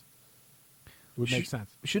of them is. It would make sense.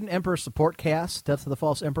 Shouldn't Emperor support Cass, Death of the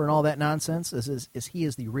False Emperor, and all that nonsense? Is he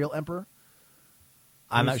the real Emperor?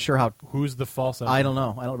 I'm not sure how. Who's the false? I don't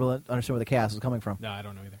know. I don't really understand where the Cass is coming from. No, I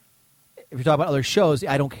don't know either. If you're talking about other shows,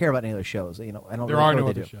 I don't care about any other shows. I don't. There really are care no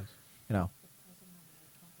what they other do. shows.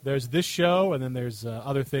 There's this show, and then there's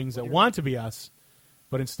other things that want to be us,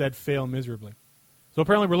 but instead fail miserably. So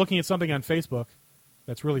apparently we're looking at something on Facebook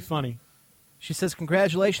that's really funny. She says,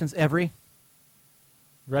 "Congratulations, Every.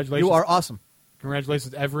 Congratulations. You are awesome."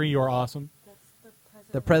 Congratulations, Every. You're awesome.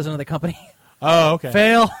 The president of the company. Oh, okay.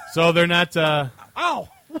 Fail. So they're not. Ow!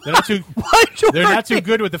 They're not too. Why'd you They're hurt not too me?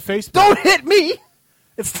 good with the Facebook. Don't hit me.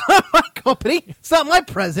 It's not my company. It's not my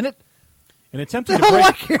president. In attempting The to hell do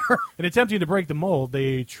I break, care? in attempting to break the mold,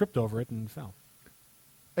 they tripped over it and fell.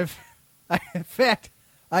 In fact,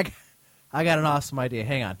 I got an awesome idea.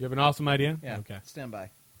 Hang on. You have an awesome idea? Yeah. Okay. Stand by.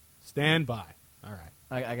 Stand by. All right.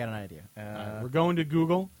 I got an idea. All right. We're going to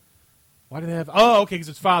Google. Why do they have? Oh, okay, because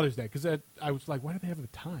it's Father's Day. Because I was like, why do they have the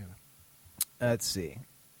time? Let's see.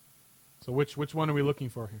 So which one are we looking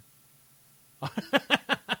for here? I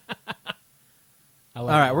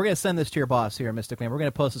like All right, that. we're going to send this to your boss here, Mystic Man. We're going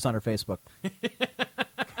to post this on our Facebook.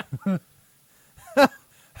 I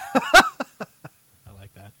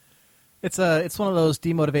like that. It's one of those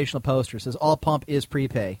demotivational posters. It says all pump is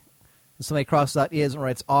prepay. And somebody crosses out is and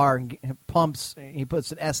writes R and pumps. He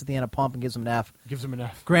puts an S at the end of pump and gives him an F. Gives them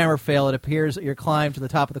enough. Grammar fail. It appears that your climb to the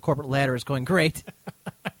top of the corporate ladder is going great.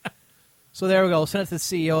 So there we go. Send it to the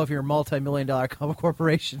CEO of your multi-million-dollar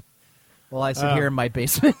corporation. While I sit here in my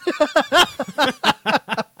basement.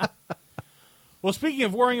 Well, speaking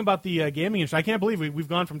of worrying about the gaming industry, I can't believe we've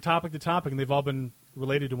gone from topic to topic, and they've all been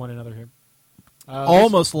related to one another here.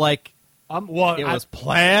 Almost like Well, it was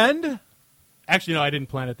planned. Actually, no, I didn't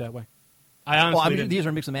plan it that way. I honestly Well, I mean, didn't. these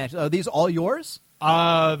are mix and match. Are these all yours? The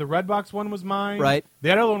Redbox one was mine. Right.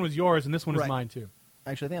 The other one was yours, and this one is Right. mine, too.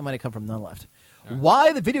 Actually, I think it might have come from None Left.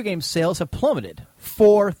 Why the video game sales have plummeted.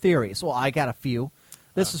 4 theories. Well, I got a few.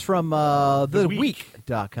 This is from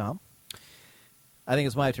TheWeek.com. I think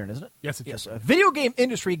it's my turn, isn't it? Yes, it's Yes. your turn. Video game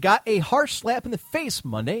industry got a harsh slap in the face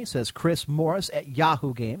Monday, says Chris Morris at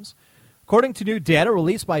Yahoo Games. According to new data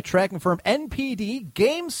released by tracking firm NPD,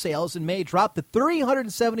 game sales in May dropped to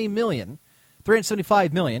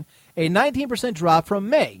 375 million, a 19% drop from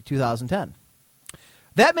May 2010.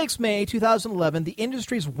 That makes May 2011 the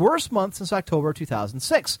industry's worst month since October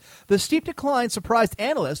 2006. The steep decline surprised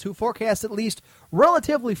analysts who forecast at least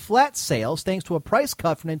relatively flat sales thanks to a price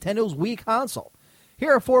cut for Nintendo's Wii console.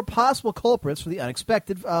 Here are 4 possible culprits for the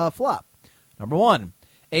unexpected flop. Number 1,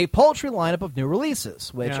 a paltry lineup of new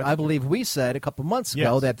releases, which Yeah, I believe we said a couple months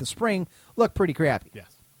ago Yes. that the spring looked pretty crappy.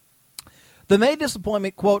 Yes. The May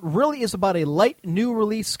disappointment, quote, really is about a light new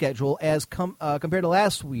release schedule as compared to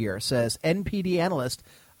last year, says NPD analyst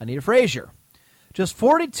Anita Frazier. Just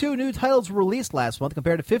 42 new titles were released last month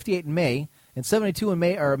compared to 58 in May, and 72 in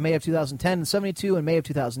May of 2010, and 72 in May of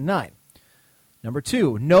 2009. Number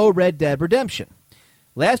 2, no Red Dead Redemption.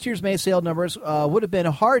 Last year's May sale numbers would have been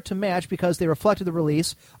hard to match because they reflected the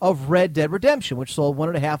release of Red Dead Redemption, which sold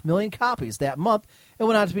 1.5 million copies that month and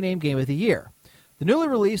went on to be named Game of the Year. The newly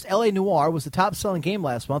released L.A. Noire was the top-selling game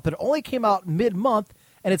last month, but it only came out mid-month,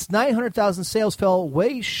 and its 900,000 sales fell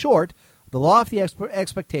way short of the lofty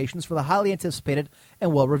expectations for the highly anticipated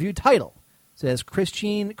and well-reviewed title, says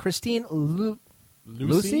Christine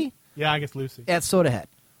Lucy Yeah, I guess Lucy. at SodaHead.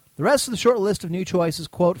 The rest of the short list of new choices,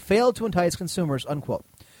 quote, failed to entice consumers, unquote.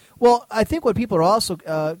 Well, I think what people are also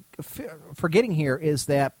forgetting here is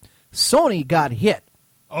that Sony got hit.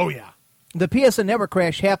 Oh, yeah. The PSN network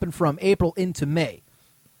crash happened from April into May.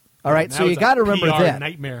 All right, And so that you was a got to remember PR that.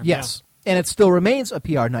 nightmare, Yes, and it still remains a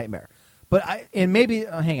PR nightmare. But maybe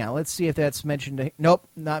hang on, let's see if that's mentioned. Nope,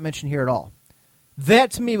 not mentioned here at all.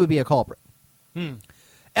 That to me would be a culprit.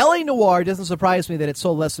 L.A. Noire doesn't surprise me that it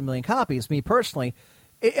sold less than 1 million copies. Me personally,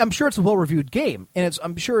 I'm sure it's a well-reviewed game, and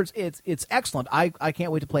I'm sure it's excellent. I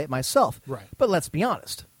can't wait to play it myself. Right. But let's be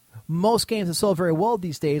honest. Most games that sell very well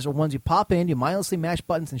these days are ones you pop in, you mindlessly mash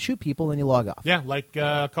buttons and shoot people, and you log off. Yeah, like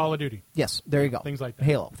Call of Duty. Yes, there you go. Things like that.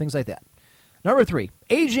 Halo, things like that. Number 3,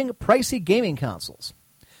 aging, pricey gaming consoles.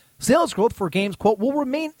 Sales growth for games, quote, will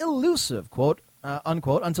remain elusive, quote,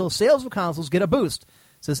 unquote, until sales of consoles get a boost,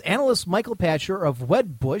 says analyst Michael Patcher of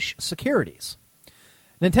Wedbush Securities.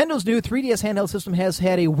 Nintendo's new 3DS handheld system has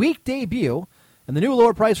had a weak debut, and the new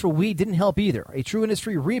lower price for Wii didn't help either. A true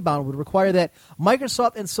industry rebound would require that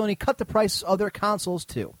Microsoft and Sony cut the prices of their consoles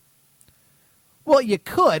too. Well, you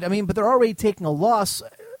could, but they're already taking a loss,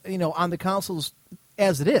 on the consoles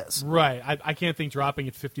as it is. Right. I can't think dropping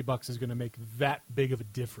it $50 is going to make that big of a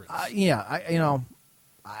difference. I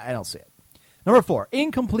don't see it. Number 4,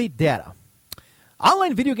 incomplete data.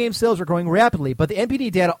 Online video game sales are growing rapidly, but the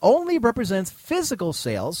NPD data only represents physical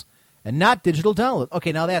sales and not digital downloads.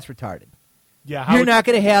 Okay, now that's retarded. Yeah, you're not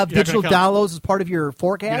going to have you're not digital gonna count- downloads as part of your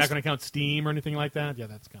forecast? You're not going to count Steam or anything like that? Yeah,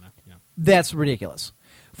 that's kind of... Yeah. That's ridiculous.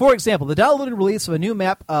 For example, the downloaded release of a new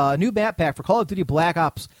map pack for Call of Duty Black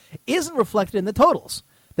Ops isn't reflected in the totals.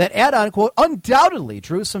 That add-on, quote, undoubtedly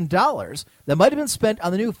drew some dollars that might have been spent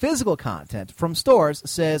on the new physical content from stores,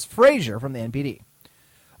 says Frazier from the NPD.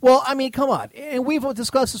 Well, come on. And we've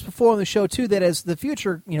discussed this before on the show, too, that as the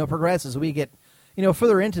future, progresses, we get,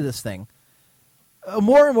 further into this thing,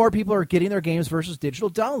 more and more people are getting their games versus digital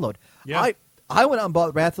download. Yeah. I went out and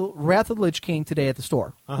bought Wrath of the Lich King today at the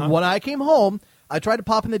store. When I came home, I tried to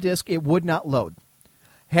pop in the disc. It would not load.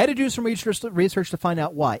 Had to do some research to find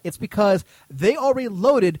out why. It's because they already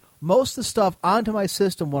loaded most of the stuff onto my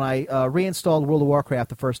system when I reinstalled World of Warcraft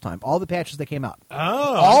the first time. All the patches that came out. Oh,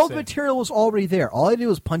 all the material was already there. All I did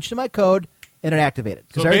was punch in my code, and it activated.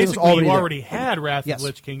 So everything was basically, you there. already had Wrath Yes. of the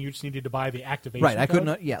Lich King. You just needed to buy the activation Right, I code?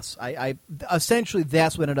 couldn't. Yes, I essentially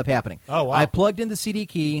that's what ended up happening. Oh, wow. I plugged in the CD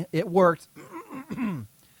key, it worked,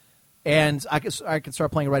 and I could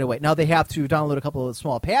start playing right away. Now they have to download a couple of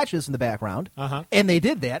small patches in the background, and they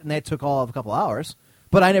did that, and that took all of a couple hours.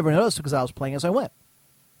 But I never noticed because I was playing as I went.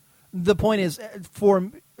 The point is,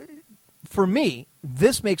 for me,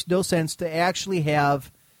 this makes no sense to actually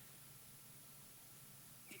have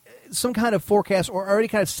some kind of forecast or already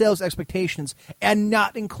kind of sales expectations and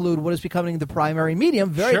not include what is becoming the primary medium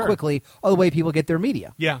very Sure. quickly of the way people get their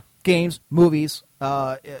media. Yeah. Games, movies,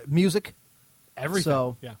 music. Everything.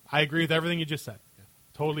 So, yeah, I agree with everything you just said. Yeah,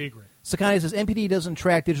 totally agree. Sakani says NPD doesn't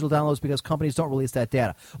track digital downloads because companies don't release that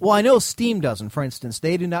data. Well, I know Steam doesn't, for instance.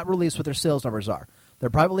 They do not release what their sales numbers are. They're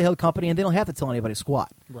a privately held company, and they don't have to tell anybody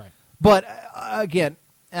squat. Right. But, again,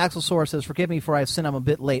 Axel Sora says, forgive me for I sin, I'm a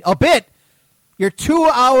bit late. A bit? You're 2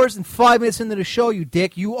 hours and 5 minutes into the show, you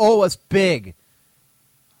dick. You owe us big.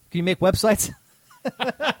 Can you make websites?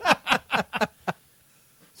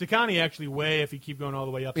 Sakani actually, if you keep going all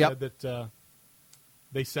the way up, Yep. said that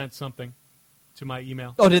they sent something to my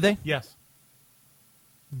email. Oh, did they? Yes.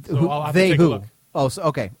 So I'll have to they take who? a look. Oh, so,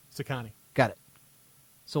 okay. Sakani. Got it.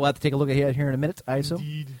 So we'll have to take a look at it here in a minute, I assume.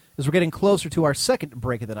 Indeed. As we're getting closer to our second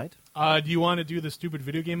break of the night. Do you want to do the stupid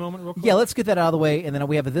video game moment real quick? Yeah, let's get that out of the way, and then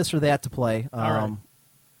we have a this or that to play. All right.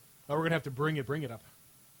 Oh, we're going to have to bring it up.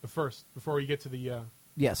 But first, before we get to the...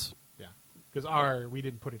 Yes. Yeah. Because we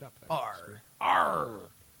didn't put it up. R.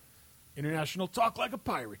 International Talk Like a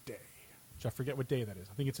Pirate Day. Which I forget what day that is.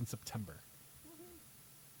 I think it's in September.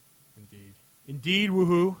 Indeed. Indeed,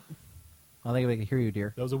 woohoo. I think I can hear you,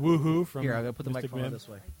 dear. That was a woohoo from Here, I'm going to put the Mystic microphone Man. this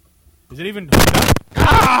way. Is it even hooked up?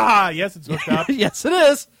 Ah! Yes, it's hooked up. Yes, it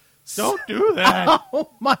is. Don't do that. Oh,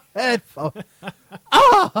 my headphone.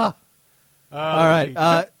 All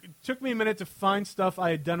right. It took me a minute to find stuff I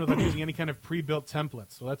had done without using any kind of pre-built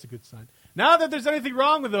templates, so that's a good sign. Not that there's anything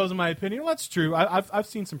wrong with those, in my opinion. Well, that's true. I've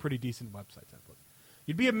seen some pretty decent website templates.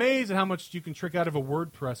 You'd be amazed at how much you can trick out of a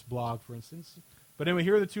WordPress blog, for instance. But anyway,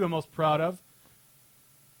 here are the two I'm most proud of.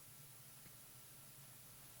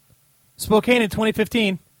 Spokane in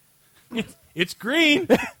 2015. It's green.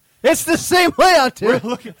 It's the same layout, too. We're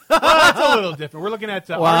looking. Well, it's a little different. We're looking at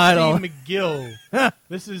I R.C. don't- McGill.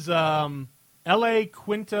 This is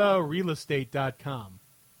LAQuintaRealestate.com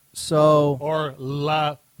So or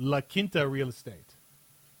La Quinta Real Estate.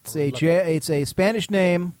 it's a Spanish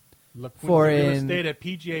name La Quinta For Real in- Estate at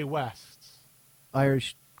PGA West.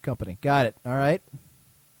 Irish company. Got it. All right.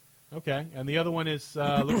 Okay, and the other one is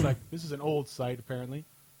looks like this is an old site apparently.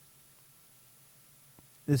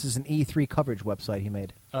 This is an E3 coverage website he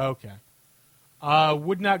made. Okay,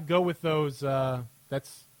 would not go with those. I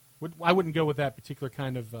wouldn't go with that particular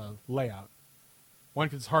kind of layout. One,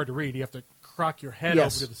 because it's hard to read. You have to crock your head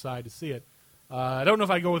Yes. over to the side to see it. I don't know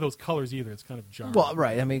if I go with those colors either. It's kind of jarring. Well,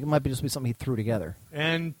 right. I mean, it might be just be something he threw together.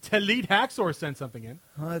 And Talid Haxor sent something in.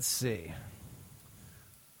 Let's see.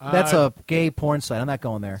 That's a gay porn site. I'm not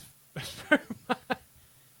going there.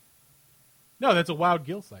 No, that's a Wild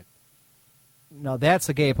Gill site. No, that's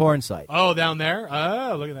a gay porn site. Oh, down there?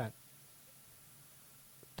 Oh, look at that.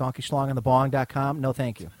 DonkeySchlongandthebong.com. No,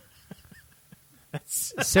 thank you.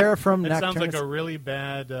 That's, Sarah from that sounds Nocturnus like a really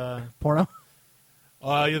bad... porno.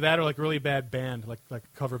 either that or like really bad band, like a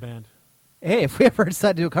cover band. Hey, if we ever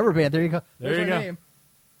decide to do a cover band, there you go. There There's you our go. name.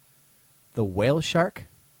 The Whale Shark.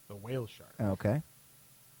 The Whale Shark. Okay.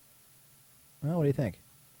 Well, what do you think?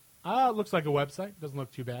 It looks like a website. Doesn't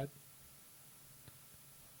look too bad.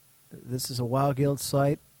 This is a Wild Guild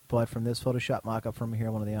site, but from this Photoshop mock-up from here,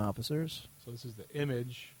 one of the officers. So this is the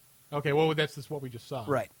image. Okay, well, that's just what we just saw.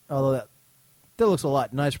 Right. Although that looks a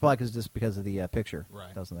lot nicer, probably just because of the picture.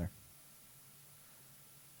 Right. Doesn't there?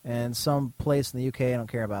 And some place in the UK I don't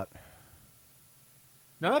care about.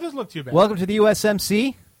 No, that doesn't look too bad. Welcome to the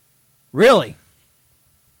USMC. Really?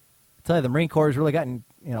 I tell you, the Marine Corps has really gotten,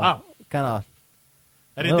 Wow. kind of.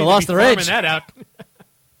 I didn't they think lost you'd be their farming edge. that out.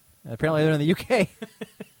 Apparently, they're in the UK.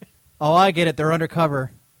 Oh, I get it. They're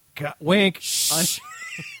undercover. Wink.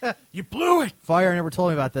 You blew it. Fire never told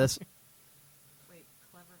me about this. Wait,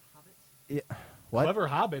 clever hobbits? Yeah. What? Clever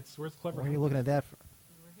hobbits. Where's clever? Where are you Hobbits? looking at that? For?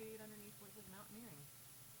 We're hid underneath what says mountaineering.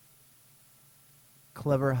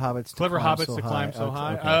 Clever hobbits. Clever to climb hobbits so to high. climb so Okay,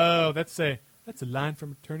 high. okay. Oh, that's a line from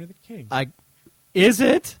Return of the King. Is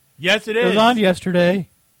it? Yes, it It is. was on yesterday.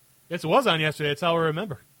 Yes, it was on yesterday. That's how I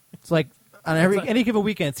remember. It's like on any given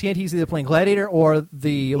weekend, TNT's either playing Gladiator or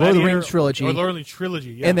the Lord of the Gladiator Rings trilogy, Or Lord of the Rings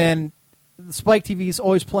trilogy, yeah. and then Spike TV's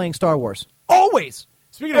always playing Star Wars. Always.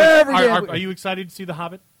 Speaking of, every day. are you excited to see The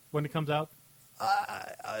Hobbit when it comes out?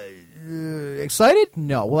 Excited?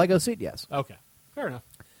 No. Will I go see it? Yes. Okay, fair enough.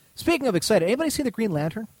 Speaking of excited, anybody see the Green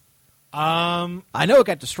Lantern? I I know it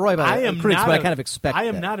got destroyed by the am critics, not but I a- kind of expect I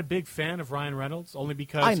am that. not a big fan of Ryan Reynolds, only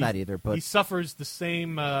because I'm not either, but- he suffers the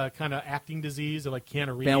same kind of acting disease of like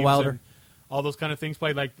Keanu Reeves Van Wilder. and all those kind of things.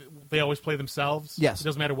 Play like they always play themselves. Yes. It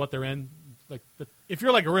doesn't matter what they're in. Like if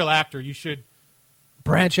you're like a real actor, you should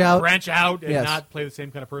Branch out. branch out and Yes. not play the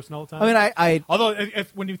same kind of person all the time. I mean, I Although,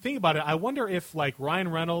 if when you think about it, I wonder if like Ryan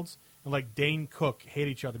Reynolds and like Dane Cook hate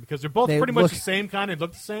each other because they're both They pretty much look- the same kind and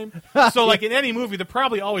look the same. So, like in any movie, they're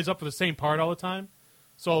probably always up for the same part all the time.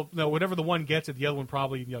 So, whatever the one gets it, the other one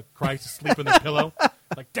probably cries to sleep in their pillow.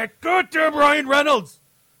 Like that goddamn Ryan Reynolds.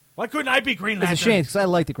 Why couldn't I be Green Lantern? it's a shame because I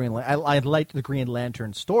like the Green I liked the Green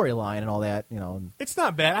Lantern storyline and all that. And It's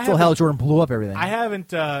not bad. until Hal Jordan blew up everything. I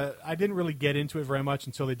haven't. I didn't really get into it very much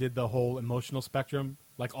until they did the whole emotional spectrum,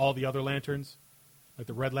 like all the other lanterns, like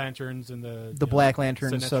the Red Lanterns and the Black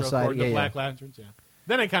Lanterns Sinestro Society, Corps, the yeah, Black yeah. Lanterns. Yeah.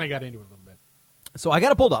 Then I kind of got into it a little bit. So I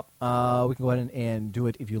got it pulled up. We can go ahead and do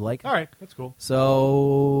it if you like. All right, that's cool.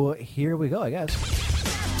 So here we go, I guess.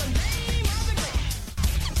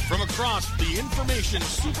 From across the information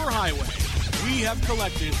superhighway, we have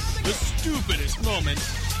collected the stupidest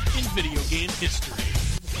moments in video game history.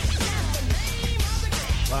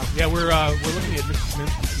 Wow. Yeah, we're looking at Mr.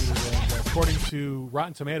 Smith's computer, and according to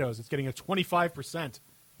Rotten Tomatoes, it's getting a 25%,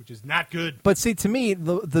 which is not good. But see, to me,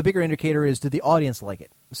 the bigger indicator is did the audience like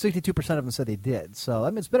it? 62% of them said they did. So I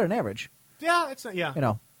mean, it's better than average. Yeah, it's not. Yeah.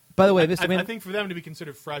 By the way, I think for them to be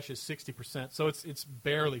considered fresh is 60%, so it's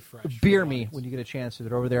barely fresh. for beer the me audience. when you get a chance.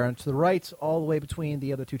 They're over there and to the right, all the way between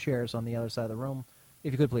the other two chairs on the other side of the room.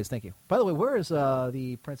 If you could, please. Thank you. By the way, where is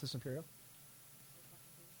the Princess Imperial?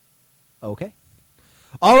 Okay.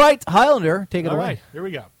 All right, Highlander, take it All away. right, here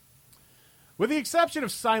we go. With the exception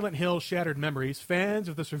of Silent Hill Shattered Memories, fans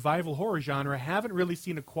of the survival horror genre haven't really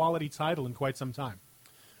seen a quality title in quite some time.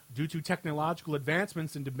 Due to technological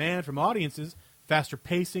advancements and demand from audiences, faster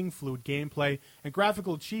pacing, fluid gameplay, and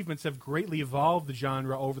graphical achievements have greatly evolved the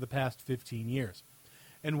genre over the past 15 years.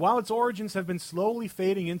 And while its origins have been slowly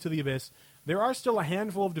fading into the abyss, there are still a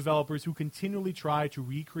handful of developers who continually try to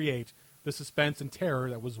recreate the suspense and terror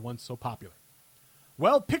that was once so popular.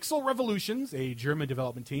 Well, Pixel Revolutions, a German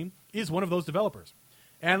development team, is one of those developers.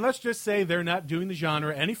 And let's just say they're not doing the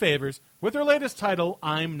genre any favors with their latest title,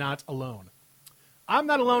 I'm Not Alone. I'm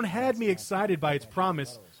Not Alone had me excited by its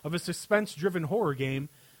promise of a suspense-driven horror game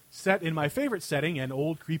set in my favorite setting, an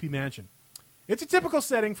old creepy mansion. It's a typical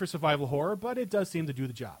setting for survival horror, but it does seem to do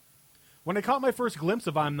the job. When I caught my first glimpse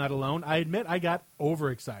of I'm Not Alone, I admit I got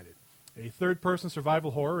overexcited. A third-person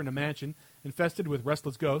survival horror in a mansion infested with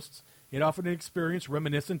restless ghosts, it offered an experience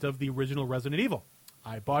reminiscent of the original Resident Evil.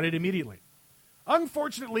 I bought it immediately.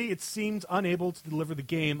 Unfortunately, it seemed unable to deliver the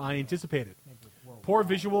game I anticipated. Poor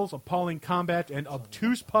visuals, appalling combat, and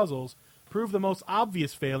obtuse puzzles prove the most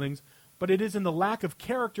obvious failings, but it is in the lack of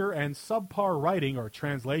character and subpar writing or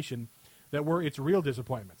translation that were its real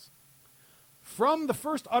disappointments. From the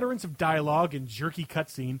first utterance of dialogue and jerky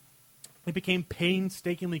cutscene, it became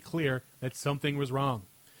painstakingly clear that something was wrong.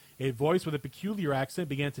 A voice with a peculiar accent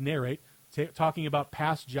began to narrate, talking about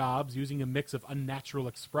past jobs using a mix of unnatural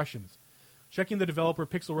expressions. Checking the developer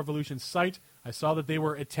Pixel Revolution site, I saw that they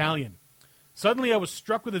were Italian. Suddenly, I was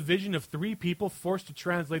struck with a vision of 3 people forced to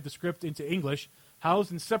translate the script into English,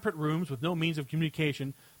 housed in separate rooms with no means of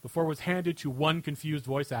communication, before it was handed to one confused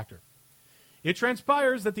voice actor. It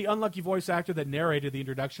transpires that the unlucky voice actor that narrated the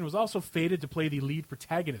introduction was also fated to play the lead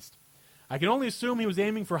protagonist. I can only assume he was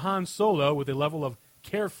aiming for Han Solo with a level of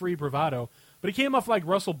carefree bravado, but he came off like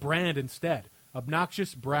Russell Brand instead,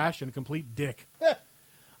 obnoxious, brash, and a complete dick.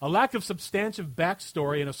 A lack of substantive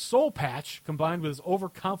backstory and a soul patch combined with his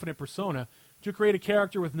overconfident persona to create a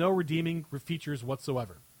character with no redeeming features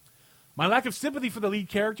whatsoever. My lack of sympathy for the lead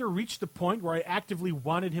character reached the point where I actively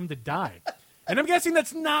wanted him to die. And I'm guessing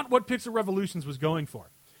that's not what Pixel Revolutions was going for.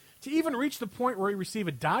 To even reach the point where I receive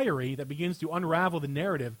a diary that begins to unravel the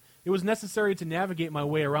narrative, it was necessary to navigate my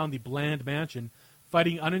way around the bland mansion,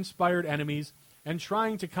 fighting uninspired enemies, and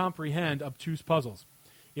trying to comprehend obtuse puzzles.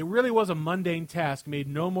 It really was a mundane task made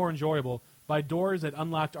no more enjoyable by doors that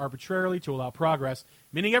unlocked arbitrarily to allow progress,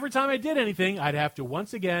 meaning every time I did anything, I'd have to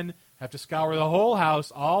once again have to scour the whole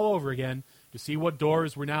house all over again to see what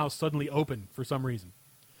doors were now suddenly open for some reason.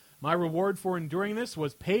 My reward for enduring this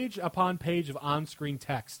was page upon page of on-screen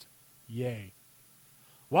text. Yay.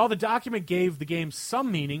 While the document gave the game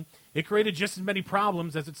some meaning, it created just as many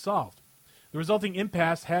problems as it solved. The resulting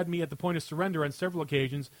impasse had me at the point of surrender on several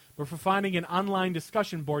occasions, but for finding an online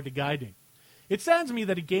discussion board to guide me. It saddens me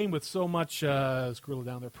that a game with so much, scroll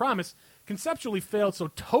down there, promise, conceptually failed so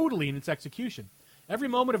totally in its execution. Every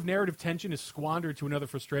moment of narrative tension is squandered to another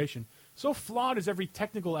frustration. So flawed is every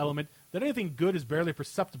technical element that anything good is barely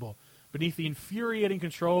perceptible beneath the infuriating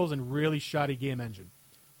controls and really shoddy game engine.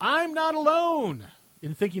 I'm not alone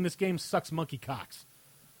in thinking this game sucks monkey cocks.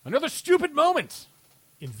 Another stupid moment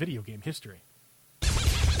in video game history.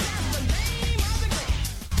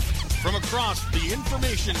 From across the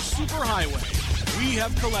information superhighway, we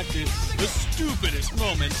have collected the stupidest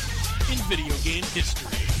moments in video game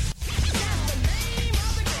history.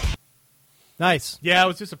 Nice. Yeah, I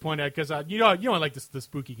was disappointed because you know I like the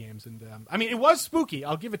spooky games, and I mean it was spooky.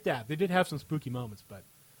 I'll give it that. They did have some spooky moments, but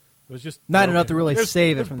it was just Not broken. enough to really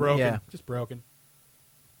save it was from broken. yeah. Just broken.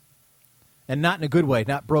 And not in a good way.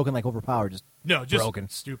 Not broken like overpowered. Just No, just broken.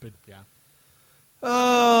 stupid. Yeah.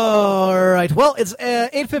 All right. Well, it's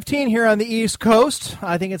 8:15 here on the East Coast.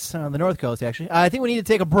 I think it's on the North Coast, actually. I think we need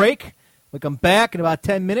to take a break. We'll come back in about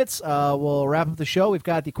 10 minutes. We'll wrap up the show. We've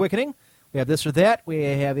got the quickening. We have this or that. We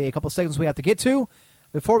have a couple segments we have to get to.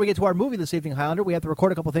 Before we get to our movie this evening, Highlander, we have to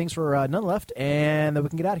record a couple things for None Left, and then we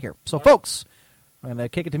can get out of here. So, folks, I'm going to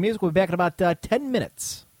kick it to music. We'll be back in about 10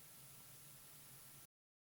 minutes.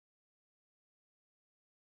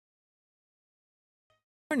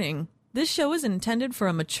 Warning. This show is intended for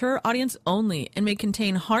a mature audience only and may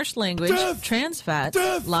contain harsh language, trans fats,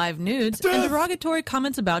 live nudes, and derogatory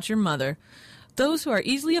comments about your mother. Those who are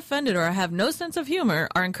easily offended or have no sense of humor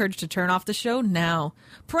are encouraged to turn off the show now.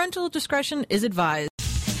 Parental discretion is advised.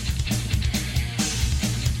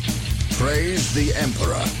 Praise the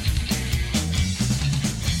Emperor.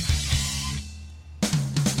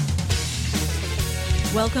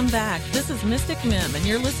 Welcome back. This is Mystic Mim, and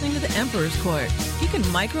you're listening to the Emperor's Court. You can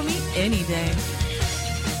micro me any day.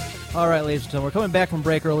 All right, ladies and gentlemen, we're coming back from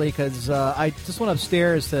break early because I just went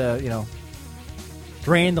upstairs to,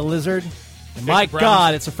 drain the lizard. And my the Browns.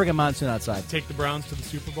 God, it's a friggin' monsoon outside. Take the Browns to the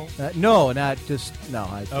Super Bowl. I just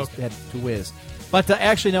Okay. had to whiz. But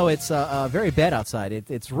actually, no, it's very bad outside.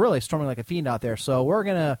 It's really storming like a fiend out there. So we're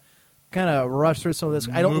gonna kind of rush through some of this.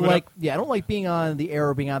 I don't like being on the air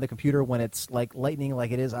or being on the computer when it's like lightning,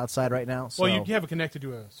 like it is outside right now. So. Well, you have it connected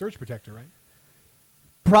to a surge protector, right?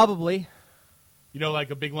 Probably. You know, like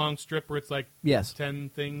a big long strip where it's like Yes. 10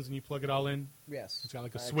 things and you plug it all in? Yes. It's got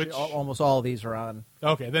like a Actually, switch? almost all of these are on.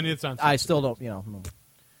 Okay, then it's on. I still don't,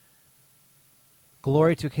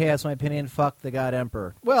 Glory to chaos, my opinion. Fuck the God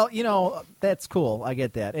Emperor. Well, that's cool. I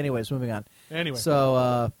get that. Anyways, moving on. Anyway.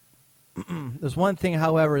 So, there's one thing,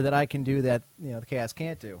 however, that I can do that, the chaos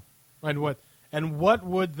can't do. And what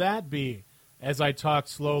would that be? As I talk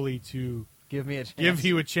slowly to Give me a chance. give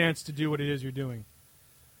you a chance to do what it is you're doing.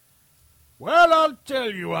 Well, I'll tell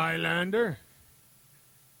you, Highlander.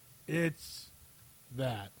 It's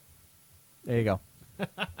that. There you go.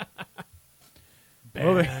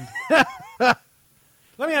 Band.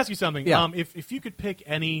 Let me ask you something. Yeah. If you could pick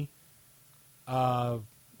any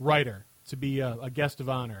writer to be a guest of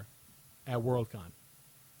honor at Worldcon,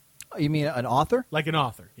 You mean an author? like an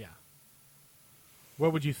author, yeah,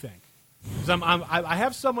 what would you think? 'Cause I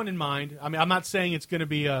have someone in mind. I mean, I'm not saying it's going to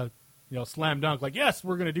be a slam dunk. Like, yes,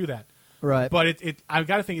 we're going to do that. Right. But I've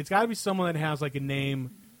got to think it's got to be someone that has like a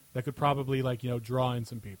name that could probably like draw in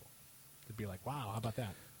some people. Could be like, wow, how about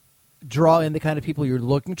that? Draw in the kind of people you're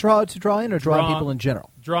looking to draw in, or draw in people in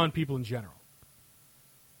general? Draw in people in general.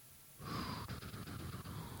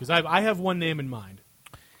 Because I have one name in mind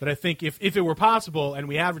that I think if it were possible and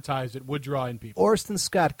we advertised it, would draw in people. Orson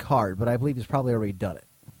Scott Card, but I believe he's probably already done it.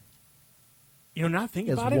 Not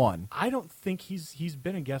thinking As about it, one. I don't think he's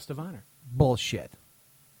been a guest of honor. Bullshit.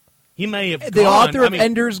 He may have The gone. author of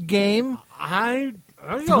Ender's Game. I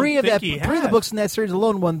don't Three of think he the has. books in that series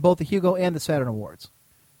alone won both the Hugo and the Saturn Awards.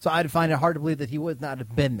 So I'd find it hard to believe that he would not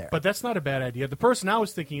have been there. But that's not a bad idea. The person I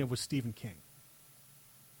was thinking of was Stephen King.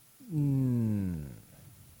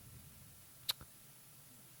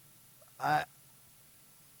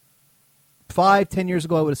 5-10 years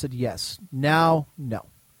ago, I would have said yes. Now, no.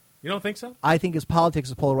 You don't think so? I think his politics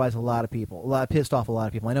has polarized a lot of people. Pissed off a lot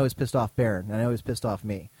of people. I know he's pissed off Barron. I know he's pissed off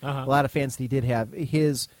me. Uh-huh. A lot of fans that he did have.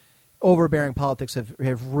 His overbearing politics have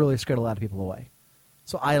really scared a lot of people away.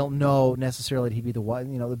 So I don't know necessarily that he'd be the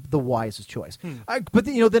wisest choice. But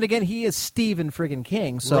then again, he is Stephen friggin'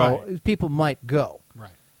 King, so Right. people might go.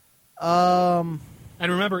 Right. And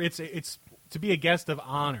remember, it's to be a guest of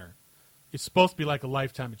honor. It's supposed to be like a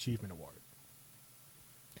lifetime achievement award.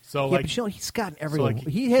 So Yeah, like, but he's gotten every. so like he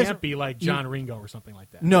he has can't be like John Ringo or something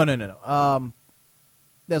like that. No.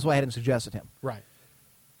 That's why I hadn't suggested him. Right.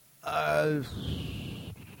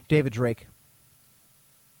 David Drake.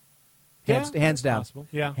 Hands down. Possible.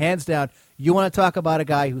 Yeah. Hands down. You want to talk about a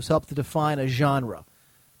guy who's helped to define a genre,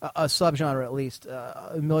 a subgenre at least,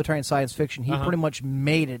 military and science fiction. He pretty much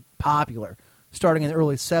made it popular, starting in the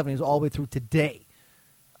early 70s all the way through today.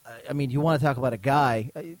 I mean, you want to talk about a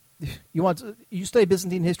guy. You study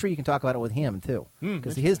Byzantine history, you can talk about it with him, too,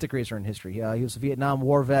 because his degrees are in history. He was a Vietnam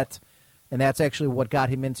War vet, and that's actually what got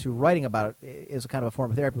him into writing about it as a kind of a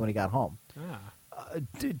form of therapy when he got home.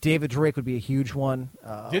 David Drake would be a huge one.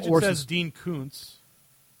 Digit says Dean Koontz.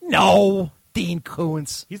 No, Dean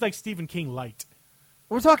Koontz. He's like Stephen King light.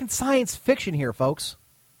 We're talking science fiction here, folks.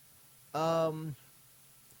 Well,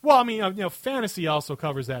 I mean, fantasy also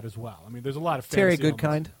covers that as well. I mean, there's a lot of Terry fantasy Goodkind.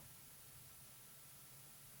 elements.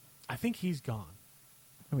 I think he's gone.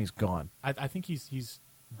 Oh, he's gone. I think he's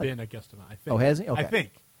been a guest of mine. I think. Oh, has he? Okay. I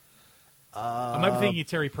think. I might be thinking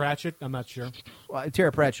Terry Pratchett. I'm not sure. Well,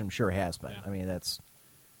 Terry Pratchett, I'm sure, has been. Yeah. I mean, there's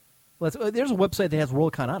a website that has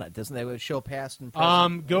Worldcon on it, doesn't it? It would show past and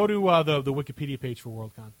present. Go to the Wikipedia page for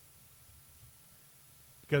Worldcon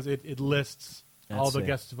because it lists all the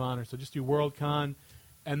guests of honor. So just do Worldcon,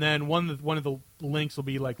 and then one of the links will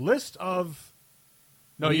be like list of.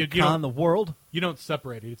 No, you don't. The world. You don't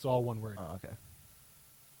separate it. It's all one word. Oh, okay.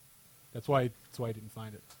 That's why I didn't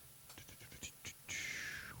find it.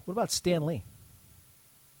 What about Stan Lee?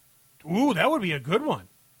 Ooh, that would be a good one.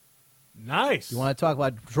 Nice. You want to talk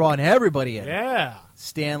about drawing everybody in? Yeah.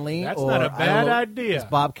 Stan Lee. That's or, not a bad I idea. Is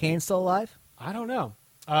Bob Kane still alive? I don't know.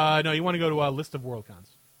 No, you want to go to a list of Worldcons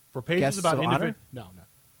for pages Guests about of individual. honor? No.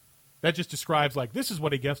 That just describes like this is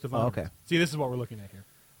what a guest of honor. okay. is. See, this is what we're looking at here.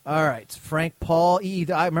 All right. Frank Paul.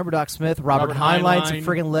 I remember Doc Smith. Robert Heinlein's a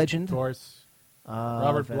friggin' legend. Of course.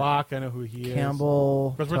 Robert Bloch, I know who he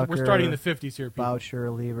Campbell, is. Tucker, We're starting in the 50s here, people. Boucher,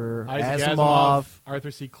 Lever, Isaac Asimov. Arthur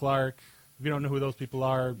C. Clarke. If you don't know who those people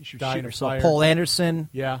are, You should die shoot in a yourself. fire. Paul Anderson.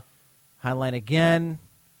 Yeah. Heinlein again.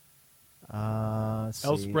 L.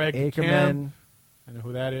 Sprague de Ackerman. Camp. I know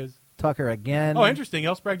who that is. Tucker again. Oh, interesting.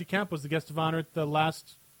 L. Sprague de Camp was the guest of honor at the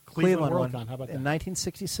last Cleveland one Worldcon. How about that? in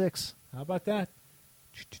 1966. How about that?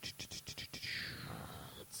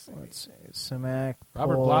 Let's see. Simak.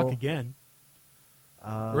 Robert Paul, Bloch again.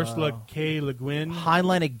 Ursula K. Le Guin.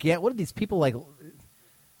 Heinlein again. What are these people like?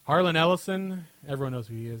 Harlan Ellison. Everyone knows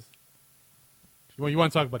who he is. Well, you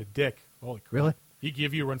want to talk about a dick? Holy crap. Really? He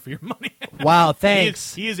give you a run for your money. Wow,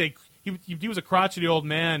 thanks. He was a crotchety old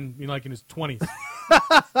man, like in his 20s.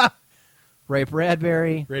 Ray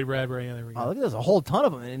Bradbury. Ray Bradbury. Yeah, there we go. Oh, look, there's a whole ton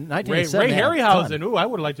of them in Ray 1987. Harryhausen. Ooh, I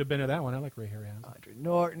would have liked to have been to that one. I like Ray Harryhausen. Audrey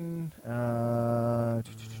Norton.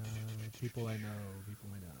 People I know.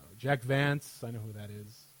 Jack Vance. I know who that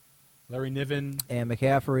is. Larry Niven. And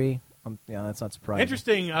McCaffrey. Yeah, that's not surprising.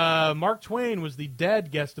 Interesting. Mark Twain was the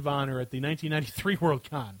dead guest of honor at the 1993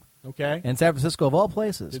 Worldcon. Okay. In San Francisco, of all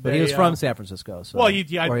places. Did But he they, was from San Francisco. So, well, or he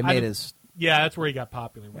made his. Yeah, that's where he got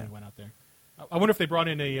popular when he went out there. I wonder if they brought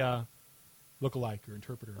in a lookalike or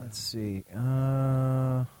interpreter. Let's see.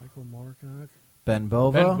 Michael Moorcock. Ben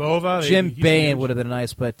Bova. Ben Bova. Jim He's Bain huge. would have been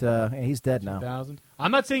nice, but he's dead now. 2000.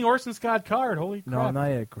 I'm not saying Orson Scott Card. Holy crap. No, I'm not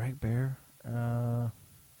yet. Greg Bear.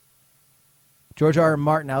 George R. R.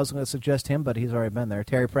 Martin. I was going to suggest him, but he's already been there.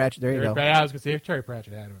 Terry Pratchett. There you go. I was going to say Terry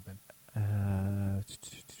Pratchett had to have been.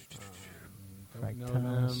 Craig know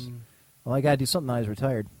Thomas. them. Well, I got to do something now he's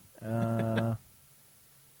retired.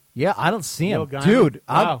 Yeah, I don't see him. Neil Gaiman. Dude,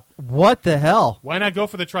 Wow. what the hell? Why not go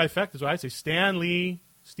for the trifecta? Is what I say. Stan Lee,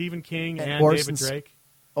 Stephen King, and Orson David Drake.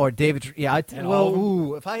 Or David, yeah. And all of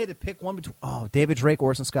them? If I had to pick one between, David Drake,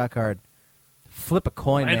 Orson Scott Card. Flip a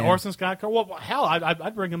coin, And man. Orson Scott Card. Well, hell,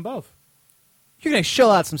 I'd bring them both. You're going to shell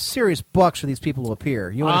out some serious bucks for these people to appear.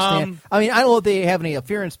 You understand? I mean, I don't know if they have any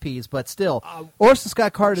appearance fees, but still, Orson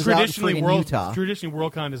Scott Card is out in freaking Utah. Traditionally,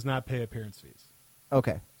 WorldCon does not pay appearance fees.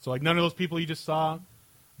 Okay. So, like, none of those people you just saw,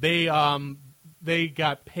 they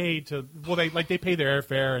got paid to. Well, they pay their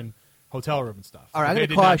airfare and hotel room and stuff. All right, I'm They going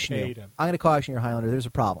to did not caution pay you. to- I'm going to caution you, Highlander. There's a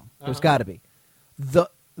problem. There's got to be.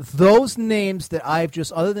 Those names that I've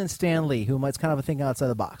just, other than Stan Lee, who might kind of think outside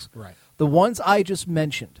the box, Right. the ones I just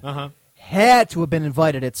mentioned Uh-huh. had to have been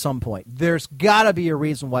invited at some point. There's got to be a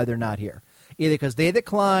reason why they're not here. Either because they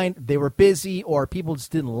declined, they were busy, or people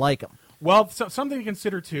just didn't like them. Well, something to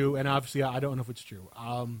consider too, and obviously I don't know if it's true.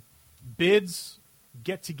 Bids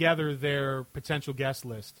get together their potential guest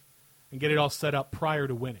list and get it all set up prior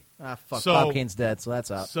to winning. Fuck, So- Bob Kane's dead, so that's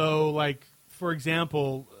out. So, like, for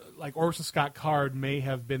example, like Orson Scott Card may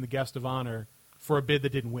have been the guest of honor for a bid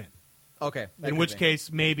that didn't win. Okay. In which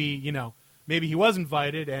case, maybe he was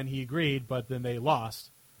invited and he agreed, but then they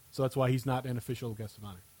lost. So that's why he's not an official guest of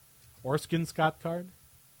honor. Orson Scott Card?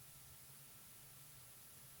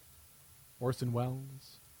 Orson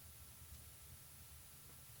Welles?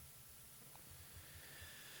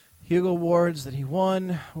 Hugo Awards that he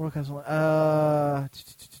won.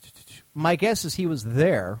 My guess is he was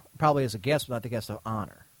there, probably as a guest, but not the guest of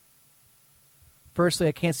honor. Firstly,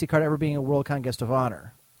 I can't see Card ever being a WorldCon guest of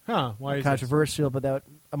honor. Huh, why is Controversial, but that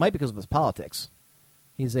it might be because of his politics.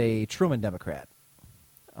 He's a Truman Democrat.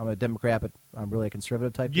 I'm a Democrat, but I'm really a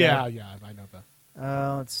conservative type guy. Yeah, I know that.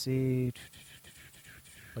 Let's see.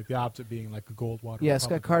 Like the opposite being like a Goldwater. Yeah,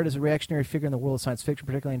 Scott Republican. Card is a reactionary figure in the world of science fiction,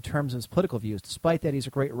 particularly in terms of his political views. Despite that, he's a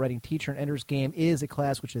great writing teacher, and Ender's Game is a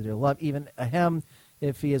class which they love, even him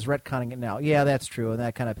if he is retconning it now. Yeah, that's true, and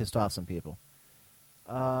that kind of pissed off some people.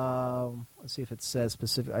 Let's see if it says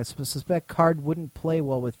specific. I suspect Card wouldn't play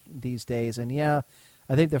well with these days, and yeah,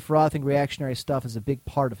 I think the frothing reactionary stuff is a big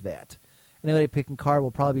part of that. Anybody picking Card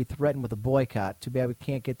will probably be threatened with a boycott. Too bad we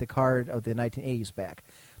can't get the Card of the 1980s back.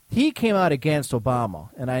 He came out against Obama,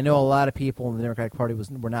 and I know a lot of people in the Democratic Party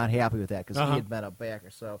were not happy with that because he had been a backer.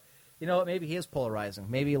 So, you know, maybe he is polarizing.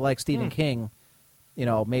 Maybe like Stephen King,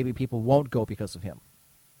 maybe people won't go because of him.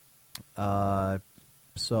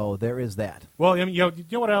 So there is that. Well, I mean, you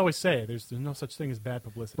know what I always say? There's no such thing as bad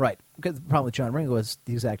publicity. Right. Because the problem with John Ringo is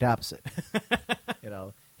the exact opposite.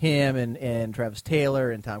 Him and Travis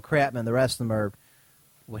Taylor and Tom Kratman, the rest of them are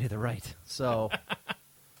way to the right. So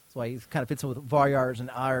that's why he kind of fits in with Varyar's and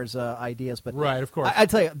ours ideas. But right, of course. I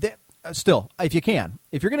tell you, still, if you can,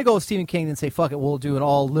 if you're going to go with Stephen King, then say, fuck it, we'll do an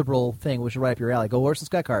all-liberal thing, which is right up your alley. Go Orson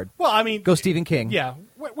Scott Card. Well, I mean... Go Stephen King. Yeah.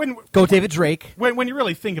 Go David Drake. When you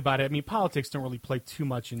really think about it, I mean, politics don't really play too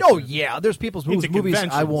much into... Oh, yeah. There's people's whose into movies I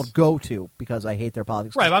conventions. won't go to because I hate their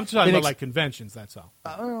politics. Right, I'm talking They about, make- like, conventions, that's all.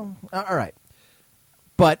 all right.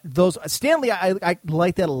 But those... Stanley, I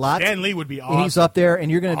like that a lot. Stan Lee would be awesome. And he's up there,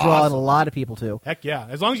 and you're going to draw in Awesome. a lot of people, too. Heck yeah.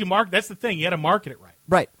 As long as you market... That's the thing. You got to market it right.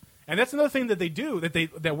 Right. And that's another thing that they do, that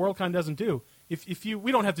WorldCon doesn't do. If you...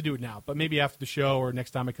 We don't have to do it now, but maybe after the show or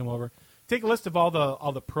next time I come over... Take a list of all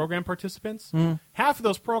the program participants. Mm. Half of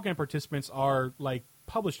those program participants are like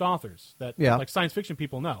published authors that Yeah. like science fiction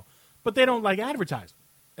people know, but they don't like advertise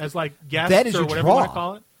as like guests That is or your whatever draw. you want to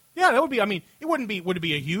call it. Yeah, that would be. I mean, it wouldn't be. Would it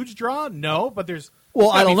be a huge draw? No, but there's.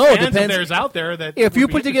 Well, I gotta don't be know. It fans of depends. theirs out there that if would you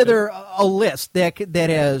be put interested. together a list that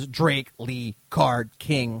has Drake, Lee, Card,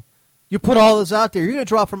 King, you put all those out there, you're going to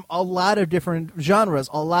draw from a lot of different genres,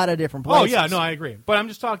 a lot of different Oh places. yeah, no, I agree. But I'm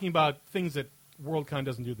just talking about things that WorldCon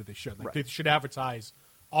doesn't do that they should. Like Right. they should advertise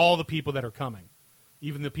all the people that are coming,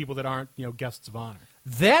 even the people that aren't guests of honor.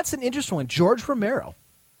 That's an interesting one. George Romero.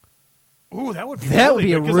 Ooh, that would be That really would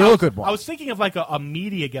be a good, 'cause real I was- good one. I was thinking of like a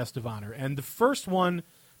media guest of honor, and the first one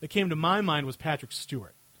that came to my mind was Patrick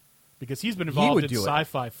Stewart, because he's been involved would in do it.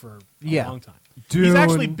 sci-fi for a Yeah. long time. Dune, he's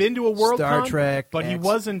actually been to a World Star Trek, but he X.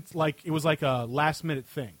 wasn't like it was like a last minute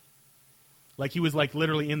thing. Like he was like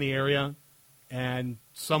literally in the area, and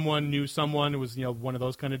someone knew someone. It was one of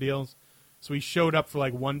those kind of deals. So he showed up for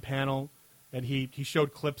like one panel, and he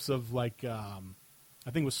showed clips of like I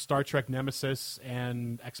think it was Star Trek Nemesis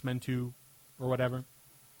and X-Men 2 or whatever.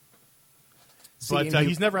 See, But and he-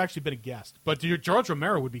 he's never actually been a guest. But George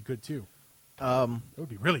Romero would be good too. It would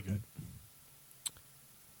be really good.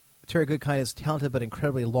 Terry Goodkind is talented but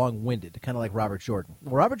incredibly long-winded, kind of like Robert Jordan.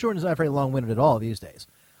 Well, Robert Jordan's not very long-winded at all these days.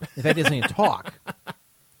 In fact, he doesn't even talk.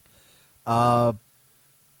 Man.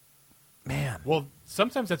 Well,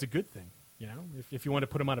 sometimes that's a good thing. You know, if you want to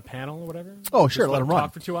put him on a panel or whatever. Oh, just sure, let him talk run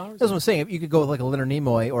for 2 hours. That's what I'm saying. You could go with like a Leonard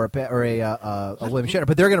Nimoy or a William Shatner,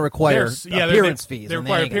 but they're going to require appearance fees. They and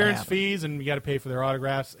require ain't gonna appearance happen. fees, and you got to pay for their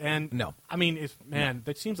autographs. And No. I mean,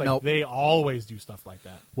 that seems like Nope. they always do stuff like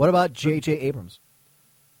that. What about J.J. Abrams?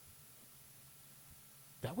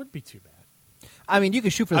 That wouldn't be too bad. I mean, you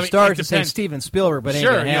could shoot for the I mean, stars it and say depends. Steven Spielberg, but it ain't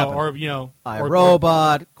Sure, going to happen. or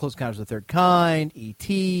iRobot, Close Encounters of the Third Kind,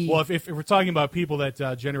 E.T. Well, if we're talking about people that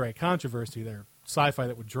generate controversy, they're sci-fi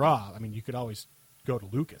that would draw. I mean, you could always go to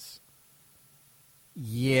Lucas.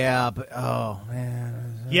 Yeah, but oh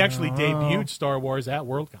man, He actually debuted Star Wars at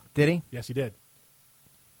Worldcon. Did he? Yes, he did.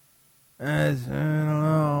 I don't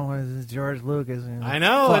know. It's George Lucas. I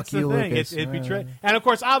know, Fuck that's the you, thing. Lucas. It betrayed. And of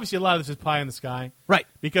course, obviously, a lot of this is pie in the sky, Right.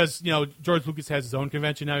 Because George Lucas has his own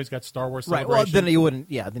convention now. He's got Star Wars Right. Celebration. Well, then you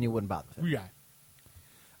wouldn't. Yeah, then you wouldn't bother with it. Yeah.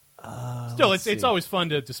 Still, let's it's see. always fun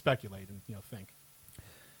to speculate and think.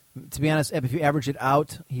 To be honest, if you average it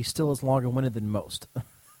out, he still is longer winded than most.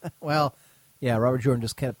 Well, yeah, Robert Jordan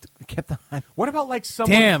just kept on. What about like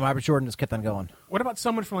someone? Damn, Robert Jordan just kept on going. What about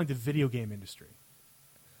someone from like the video game industry?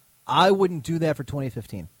 I wouldn't do that for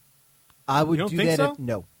 2015. I would You don't do think that. so?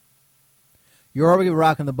 No. You're already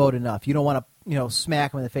rocking the boat enough. You don't want to,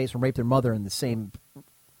 smack them in the face and rape their mother in the same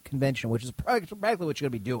convention, which is practically what you're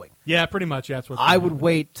going to be doing. Yeah, pretty much. Yeah, that's what I would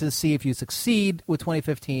wait to see if you succeed with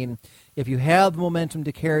 2015. If you have the momentum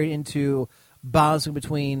to carry it into bouncing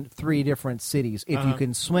between 3 different cities, if you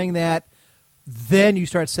can swing that, then you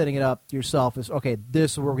start setting it up yourself as, okay,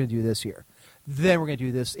 this is what we're going to do this year. Then we're going to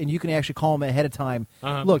do this, and you can actually call them ahead of time.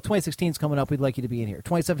 Look, 2016 is coming up. We'd like you to be in here.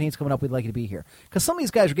 2017 is coming up. We'd like you to be here. Because some of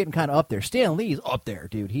these guys are getting kind of up there. Stan Lee's up there,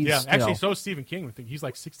 dude. He's actually, so is Stephen King. I think he's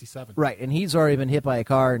like 67. right, and he's already been hit by a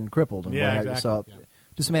car and crippled. And Yeah, what have you. exactly. So Yeah.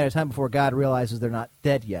 just a matter of time before God realizes they're not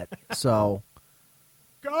dead yet. So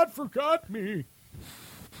God forgot me.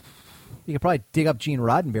 you could probably dig up Gene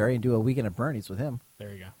Roddenberry and do a weekend at Bernie's with him.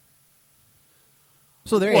 There you go.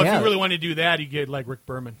 So there Well, you if have you really it. want to do that, you get like Rick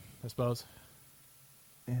Berman, I suppose.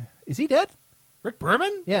 Is he dead? Rick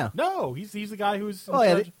Berman? Yeah. No, he's the guy who's. in Oh,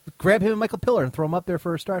 yeah. charge. Grab him and Michael Piller and throw him up there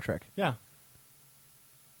for Star Trek. Yeah.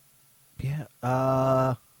 Yeah.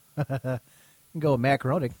 Go with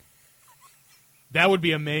Macaroni. That would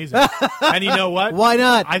be amazing. And you know what? Why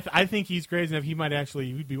not? I think he's crazy enough. He'd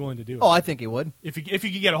be willing to do it. Oh, I think he would. If you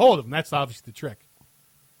could get a hold of him, that's obviously the trick.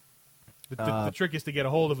 The trick is to get a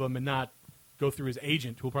hold of him and not go through his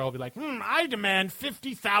agent, who'll probably be like, I demand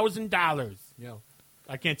 $50,000.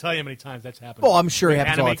 I can't tell you how many times that's happened. Oh, I'm sure it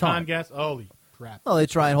happens all the Anime time. Guests, holy crap! Oh, they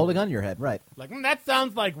try and hold a gun to your head, right? Like that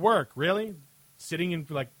sounds like work. Really, sitting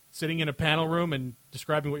in a panel room and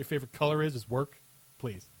describing what your favorite color is work.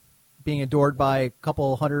 Please. Being adored by a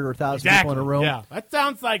couple hundred or thousand people in a room. Yeah, that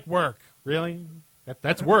sounds like work. Really,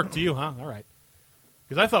 that's work to you, huh? All right.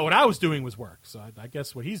 Because I thought what I was doing was work, so I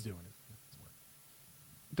guess what he's doing is work.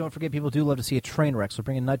 Don't forget, people do love to see a train wreck, so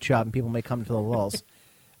bring a nut job and people may come to the lulls.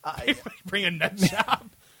 Bring a nut job.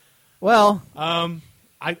 Well, one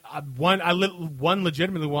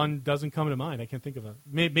legitimately one doesn't come to mind. I can't think of a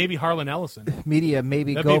maybe Harlan Ellison. media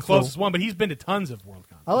maybe That'd go be the for. closest one, but he's been to tons of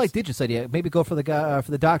Worldcon. I like Digit's idea. Maybe go for the guy for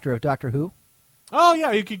the Doctor of Doctor Who. Oh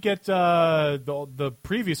yeah, you could get the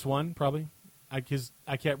previous one probably.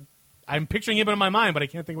 I'm picturing him in my mind, but I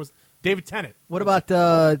can't think it was David Tennant. What about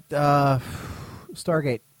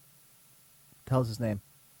Stargate? Tell us his name.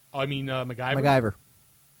 Oh, I mean MacGyver,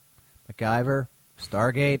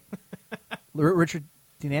 Stargate, Richard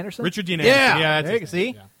Dean Anderson. Richard Dean Anderson. Yeah, there you can his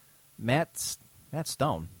see name, yeah. Matt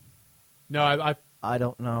Stone. No, I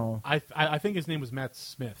don't know. I think his name was Matt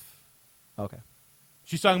Smith. Okay.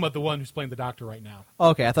 She's talking about the one who's playing the Doctor right now.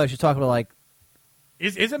 Okay, I thought she was talking about like.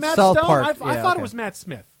 Is it Matt South Stone? Park. I Yeah, thought okay. it was Matt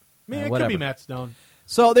Smith. Maybe it could whatever. be Matt Stone.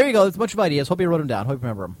 So there you go. There's a bunch of ideas. Hope you wrote them down. Hope you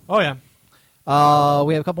remember them. Oh yeah.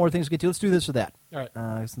 We have a couple more things to get to. Let's do this or that. All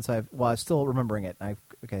right. Since I'm still remembering it. Okay,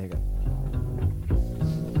 here you go.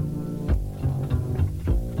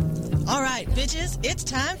 All right, bitches, it's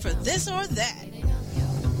time for this or that.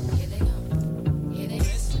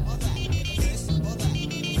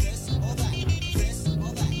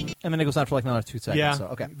 And then it goes on for like another 2 seconds. Yeah. So,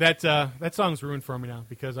 okay. That song's ruined for me now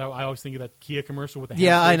because I always think of that Kia commercial with the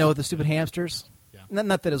Yeah, I hamsters. know, with the stupid hamsters. Yeah.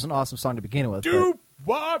 Not that it was an awesome song to begin with. Do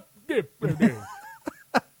what?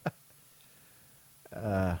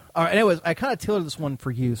 All right. Anyways, I kind of tailored this one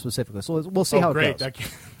for you specifically, so we'll see how great. it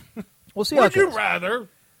goes. We'll see Would how it you goes. rather?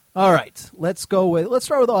 All right. Let's start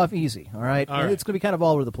with off easy. All right. All right. It's going to be kind of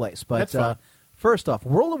all over the place, but That's fine. first off,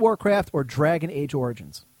 World of Warcraft or Dragon Age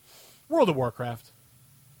Origins? World of Warcraft.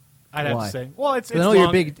 I'd have Why? to say. Well, it's I know long. you're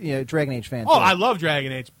a big Dragon Age fan. Oh, too. I love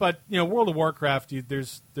Dragon Age, but World of Warcraft,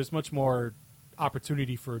 there's much more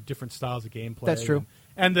opportunity for different styles of gameplay. That's true.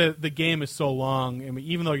 And the game is so long. I mean,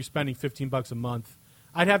 even though you're spending $15 a month,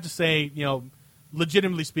 I'd have to say,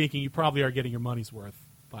 legitimately speaking, you probably are getting your money's worth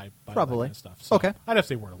by Probably. that kind of stuff. So Okay. I'd have to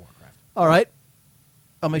say World of Warcraft. All right.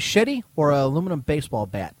 A machete or an aluminum baseball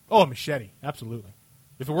bat? Oh, a machete, absolutely.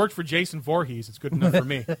 If it worked for Jason Voorhees, it's good enough for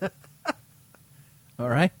me. All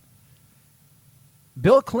right.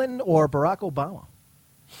 Bill Clinton or Barack Obama?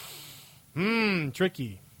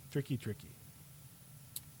 Tricky.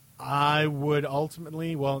 I would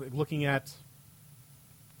ultimately, looking at...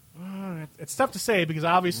 it's tough to say because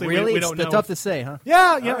obviously Really? we don't know. It's tough to say, huh?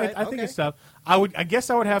 Yeah, All right, I think okay. it's tough. I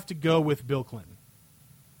guess I would have to go with Bill Clinton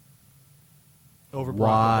over Barack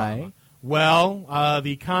Why? Obama. Well,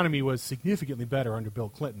 the economy was significantly better under Bill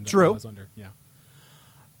Clinton than True. it was under. Yeah.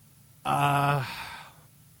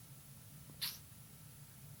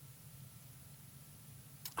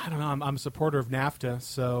 I don't know. I'm a supporter of NAFTA,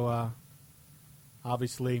 so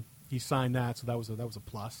obviously he signed that, so that was a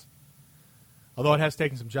plus. Although it has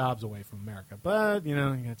taken some jobs away from America, but you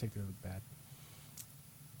got to take the bad.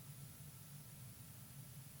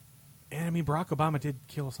 And I mean, Barack Obama did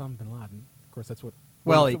kill Osama bin Laden. Of course, that's what.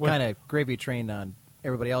 Well, he what- kind of gravy trained on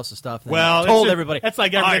everybody else's stuff. And Well, told that's everybody. That's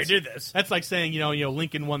like I that's- did this. That's like saying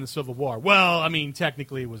Lincoln won the Civil War. Well, I mean,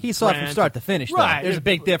 technically it was. He saw it from France. start to finish, though. Right. There's a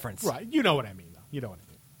big difference. Right. You know what I mean, though. You know what I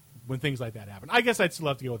mean. When things like that happen, I guess I'd still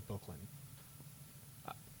have to go with Bill Clinton.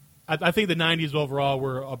 I think the '90s overall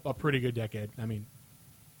were a pretty good decade. I mean,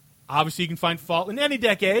 obviously you can find fault in any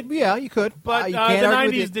decade. Yeah, you could, But you the can't argue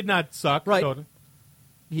with '90s it. did not suck. Right. So-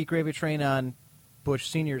 He gravy trained on Bush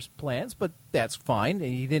Sr.'s plans, but that's fine.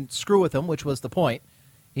 He didn't screw with them, which was the point.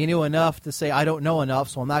 He knew enough to say, I don't know enough,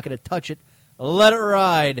 so I'm not going to touch it. Let it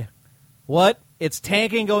ride. What? It's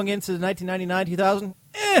tanking going into 1999-2000?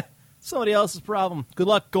 Somebody else's problem. Good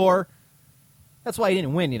luck, Gore. That's why he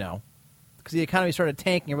didn't win, because the economy started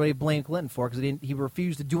tanking. Everybody blamed Clinton for it because he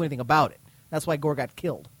refused to do anything about it. That's why Gore got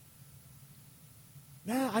killed.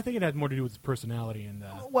 Yeah, I think it had more to do with his personality and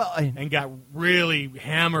and got really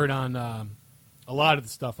hammered on a lot of the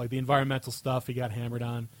stuff, like the environmental stuff. He got hammered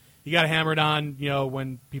on. He got hammered on,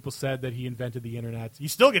 when people said that he invented the internet. He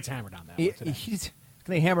still gets hammered on that. one today. He's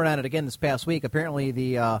going to hammer on it again this past week. Apparently,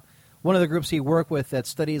 the one of the groups he worked with that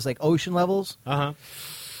studies like ocean levels.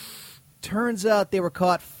 Turns out they were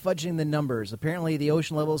caught fudging the numbers. Apparently, the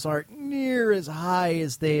ocean levels aren't near as high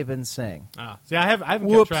as they've been saying. See, I haven't kept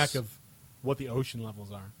Whoops. track of what the ocean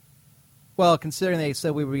levels are. Well, considering they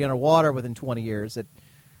said we would be underwater within 20 years, it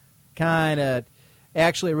kind of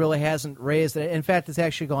actually really hasn't raised it. In fact, it's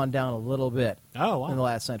actually gone down a little bit in the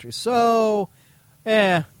last century. So,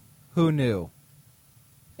 who knew?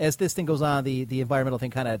 As this thing goes on, the environmental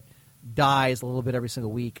thing kind of dies a little bit every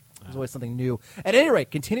single week. There's always something new. At any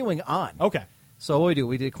rate, continuing on. Okay. So what do?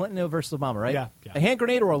 We did Clinton versus Obama, right? Yeah. A hand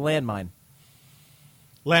grenade or a landmine?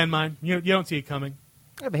 Landmine. You don't see it coming.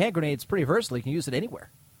 Yeah, the hand grenade's pretty versatile. You can use it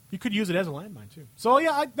anywhere. You could use it as a landmine, too. So,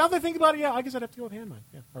 yeah, now that I think about it, I guess I'd have to go with handmine.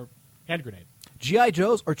 Yeah, or hand grenade. G.I.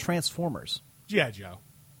 Joes or Transformers? G.I. Joe.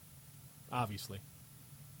 Obviously.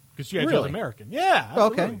 Because G.I. Joe's Really? American. Yeah,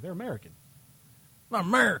 absolutely. Okay. They're American.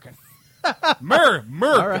 American. America.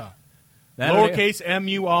 All right. Lowercase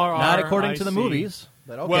M-U-R-R. Not according to the movies,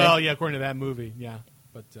 but okay. Well, yeah, according to that movie, yeah.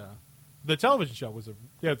 But the television show was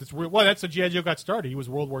that's how G.I. Joe got started. He was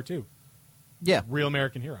World War II. Yeah. Real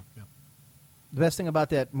American hero. Yeah. The best thing about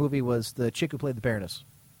that movie was the chick who played the Baroness.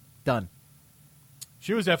 Done.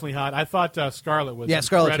 She was definitely hot. I thought Scarlett was. Yeah,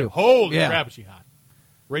 Scarlett, incredible. too. Holy Yeah. crap, is she hot?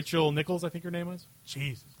 Rachel Nichols, I think her name was.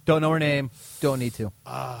 Jesus. Don't know her name. Don't need to.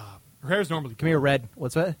 Her hair is normally Come here, red.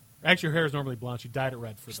 What's that? Actually, her hair is normally blonde. She dyed it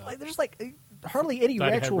red for that. There's hardly any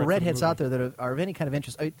Dyed it actual red for the redheads movie. out there that are of any kind of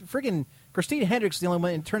interest. Friggin' Christina Hendricks is the only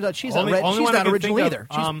one. And it turns out she's Only- not red. only She's one I not can original think of, either.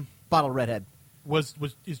 She's bottle redhead.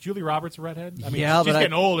 Is Julie Roberts a redhead? I mean, Yeah, she's but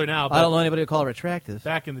getting older now. But I don't know anybody who call her attractive.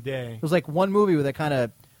 back in the day, There was like one movie where they kind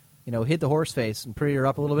of, hid the horse face and prettied her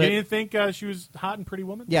up a little you bit. didn't think she was hot and Pretty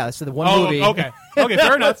Woman? Yeah, so the one Oh, movie. okay. Okay,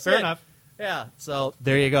 fair enough. That's Fair it. enough. Yeah. So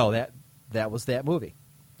there you go. That was that movie,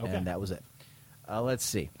 Okay. and that was it. Let's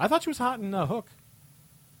see. I thought she was hot in Hook.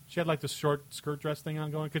 She had like the short skirt dress thing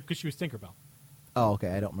on going because she was Tinkerbell. Oh, okay.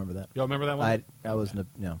 I don't remember that. You remember that one? I wasn't.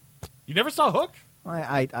 You never saw Hook?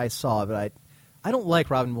 I saw it, but I don't like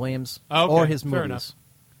Robin Williams Okay, or his fair movies. enough.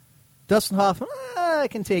 Dustin Hoffman, I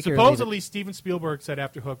can take her. or leave it. Supposedly, Steven Spielberg said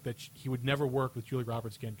after Hook that he would never work with Julie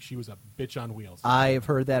Roberts again because she was a bitch on wheels. I've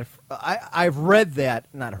heard that. I've read that.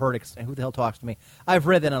 Not heard it. 'Cause who the hell talks to me? I've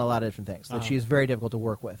read that on a lot of different things. That she is very difficult to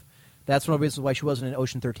work with. That's one of the reasons why she wasn't in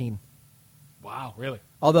Ocean 13. Wow, really?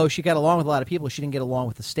 Although she got along with a lot of people, she didn't get along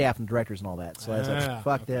with the staff and directors and all that. So I was like,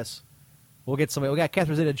 fuck this. We'll get somebody. We got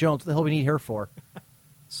Catherine Zeta-Jones. What the hell we need her for?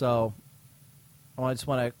 So I just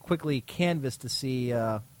want to quickly canvass to see.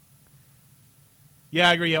 Yeah,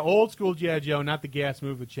 I agree. Yeah, old school G.I. Joe, not the gas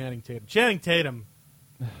move with Channing Tatum. Channing Tatum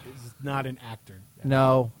is not an actor.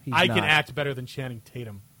 No, he's I not. can act better than Channing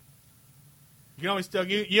Tatum. You can always tell.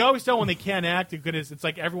 You always tell when they can't act. It's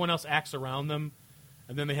like everyone else acts around them,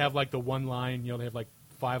 and then they have like the one line. They have like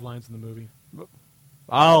 5 lines in the movie.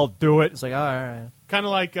 I'll do it. It's like, all right. Kind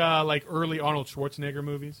of like early Arnold Schwarzenegger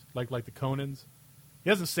movies, like the Conans. He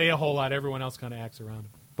doesn't say a whole lot. Everyone else kind of acts around him.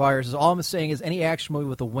 Byers is all I'm saying is any action movie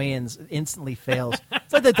with the Wayans instantly fails.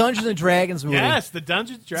 It's like the Dungeons and Dragons movie. Yes, the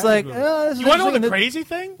Dungeons and Dragons like, movie. this is You want to know interesting. the crazy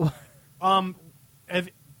thing?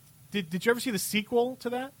 Did you ever see the sequel to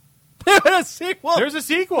that? A sequel? There's a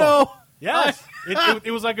sequel. No. Yes.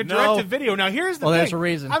 It was like a No. directed video. Now here's the Well, thing. there's a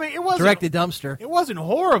reason. I mean, it wasn't Directed dumpster. It wasn't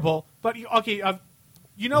horrible, but okay.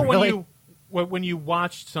 You know Really? when you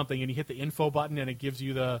watch something and you hit the info button and it gives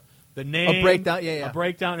you the name, A breakdown, yeah. a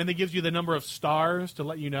breakdown, and it gives you the number of stars to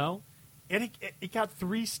let you know. And it got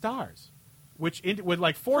 3 stars, with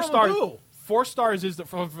like 4 From stars. who? 4 stars is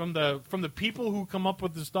from the people who come up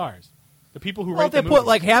with the stars, the people who Well, rate if they the put movies.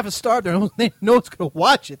 like half a star there, no one's going to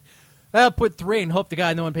watch it. I'll put 3 and hope to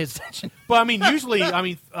God no one pays attention. But I mean, usually,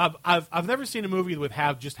 I've never seen a movie with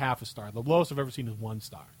just half a star. The lowest I've ever seen is 1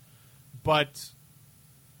 star. But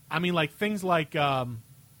I mean, like things like the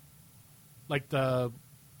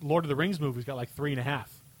Lord of the Rings movies got like 3.5.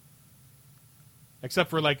 Except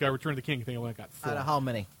for like Return of the King, I think I only got 4. Out of how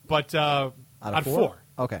many? But out of 4.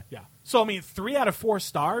 Okay. Yeah. So I mean, 3 out of 4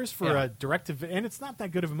 stars for Yeah. a direct and it's not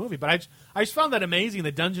that good of a movie. But I just found that amazing.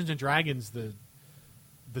 The Dungeons and Dragons, the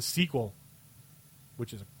sequel,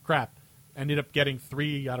 which is a crap, ended up getting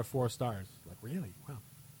 3 out of 4 stars. Like, really?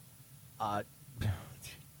 Wow.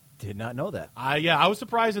 Did not know that. I was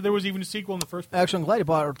surprised that there was even a sequel in the first place. Actually, I'm glad you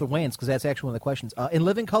brought up the Wayans because that's actually one of the questions. In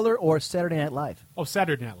Living Color or Saturday Night Live? Oh,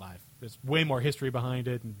 Saturday Night Live. There's way more history behind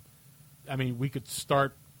it. And I mean, we could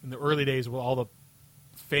start in the early days with all the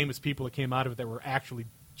famous people that came out of it that were actually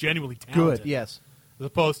genuinely talented. Good, yes. As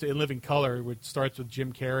opposed to In Living Color, which starts with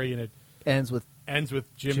Jim Carrey and it Ends with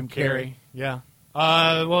Jim Carrey. Carrey.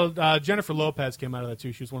 Yeah. Jennifer Lopez came out of that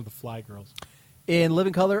too. She was one of the Fly Girls. In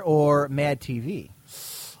Living Color or Mad TV?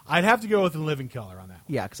 I'd have to go with In Living Color on that one.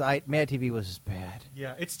 Yeah, because Mad TV was just bad.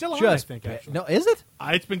 Yeah, it's still on, Just I think, bad. actually. No, is it?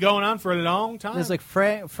 It's been going on for a long time. It's like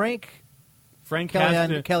Frank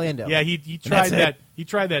Caliendo. Yeah, he And tried that's it. that. He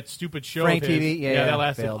tried that stupid show. Frank of his. TV, yeah, that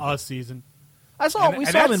lasted failed. a season. We saw him in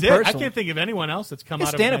that's it. person. I can't think of anyone else that's come His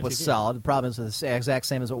out of stand-up Mad was TV. solid. The problem is it's the exact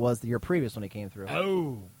same as it was the year previous when he came through.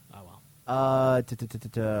 Oh well. Oh,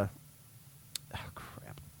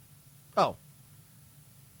 crap. Oh.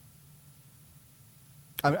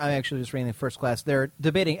 I'm actually just reading the First Class. They're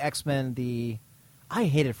debating X-Men, I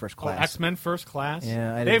hated First Class. X-Men First Class.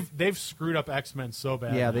 Yeah, they've screwed up X-Men so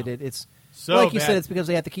bad. Yeah, now. they did. It's so like you bad. said, it's because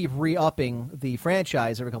they have to keep re-upping the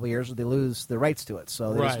franchise every couple of years or they lose the rights to it.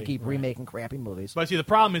 So they just Right, keep right. remaking crappy movies. But see, the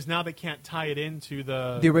problem is now they can't tie it into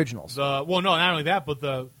the originals. Well, no, not only that,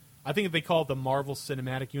 but I think they call it the Marvel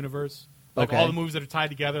Cinematic Universe. Like Okay. all the movies that are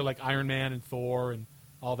tied together, like Iron Man and Thor and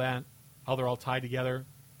all that, how they're all tied together.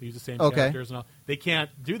 They use the same Okay. characters and all. They can't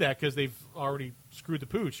do that because they've already screwed the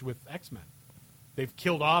pooch with X-Men. They've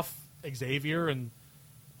killed off Xavier and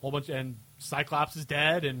a whole bunch, and Cyclops is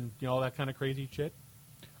dead, and all that kind of crazy shit.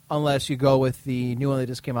 Unless you go with the new one that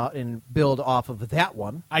just came out and build off of that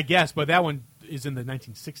one. I guess, but that one is in the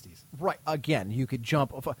 1960s. Right. Again, you could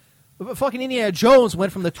jump. Fucking Indiana Jones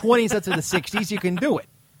went from the 20s up to the 60s. You can do it.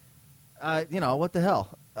 What the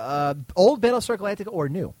hell? Old Battlestar Galactica or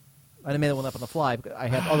new? I made that one up on the fly. Because I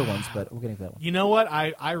have other ones, but we're getting to that one. You know what?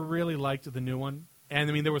 I really liked the new one. And,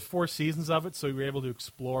 I mean, there was 4 seasons of it, so we were able to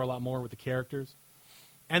explore a lot more with the characters.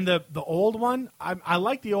 And the old one, I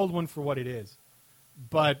like the old one for what it is.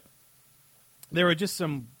 But there were just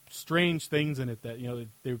some strange things in it that,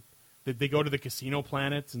 they go to the casino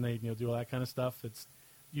planets and they do all that kind of stuff. It's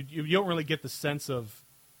you don't really get the sense of,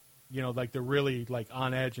 like they're really like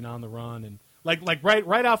on edge and on the run. And like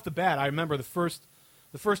right off the bat, I remember the first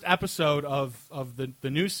episode of the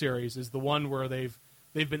new series is the one where they've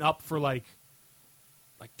been up for like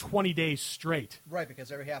 20 days straight. Right,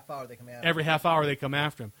 because every half hour they come after Every half hour they come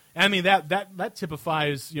after him. And I mean that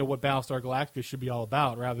typifies what Battlestar Galactica should be all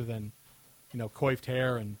about, rather than coiffed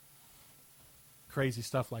hair and crazy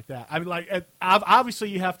stuff like that. I mean, obviously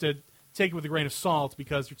you have to take it with a grain of salt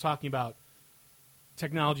because you're talking about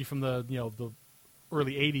technology from the the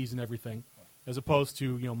early 80s and everything, as opposed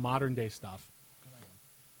to modern day stuff.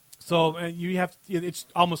 So you have it's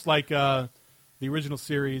almost like the original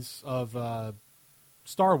series of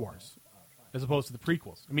Star Wars, as opposed to the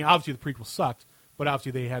prequels. I mean, obviously the prequels sucked, but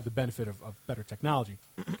obviously they had the benefit of better technology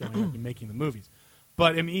going on and making the movies.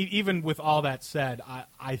 But I mean, even with all that said,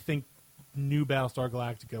 I think new Battlestar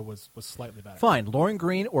Galactica was slightly better. Fine, Lauren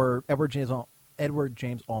Green or Edward James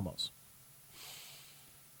Olmos.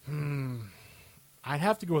 I'd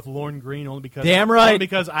have to go with Lauren Green only because right,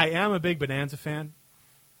 because I am a big Bonanza fan,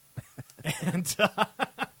 and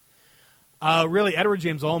really Edward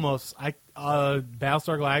James Olmos,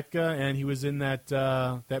 Battlestar Galactica, and he was in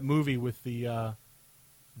that movie with the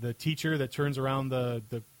teacher that turns around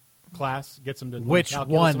the class, gets him to which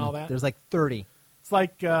calculus one? And all that. There's like 30. It's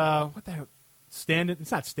like what the hell?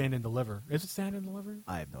 It's not Stand and Deliver. Is it Stand and Deliver?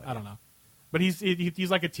 I have no idea. I don't know. But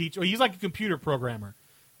he's like a teacher. He's like a computer programmer,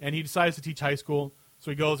 and he decides to teach high school.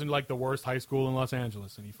 So he goes into like the worst high school in Los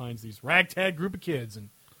Angeles, and he finds these ragtag group of kids, and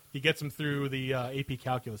he gets them through the AP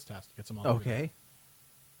calculus test. Gets them all. Okay.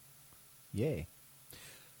 Yay.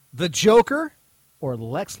 The Joker or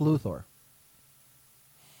Lex Luthor?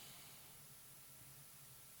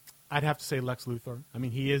 I'd have to say Lex Luthor. I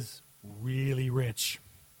mean, he is really rich.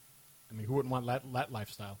 I mean, who wouldn't want that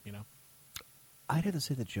lifestyle, you know? I'd have to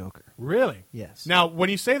say the Joker. Really? Yes. Now, when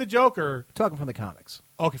you say the Joker... Talking from the comics.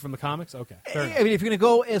 Okay, from the comics? Okay. Fair enough. I mean, if you're going to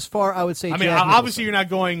go as far, I would say I mean, Jack obviously Nicholson. you're not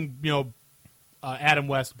going, Adam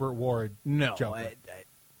West, Burt Ward, No. Joker.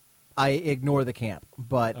 I ignore the camp.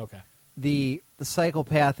 But Okay. the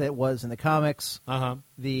psychopath that was in the comics, Uh-huh.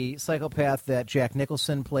 the psychopath that Jack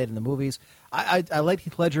Nicholson played in the movies, I like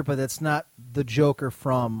Heath Ledger, but that's not the Joker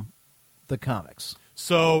from the comics.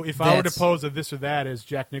 So if I were to That's- pose a this or that as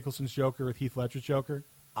Jack Nicholson's Joker with Heath Ledger's Joker?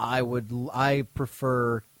 I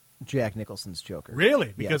prefer Jack Nicholson's Joker.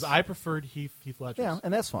 Really? Because Yes. I preferred Heath Ledger's. Yeah,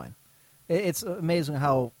 and that's fine. It's amazing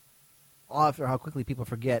how often or how quickly people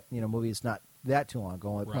forget, movies not that too long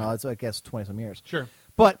ago. Right. Well, it's, I guess, 20-some years. Sure.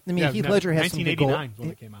 But, I mean, Yeah, Heath Ledger has something to go... 1989 is when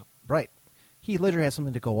it came out. Right. Heath Ledger has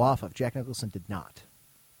something to go off of. Jack Nicholson did not.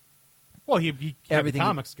 Well, he had the Everything-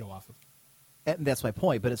 comics to go off of. And that's my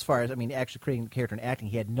point. But as far as, actually creating the character and acting,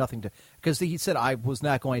 he had nothing to... Because he said, I was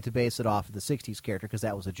not going to base it off of the 60s character because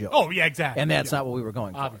that was a joke. Oh, yeah, exactly. And that's Yeah. not what we were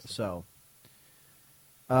going for. Obviously. So...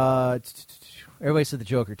 everybody said the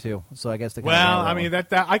Joker, too. So I guess the Well, I mean,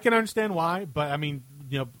 that I can understand why, but, I mean,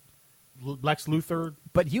 Lex Luthor...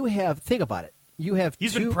 But you have... Think about it. You have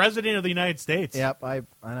He's two... been president of the United States. Yep, I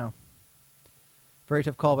know. Very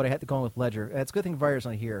tough call, but I had to go with Ledger. It's a good thing Vires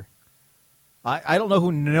not here. I don't know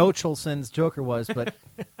who Nicholson's Joker was, but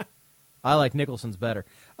I like Nicholson's better.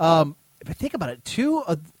 But think about it. Two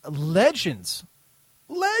legends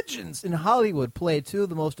in Hollywood played two of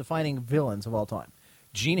the most defining villains of all time.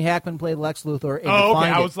 Gene Hackman played Lex Luthor. And Oh, okay.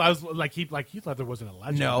 defined I it. was like Heath Ledger wasn't a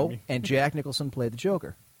legend. No, I mean. and Jack Nicholson played the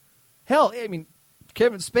Joker. Hell,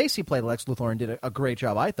 Kevin Spacey played Lex Luthor and did a great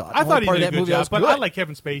job, I thought. I thought he Part did of a that good movie job, was but good. I like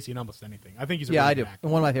Kevin Spacey in almost anything. I think he's a Yeah, really I good do. actor.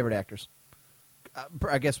 And one of my favorite actors.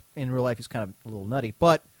 I guess in real life he's kind of a little nutty,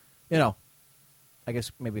 but I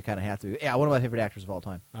guess maybe we kind of have to. Yeah, one of my favorite actors of all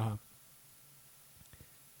time. Uh-huh.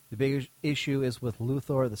 The big issue is with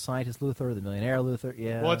Luthor, the scientist Luthor, the millionaire Luthor.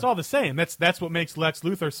 Yeah. Well, it's all the same. That's what makes Lex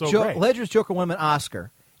Luthor so great. Ledger's Joker won him an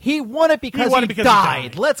Oscar. He won it because won he it because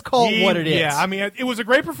died. Let's call it what it is. Yeah, I mean, it was a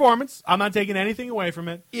great performance. I'm not taking anything away from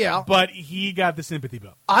it. Yeah. But he got the sympathy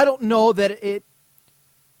vote. I don't know that it.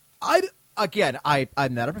 I'm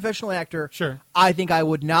not a professional actor. Sure. I think I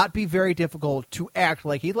would not be very difficult to act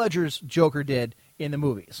like Heath Ledger's Joker did in the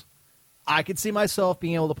movies. I could see myself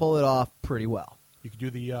being able to pull it off pretty well. You could do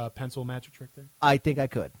the pencil magic trick there. I think I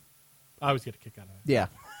could. I always get a kick out of that.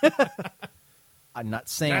 Yeah. I'm not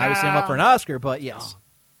saying I was saying up for an Oscar, but yes.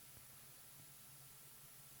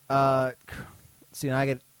 See, now I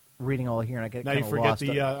get reading all here, and I get Now kind you of forget lost.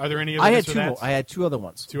 the. Are there any other? I had this or two. that's? I had two other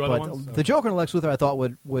ones. Two other but ones? The Okay. Joker and Lex Luthor, I thought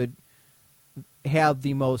would have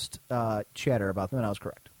the most chatter about them, and I was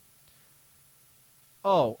correct.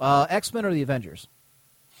 Oh, X-Men or the Avengers?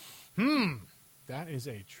 That is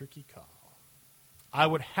a tricky call. I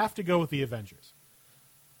would have to go with the Avengers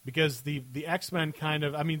because the X-Men kind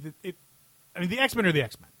of. The X-Men are the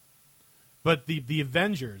X-Men, but the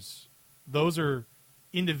Avengers, those are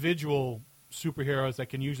individual superheroes that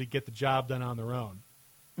can usually get the job done on their own.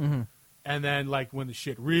 Mm-hmm. And then, like, when the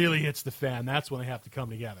shit really hits the fan, that's when they have to come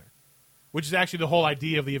together, which is actually the whole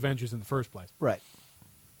idea of the Avengers in the first place. Right.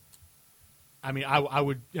 I mean, I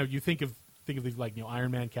would you think of these like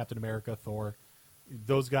Iron Man, Captain America, Thor.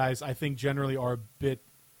 Those guys, I think, generally are a bit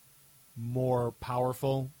more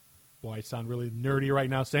powerful. Boy, I sound really nerdy right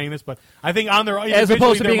now saying this, but I think on their As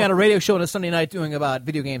opposed to being on a radio show on a Sunday night doing about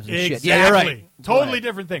video games and exactly. shit. Yeah, you're right. Totally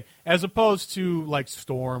different thing. As opposed to like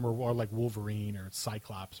Storm or like Wolverine or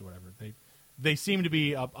Cyclops or whatever. they seem to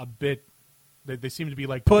be a bit. They seem to be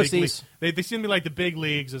like Pussies. They seem to be like the big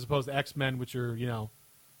leagues as opposed to X-Men, which are It's all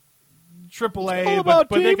AAA, about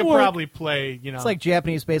but they could teamwork. probably play. It's like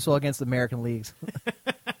Japanese baseball against American leagues.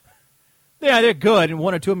 Yeah, they're good, and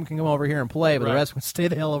one or two of them can come over here and play, but the Right. rest can stay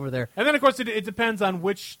the hell over there. And then, of course, it depends on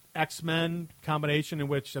which X-Men combination and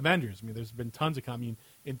which Avengers. I mean, there's been tons of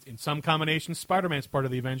in some combinations, Spider-Man's part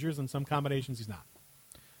of the Avengers, and some combinations he's not.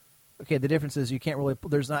 Okay, the difference is you can't really.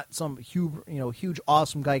 There's not some huge,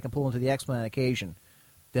 awesome guy you can pull into the X-Men on occasion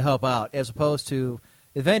to help out, as opposed to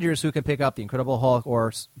Avengers who can pick up the Incredible Hulk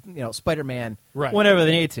or Spider-Man whenever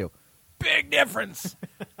they need to. Big difference.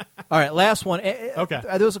 All right, last one. Okay.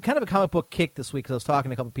 There was a kind of a comic book kick this week because I was talking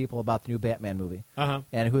to a couple people about the new Batman movie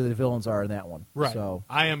and who the villains are in that one. Right. So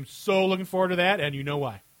I am so looking forward to that, and you know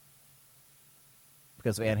why?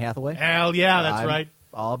 because of Anne Hathaway. Hell yeah, that's I'm right.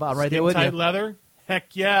 All about right there with Skin-tight you. leather.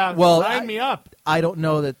 Heck yeah. Well, sign me up. I don't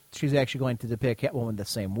know that she's actually going to depict Catwoman the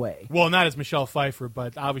same way. Well, not as Michelle Pfeiffer,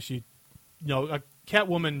 but obviously, a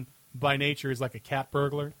Catwoman by nature is like a cat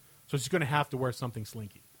burglar, so she's going to have to wear something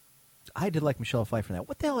slinky. I did like Michelle Pfeiffer in that.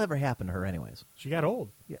 What the hell ever happened to her, anyways? She got old.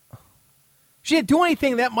 Yeah. She didn't do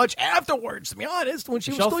anything that much afterwards, to be honest, when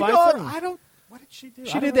she Michelle was still Pfeiffer? young. What did she do?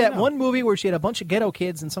 She did that one movie where she had a bunch of ghetto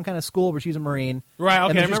kids in some kind of school where she's a Marine. Right, okay,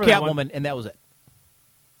 and then I she was remember that one. Catwoman, and that was it.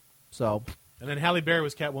 So. And then Halle Berry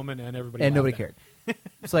was Catwoman, and everybody And laughed nobody at cared. it.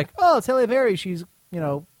 It's like, oh, it's Halle Berry. She's,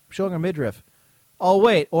 showing her midriff. Oh,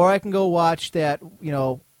 wait. Or I can go watch that,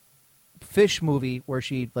 fish movie where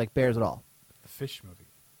she, bears it all. The fish movie.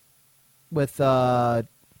 With, The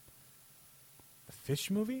fish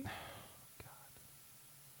movie? God.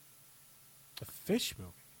 The fish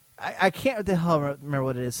movie. I can't what the hell remember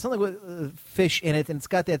what it is. Something with fish in it, and it's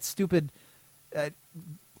got that stupid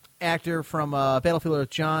actor from Battlefield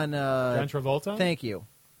Earth, John Travolta? Thank you.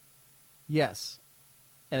 Yes.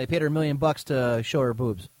 And they paid her $1 million to show her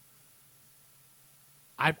boobs.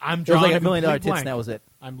 I'm It was drawing like a $1 million complete tits, blank. and that was it.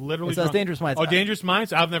 I'm literally It says drawing- Dangerous Minds. Oh, Dangerous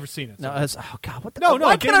Minds? I've never seen it. No, oh God, what the No,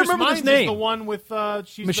 why can't I Dangerous remember Minds this name? is the one with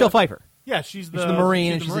she's Michelle Pfeiffer. Yeah, she's the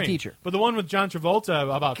Marine, and the she's the Marine. teacher. But the one with John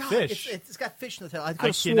Travolta about God, fish. It's got fish in the tail. I I could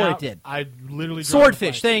have swore cannot- it did. I literally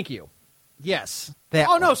Swordfish, thank you. Yes. That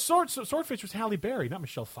Oh one. no, Swordfish was Halle Berry, not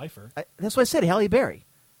Michelle Pfeiffer. That's what I said, Halle Berry.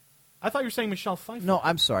 I thought you were saying Michelle Pfeiffer. No,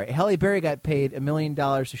 I'm sorry. Halle Berry got paid $1 million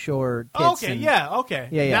to show her tits. Oh, okay, and- okay.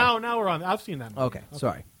 Yeah. Now we're on. I've seen that movie. Okay,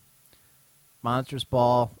 sorry. Monsters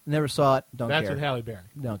Ball. Never saw it. Don't That's care. with Halle Berry.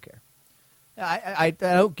 Don't care. I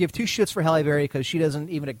don't give two shits for Halle Berry because she doesn't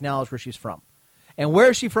even acknowledge where she's from. And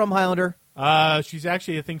where is she from, Highlander? She's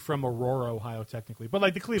actually, I think, from Aurora, Ohio, technically, but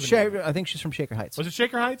like the Cleveland. area. I think she's from Shaker Heights. Was it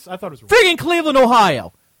Shaker Heights? I thought it was. Friggin' Cleveland,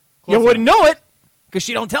 Ohio. Close You wouldn't enough. know it because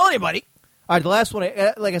she don't tell anybody. All right, the last one.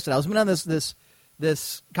 Like I said, I was been on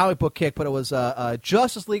this comic book kick, but it was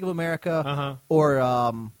Justice League of America or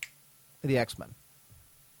the X-Men.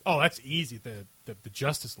 Oh, that's easy. The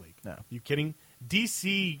Justice League. No. You kidding?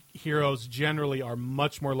 DC heroes generally are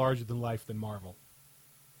much more larger than life than Marvel.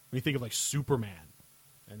 When you think of like Superman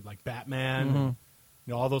and like Batman,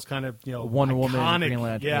 and, all those kind of Wonder Woman, iconic, Green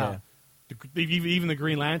Lantern, yeah. Even the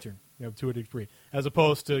Green Lantern, to a degree, as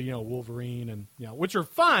opposed to Wolverine and which are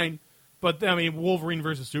fine, but I mean Wolverine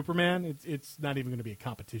versus Superman, it's not even going to be a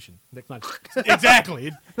competition. It's not exactly.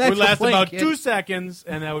 It would last playing, about kid. 2 seconds,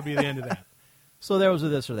 and that would be the end of that. So there was a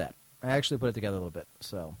this or that. I actually put it together a little bit.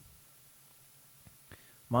 So,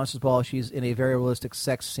 Monsters Ball, she's in a very realistic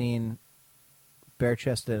sex scene,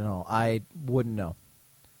 bare-chested and all. I wouldn't know.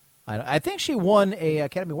 I think she won a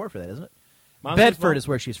Academy Award for that, isn't it? Monsters Bedford Ball? is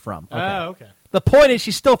where she's from. Oh, okay. The point is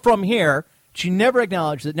she's still from here. She never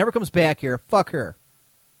acknowledges it, never comes back here. Fuck her.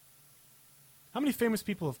 How many famous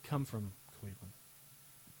people have come from Cleveland?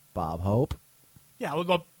 Bob Hope. Yeah,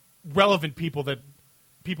 well, relevant people that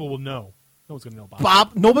people will know. No one's going to know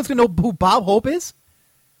No one's going to know who Bob Hope is?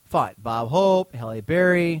 Fine. Bob Hope, Halle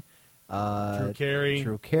Berry, Drew Carey.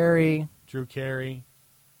 Drew Carey.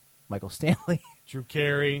 Michael Stanley. Drew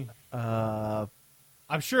Carey.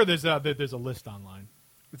 I'm sure there's a list online.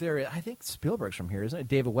 I think Spielberg's from here, isn't it?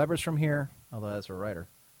 David Weber's from here, although that's a writer.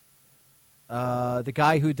 The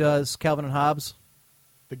guy who does Calvin and Hobbes.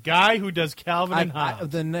 The guy who does Calvin and Hobbes.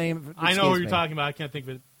 The name. I know who you're me. talking about. I can't think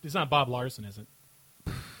of it. It's not Bob Larson, is it?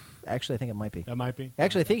 Actually, I think it might be. That might be.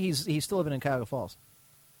 Actually, I think he's still living in Cuyahoga Falls.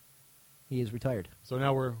 He is retired. So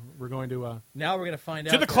now we're going to now we're going to find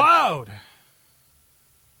out to the cloud.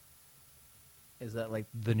 Is that like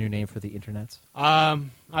the new name for the internets? I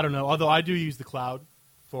don't know. Although I do use the cloud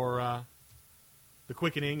for the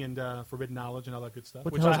quickening and forbidden knowledge and all that good stuff.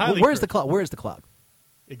 What the Which hell I is- highly where's the encourage. cloud? Where is the cloud?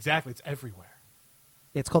 Exactly, it's everywhere.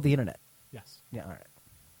 It's called the internet. Yes. Yeah. All right.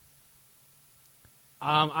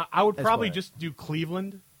 I would That's probably what- just do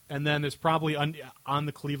Cleveland, and then there's probably on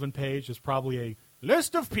the Cleveland page, there's probably a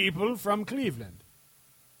list of people from Cleveland.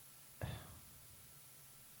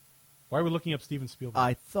 Why are we looking up Steven Spielberg?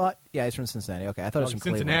 I thought, yeah, he's from Cincinnati. Okay, I thought it was from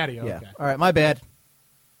Cincinnati. Cleveland. Okay. Yeah. All right, my bad.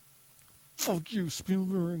 Fuck you,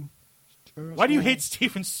 Spielberg. Why do you hate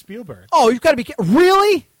Steven Spielberg? Oh, you've got to be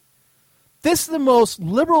really. This is the most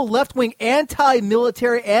liberal, left-wing,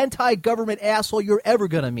 anti-military, anti-government asshole you're ever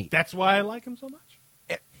going to meet. That's why I like him so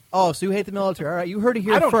much. Oh, so you hate the military? All right, you heard it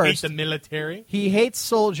here I don't first. hate the military. He hates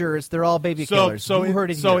soldiers. They're all baby killers. You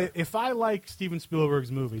heard it here. If I like Steven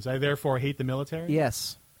Spielberg's movies, I therefore hate the military?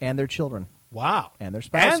 Yes, and their children. Wow. And their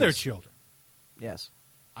spouses. And their children. Yes.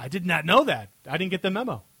 I did not know that. I didn't get the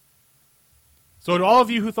memo. So to all of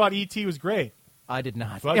you who thought E.T. was great, I did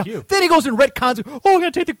not. Fuck you. Then he goes and retcons. Oh, I'm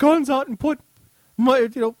going to take the guns out and put my,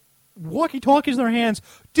 walkie-talkies in their hands.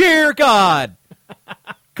 Dear God.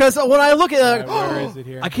 Because when I look at it, where is it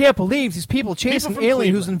here? I can't believe these people chasing People an from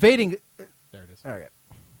alien who's Cleveland. invading. There it is. All right.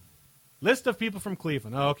 List of people from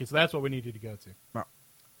Cleveland. Oh, okay, so that's what we needed to go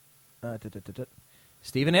to.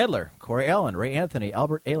 Stephen Adler, Corey Allen, Ray Anthony,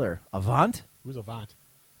 Albert Ayler, Avant, Who's Avant?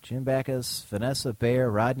 Jim Backus, Vanessa Bayer,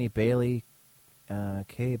 Rodney Bailey,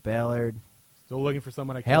 Kay Ballard, Still looking for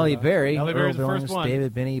someone I care Halle about. Berry, Halle Earl Berry's the Billings, first one.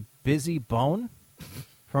 David Binney, Busy Bone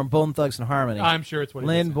from Bone Thugs and Harmony. I'm sure it's what he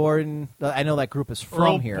Lynn was Borden. I know that group is from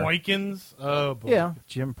Earl here. Boykins. Oh, boy. Yeah,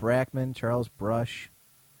 Jim Brackman, Charles Brush.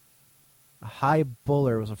 Hy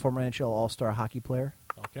Buller was a former NHL All-Star hockey player.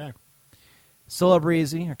 Okay.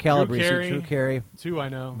 Celebrezzi, or Calabrese, Carey. Drew Carey. Two I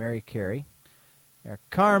know. Mary Carey. Eric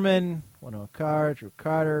Carmen, Wendell Carr, Drew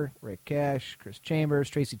Carter, Ray Cash, Chris Chambers,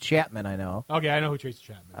 Tracy Chapman, I know. Okay, I know who Tracy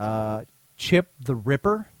Chapman is. Chip the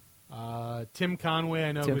Ripper. Tim Conway,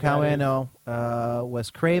 I know Tim who Conway, I that is. know. Wes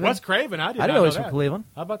Craven. Wes Craven, I didn't know know he's that. from Cleveland.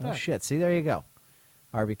 How about Oh, that? shit, see, there you go.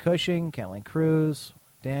 Harvey Cushing, Kathleen Cruz,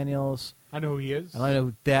 Daniels. I know who he is. I don't know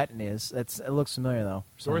who Datton is. It looks familiar, though.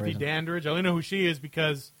 for some Dorothy reason. Dandridge. I only know who she is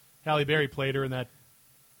because Halle Berry played her in that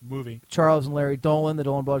movie. Charles and Larry Dolan, the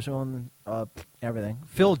Dolan Brothers own everything.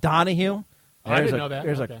 Phil Donahue. I didn't know that.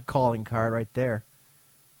 There's Okay. a calling card right there.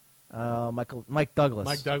 Mike Douglas.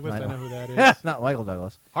 Mike Douglas, I know who that is. Not Michael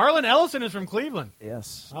Douglas. Harlan Ellison is from Cleveland.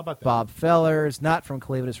 Yes. How about that? Bob Feller is not from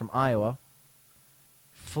Cleveland. He's from Iowa.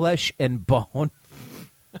 Flesh and Bone.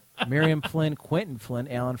 Miriam Flynn, Quentin Flynn,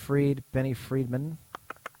 Alan Freed, Benny Friedman.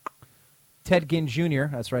 Ted Ginn Jr.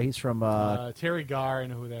 That's right. He's from Terry Garr, I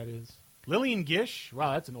know who that is. Lillian Gish.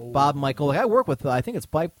 Wow, that's an old Bob Michael. I work with, I think it's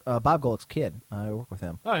Bob Golick's kid. I work with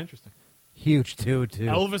him. Oh, interesting. Huge dude, too.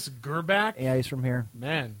 Elvis Gerback. Yeah, he's from here.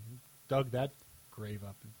 Man, dug that grave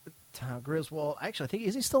up. Tom Griswold. Actually, I think,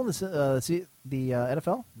 is he still in the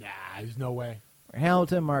NFL? Nah, there's no way.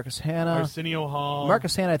 Hamilton, Marcus Hanna. Arsenio Hall.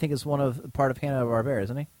 Marcus Hanna, I think, is part of Hanna-Barbera,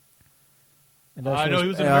 isn't he? I know he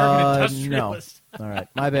was an American industrialist. No. All right,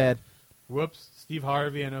 my bad. Whoops. Steve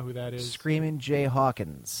Harvey, I know who that is. Screaming Jay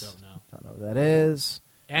Hawkins. Don't know. Don't know who that is.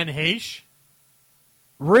 Anne Heche.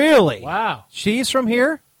 Really? Wow. She's from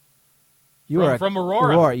here? From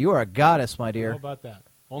Aurora. You are a goddess, my dear. How about that?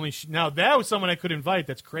 Now, that was someone I could invite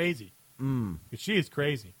that's crazy. She is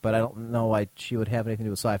crazy. But I don't know why she would have anything to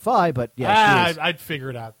do with sci-fi, but yeah, she is. I'd figure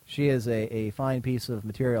it out. She is a fine piece of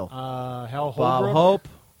material. Hal Holbrook. Bob Hope.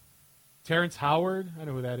 Terrence Howard. I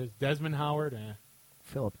know who that is. Desmond Howard.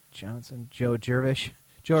 Philip Johnson. Joe Jervish.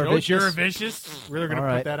 Joe Jervicius. We're going to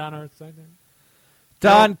put that on our side there.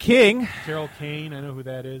 Don King. Carol Kane. I know who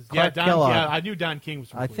that is. Clark Don. Kellogg. Yeah, I knew Don King was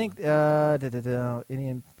from I Cleveland.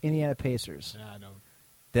 think Indiana Pacers. Yeah, I know.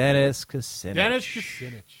 Dennis Kucinich. Dennis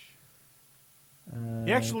Kucinich.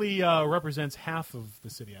 He actually represents half of the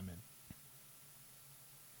city I'm in.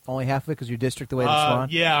 Only half of it because your district the way the Swan?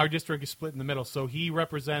 Yeah, our district is split in the middle, so he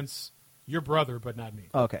represents your brother, but not me.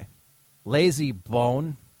 Okay. Lazy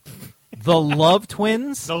Bone. The Love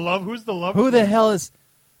Twins? Who's the Love Who Twins? the hell is...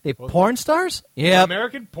 They porn stars? Yeah.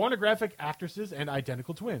 American pornographic actresses and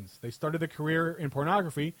identical twins. They started a career in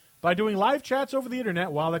pornography by doing live chats over the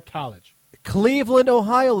internet while at college. Cleveland,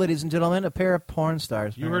 Ohio, ladies and gentlemen. A pair of porn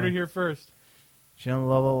stars. You heard it here first. Jim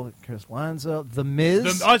Lovell, Chris Lanza, The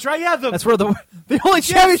Miz. Oh, that's right, yeah. That's where the only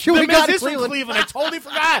championship we got in is from Cleveland. Cleveland. I totally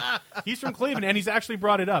forgot. He's from Cleveland, and he's actually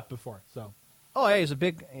brought it up before. So Oh, yeah, he's a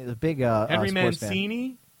big Henry sports fan.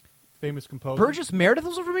 Mancini, famous composer. Burgess Meredith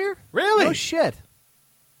was from here? Really? Oh, shit.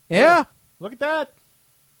 Yeah. Look at that.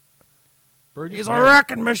 Burgess He's a Meredith.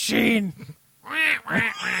 wrecking machine. Who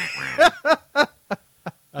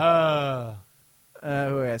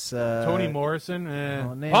else? Toni Morrison.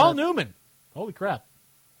 name Paul it. Newman. Holy crap.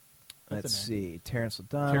 Let's see. Terrence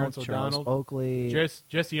O'Donnell. Terrence Charles O'Donnell. Oakley.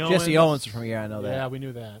 Jesse Owens. Jesse Owens is from here. I know that. Yeah, we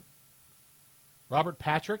knew that. Robert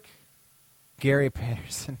Patrick. Gary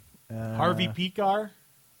Patterson. Harvey Picar.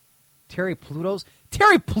 Terry Pluto's.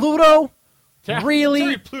 Terry Pluto? Really?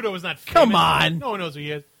 Terry Pluto is not famous. Come on. No one knows who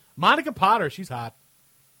he is. Monica Potter, she's hot.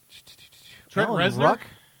 Trent Alan Reznor. Ruck?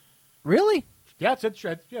 Really? Yeah, it's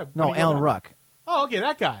Trent. Yeah, No, Buddy Alan Hill. Ruck. Oh, okay,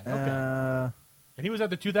 that guy. Okay. And he was at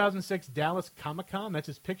the 2006 Dallas Comic-Con. That's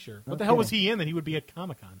his picture. What the hell Okay. was he in that he would be at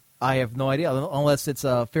Comic-Con? I have no idea, unless it's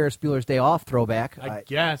a Ferris Bueller's Day Off throwback. I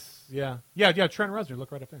guess, yeah. Yeah, Trent Reznor.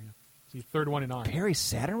 Look right up there. Yeah. It's the third one in R. Perry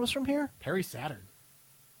Saturn was from here? Perry Saturn.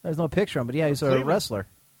 There's no picture of him, but yeah, he's a Cleveland. wrestler.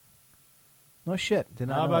 No shit. Did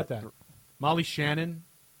not How know about that? Molly Shannon.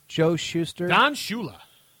 Joe Shuster. Don Shula.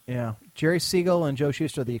 Yeah. Jerry Siegel and Joe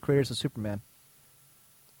Shuster, the creators of Superman.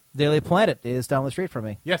 Daily Planet is down the street from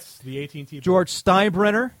me. Yes, the AT&T. George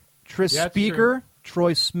Steinbrenner, Tris Yeah, that's Speaker,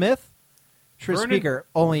 Troy Smith. Tris Speaker,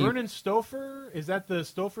 only... Vernon Stouffer? Is that the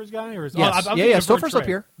Stouffer's guy? Or is, Yes. I'm yeah, thinking of Vern Stouffer's up Troy.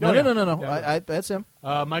 here. Oh, No. yeah. I that's him.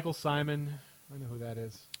 Michael Simon. I know who that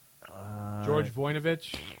is. George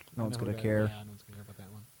Voinovich. No one's I know going to who that- care. Yeah, no one's going to care about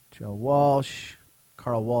that one. Joe Walsh.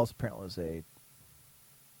 Carl Walsh apparently was a...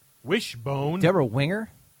 Wishbone. Deborah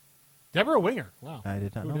Winger? Deborah Winger. Wow. I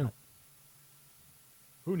did not Who know knew? that.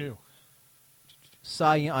 Who knew?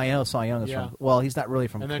 Cy Young, I know Cy Young is Yeah. from... Well, he's not really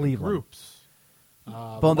from And then Cleveland. groups.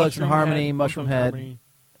 Bone Thugs and Harmony, Mushroom Head. Harmony.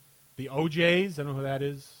 The OJs. I don't know who that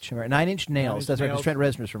is. Nine Inch Nails. Inch That's right, 'cause Nails. Trent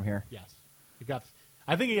Reznor's from here. Yes.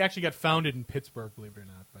 I think he actually got founded in Pittsburgh, believe it or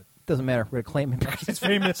not. But Doesn't matter. We're going to claim him because he's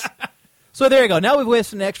famous. So there you go. Now we've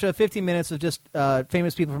wasted an extra 15 minutes of just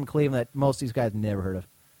famous people from Cleveland that most of these guys never heard of.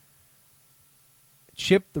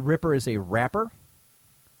 Chip the Ripper is a rapper.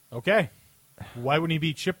 Okay. Why wouldn't he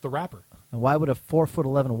be Chip the Rapper? And why would a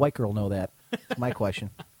 4'11" white girl know that? That's my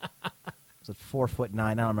question. Is it 4'9"?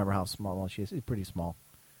 I don't remember how small she is. She's pretty small.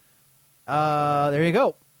 There you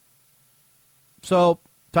go. So,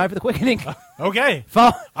 time for the quickening. Okay.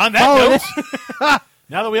 Follow On that this. note,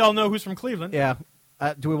 now that we all know who's from Cleveland. Yeah.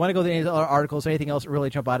 Do we want to go to any other articles? Anything else that really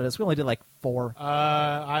jump out at us? We only did like 4.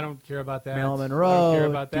 I don't care about that. Marilyn I don't Monroe, care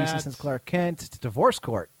about that. DC since Clark Kent, divorce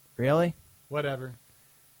court. Really? Whatever.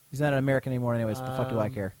 He's not an American anymore anyways. The fuck do I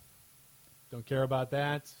care? Don't care about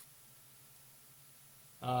that.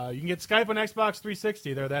 You can get Skype on Xbox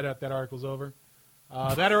 360. There, that article's over.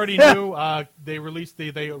 That already knew. They released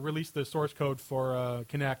the source code for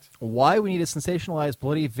Kinect. Why we need a sensationalized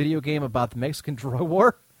bloody video game about the Mexican drug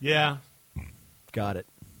war? Yeah, Got it.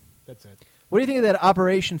 that's it. What do you think of that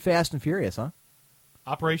Operation Fast and Furious, huh?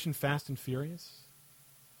 Operation Fast and Furious?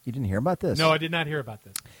 You didn't hear about this? No, I did not hear about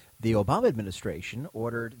this. The Obama administration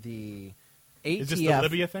ordered the ATF. Is this the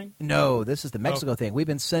Libya thing? No, this is the Mexico thing. We've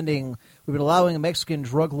been allowing Mexican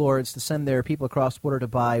drug lords to send their people across the border to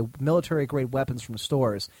buy military-grade weapons from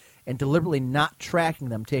stores and deliberately not tracking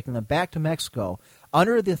them, taking them back to Mexico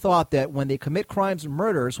under the thought that when they commit crimes and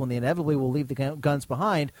murders, when they inevitably will leave the guns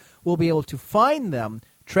behind, we'll be able to find them,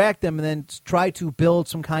 track them, and then try to build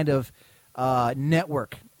some kind of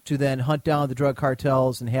network to then hunt down the drug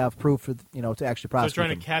cartels and have proof for, to actually So prosecute trying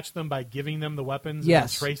them. to catch them by giving them the weapons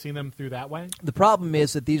Yes. and tracing them through that way? The problem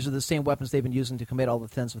is that these are the same weapons they've been using to commit all the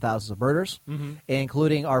tens of thousands of murders,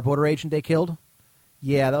 including our border agent they killed.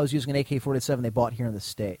 Yeah, that was using an AK-47 they bought here in the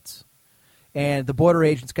States. And the border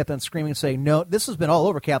agents kept on screaming and saying, no, this has been all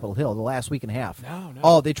over Capitol Hill the last week and a half. No.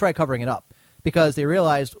 Oh, they tried covering it up because they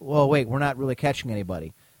realized, well, wait, we're not really catching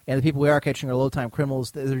anybody. And the people we are catching are low-time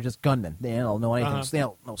criminals. They're just gunmen. They don't know anything. They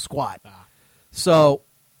don't know squat. So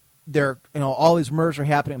they're, all these murders are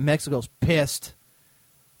happening. Mexico's pissed.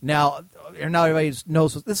 Now everybody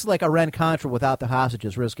knows this is like Iran-Contra without the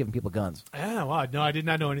hostages. We're just giving people guns. Ah, wow. No, I did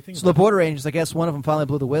not know anything So about the border agents, I guess one of them finally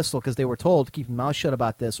blew the whistle because they were told to keep your mouth shut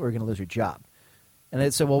about this or you're going to lose your job. And they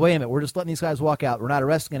said, well, wait a minute. We're just letting these guys walk out. We're not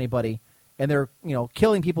arresting anybody. And they're,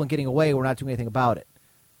 killing people and getting away. We're not doing anything about it.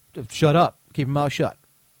 Shut up. Keep your mouth shut.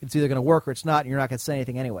 It's either going to work or it's not, and you're not going to say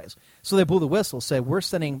anything anyways. So they blew the whistle, said, we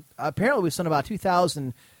sent about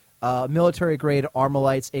 2,000 military-grade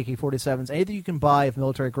Armalites, AK-47s, anything you can buy of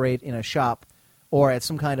military-grade in a shop or at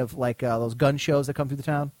some kind of, those gun shows that come through the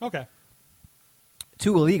town. Okay.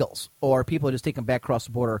 To illegals, or people who just take them back across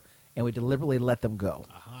the border, and we deliberately let them go.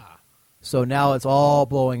 Aha. So now it's all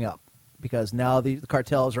blowing up because now the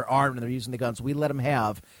cartels are armed and they're using the guns we let them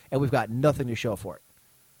have, and we've got nothing to show for it.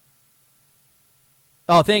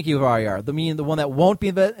 Oh, thank you, Varyar. The one that won't be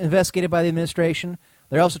investigated by the administration.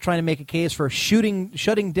 They're also trying to make a case for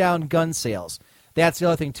shutting down gun sales. That's the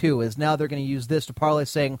other thing, too, is now they're going to use this to parlay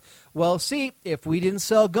saying, well, see, if we didn't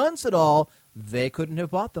sell guns at all, they couldn't have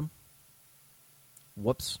bought them.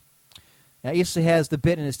 Whoops. Now, Issa has the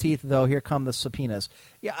bit in his teeth, though. Here come the subpoenas.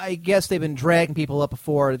 Yeah, I guess they've been dragging people up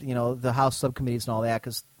before, the House subcommittees and all that,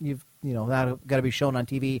 because you've, got to be shown on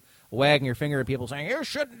TV wagging your finger at people saying, you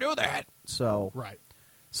shouldn't do that. So, Right.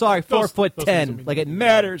 sorry, Those 4'10", things don't like it mean-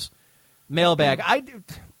 matters. Mailbag. I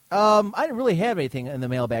didn't really have anything in the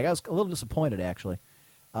mailbag. I was a little disappointed, actually.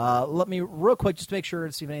 Let me, real quick, just make sure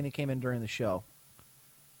to see if anything came in during the show.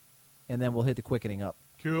 And then we'll hit the quickening up.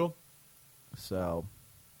 Cool. So,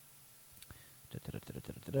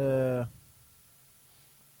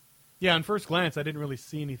 Yeah, on first glance, I didn't really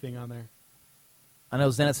see anything on there. I know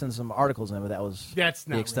Zenit sent some articles in, but that was That's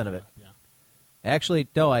the not extent really of it. enough, Actually,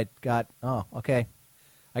 no, I got, oh, okay.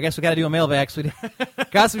 I guess we got to do a mailbag. So we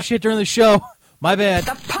got some shit during the show. My bad.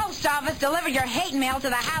 The post office delivered your hate mail to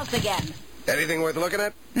the house again. Anything worth looking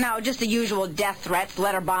at? No, just the usual death threats,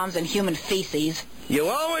 letter bombs, and human feces. You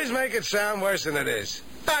always make it sound worse than it is.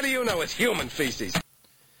 How do you know it's human feces?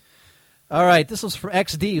 All right, this was from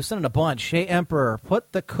XD. You sent in a bunch. Hey, Emperor,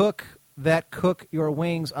 put the cook that cook your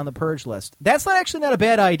wings on the purge list. That's actually not a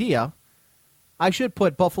bad idea. I should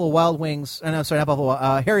put Buffalo Wild Wings, and I'm sorry, not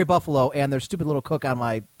Buffalo, Harry Buffalo and their stupid little cook on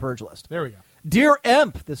my purge list. There we go. Dear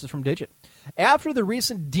Emp, this is from Digit. After the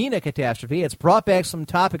recent Dina catastrophe, it's brought back some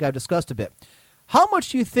topic I've discussed a bit. How much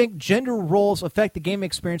do you think gender roles affect the game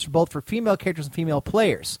experience for both female characters and female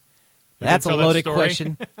players? Are you That's a gonna tell that loaded story?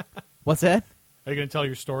 question. What's that? Are you going to tell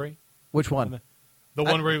your story? Which one? The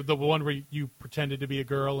one where you pretended to be a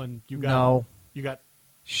girl and you got No. you got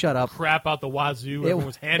Shut up. crap out the wazoo. Everyone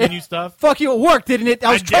was handing you stuff. Fuck you, it worked, didn't it?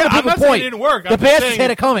 I was trying to I'm prove a not saying point. it didn't work. The I'm just bastards saying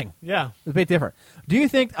had it coming. Yeah. It's a bit different. Do you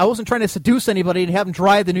think I wasn't trying to seduce anybody and have them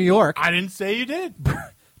drive to New York? I didn't say you did.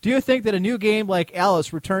 Do you think that a new game like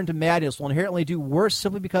Alice Return to Madness will inherently do worse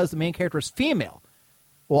simply because the main character is female?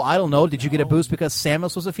 Well, I don't know. Did you get a boost because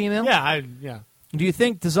Samus was a female? Yeah. Do you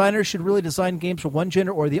think designers should really design games for one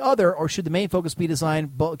gender or the other, or should the main focus be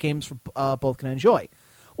design games for both can enjoy?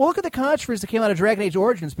 Well, look at the controversy that came out of Dragon Age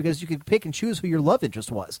Origins because you could pick and choose who your love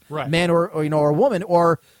interest was, Right. man or woman,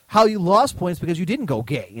 or how you lost points because you didn't go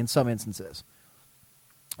gay in some instances.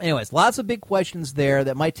 Anyways, lots of big questions there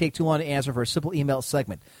that might take too long to answer for a simple email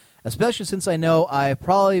segment, especially since I know I've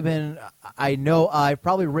probably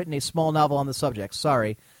written a small novel on the subject.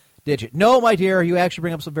 Sorry, Digit. No, my dear, you actually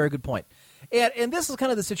bring up some very good point. And this is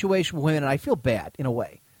kind of the situation with women, and I feel bad in a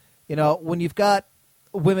way. You know, when you've got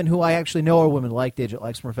women who I actually know are women like Digit,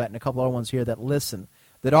 like Smurfette, and a couple other ones here that listen,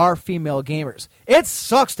 that are female gamers. It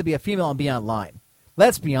sucks to be a female and be online.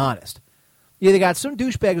 Let's be honest. You either got some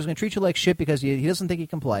douchebag who's going to treat you like shit because he doesn't think he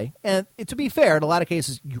can play, and to be fair, in a lot of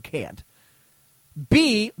cases, you can't.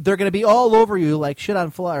 B, they're going to be all over you like shit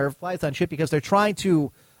on flies on shit because they're trying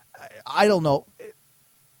to, I don't know,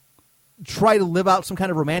 try to live out some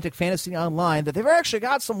kind of romantic fantasy online that they've actually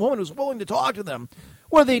got some woman who's willing to talk to them.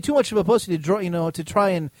 Or are they too much of a pussy to try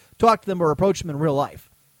and talk to them or approach them in real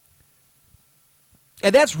life?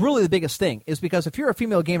 And that's really the biggest thing, is because if you're a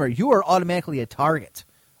female gamer, you are automatically a target.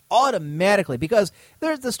 Automatically. Because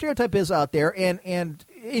the stereotype is out there, and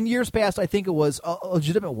in years past, I think it was a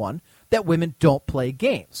legitimate one, that women don't play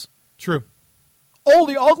games. True.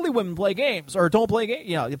 Only ugly women play games, or don't play games.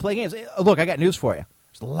 You know, you play games. Look, I got news for you.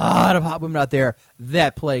 There's a lot of hot women out there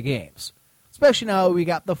that play games. Especially now we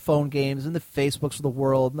got the phone games and the Facebooks of the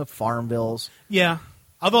world and the Farmvilles. Yeah.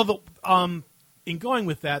 Although, in going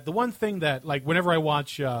with that, the one thing that, like, whenever I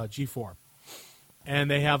watch G4,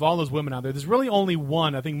 and they have all those women out there's really only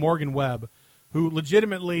one, I think Morgan Webb, who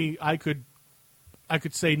legitimately I could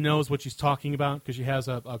say knows what she's talking about because she has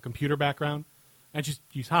a computer background, and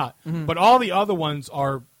she's hot. Mhm. But all the other ones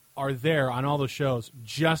are there on all those shows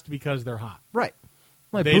just because they're hot. Right.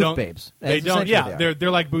 Like They booth don't- babes. They That's don't. essentially Yeah, they are.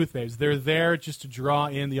 they're like booth babes. They're there just to draw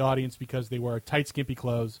in the audience because they wear tight, skimpy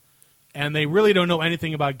clothes, and they really don't know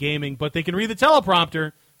anything about gaming, but they can read the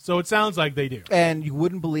teleprompter, so it sounds like they do. And you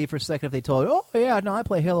wouldn't believe for a second if they told you, oh, yeah, no, I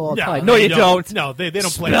play Halo all the No, time. they No, you don't. No, they don't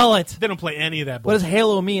play. Spell it. They don't play any of that. What does bullshit.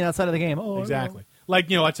 Halo mean outside of the game? Oh, Exactly.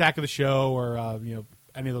 Like, Attack of the Show or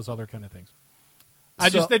any of those other kind of things.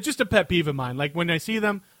 So- That's just a pet peeve of mine. Like when I see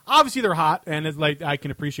them, obviously they're hot, and it's like I can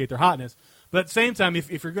appreciate their hotness. But at the same time,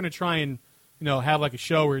 if you're going to try and have like a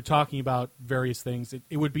show where you're talking about various things,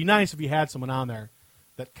 it would be nice if you had someone on there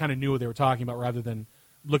that kind of knew what they were talking about, rather than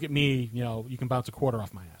look at me. You can bounce a quarter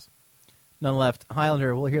off my ass. None left.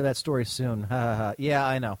 Highlander, we'll hear that story soon. Ha, ha, ha. Yeah,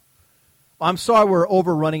 I know. I'm sorry we're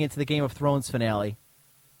overrunning into the Game of Thrones finale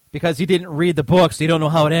because you didn't read the books. So you don't know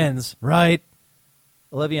how it ends, right?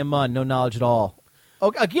 Olivia Munn, no knowledge at all.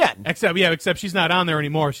 Oh, again. Except she's not on there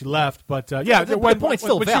anymore. She left. But The point's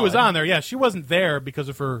still when she was valid. on there, yeah, she wasn't there because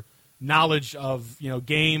of her knowledge of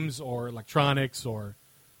games or electronics or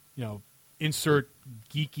insert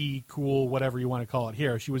geeky, cool, whatever you want to call it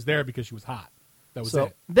here. She was there because she was hot. That was So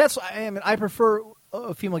it. that's I prefer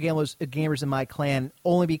female gamers in my clan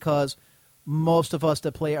only because most of us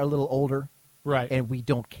that play are a little older. Right. And we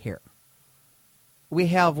don't care. We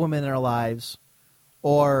have women in our lives,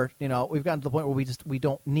 or, we've gotten to the point where we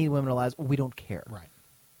don't need women in our lives, or we don't care. Right.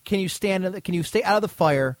 Can you stay out of the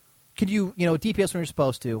fire? Can you, DPS when you're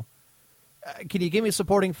supposed to? Can you give me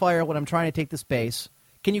supporting fire when I'm trying to take this base?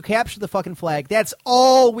 Can you capture the fucking flag? That's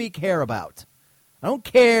all we care about. I don't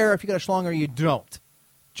care if you got a schlong or you don't.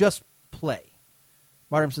 Just play.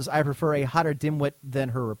 Martin says, I prefer a hotter dimwit than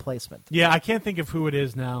her replacement. Yeah, I can't think of who it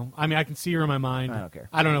is now. I mean, I can see her in my mind. I don't care.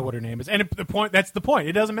 I don't know what her name is. And that's the point.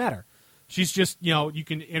 It doesn't matter. She's just, you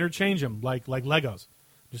can interchange them like Legos.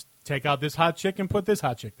 Just take out this hot chick and put this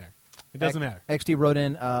hot chick there. It doesn't matter. XD wrote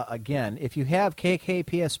in again, if you have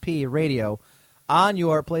KKPSP radio on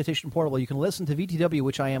your PlayStation Portable, you can listen to VTW,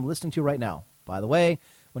 which I am listening to right now. By the way,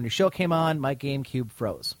 when your show came on, my GameCube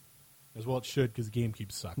froze. As well it should, because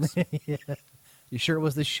GameCube sucks. Yeah. You sure it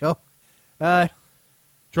was this show?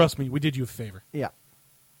 Trust me, we did you a favor. Yeah.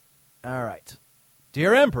 All right.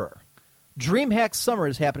 Dear Emperor, DreamHack Summer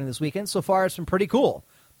is happening this weekend. So far, it's been pretty cool.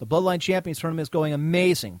 The Bloodline Champions tournament is going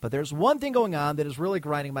amazing, but there's one thing going on that is really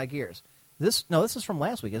grinding my gears. This is from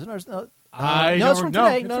last week, isn't it? No, it's from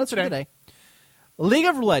today. No, it's from today. League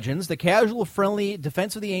of Legends, the casual-friendly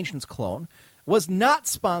Defense of the Ancients clone, was not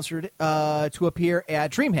sponsored to appear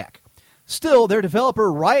at DreamHack. Still, their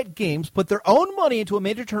developer, Riot Games, put their own money into a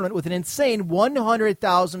major tournament with an insane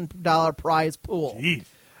 $100,000 prize pool. Jeez.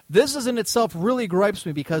 This in itself really gripes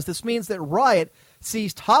me because this means that Riot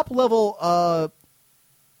sees top-level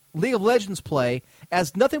League of Legends play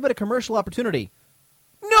as nothing but a commercial opportunity.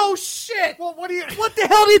 No shit! Well, what the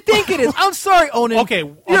hell do you think it is? I'm sorry, Onan. Okay,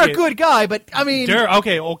 you're a good guy, but I mean,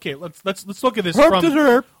 okay. Let's look at this herp from to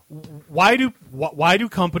herp. Why do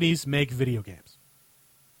companies make video games?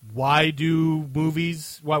 Why do movie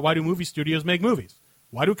studios make movies?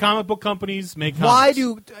 Why do comic book companies make comics?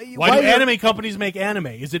 Why do anime companies make anime?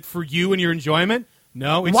 Is it for you and your enjoyment?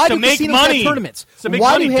 No, it's to make money. Have tournaments? It's to make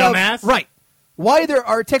money, dumbass. Right. Why there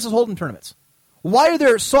are Texas Hold'em tournaments? Why are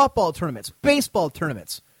there softball tournaments, baseball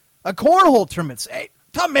tournaments, cornhole tournaments?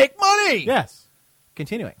 To make money. Yes.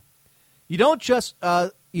 Continuing. You just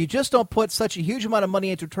don't put such a huge amount of money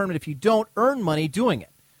into a tournament if you don't earn money doing it.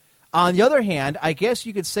 On the other hand, I guess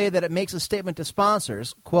you could say that it makes a statement to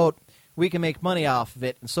sponsors, quote, we can make money off of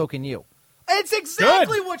it, and so can you. It's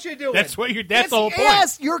exactly what you're doing. That's the whole point.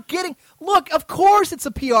 Yes, you're getting. Look, of course it's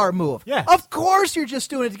a PR move. Yes. Of course you're just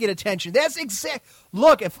doing it to get attention. That's exact.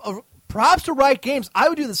 Look, if props to Riot Games, I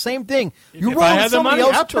would do the same thing. You roll in somebody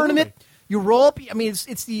else's tournament. You roll up. I mean,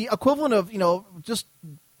 it's the equivalent of just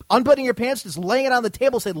unbuttoning your pants, just laying it on the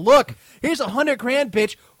table, saying, "Look, here's $100,000,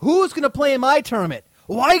 bitch. Who's going to play in my tournament?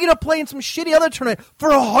 Why are you going to play in some shitty other tournament for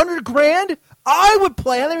 $100,000? I would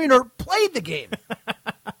play. I never even played the game."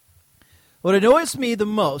 What annoys me the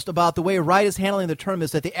most about the way Riot is handling the tournament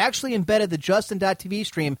is that they actually embedded the Justin.tv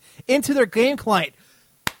stream into their game client.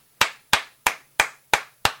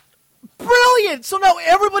 Brilliant! So now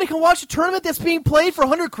everybody can watch a tournament that's being played for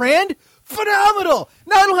 $100,000? Phenomenal!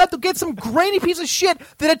 Now I don't have to get some grainy piece of shit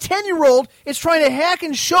that a 10-year-old is trying to hack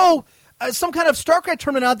and show some kind of StarCraft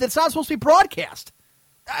tournament out that's not supposed to be broadcast.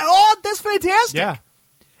 Oh, that's fantastic! Yeah.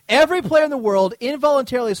 Every player in the world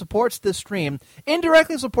involuntarily supports this stream,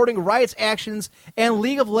 indirectly supporting Riot's actions and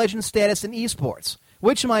League of Legends status in esports,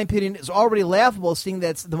 which, in my opinion, is already laughable, seeing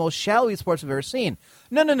that's the most shallow esports I've ever seen.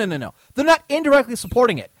 No. They're not indirectly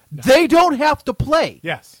supporting it. No. They don't have to play.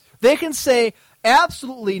 Yes. They can say,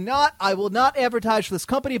 absolutely not, I will not advertise for this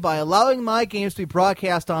company by allowing my games to be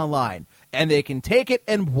broadcast online. And they can take it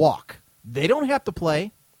and walk. They don't have to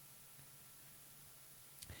play.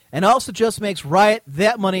 And also just makes Riot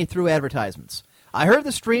that money through advertisements. I heard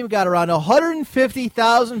the stream got around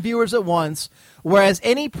 150,000 viewers at once, whereas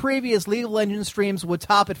any previous League of Legends streams would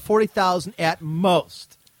top at 40,000 at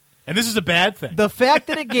most. And this is a bad thing. The fact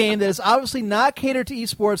that a game that is obviously not catered to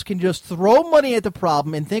esports can just throw money at the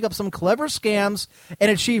problem and think up some clever scams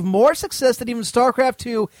and achieve more success than even StarCraft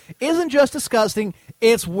 2 isn't just disgusting,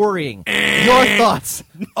 it's worrying. Your thoughts.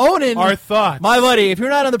 Onan. Our thoughts. My buddy, if you're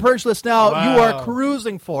not on the purge list now, you are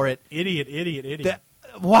cruising for it. Idiot.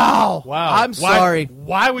 Wow. I'm sorry.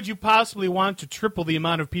 Why would you possibly want to triple the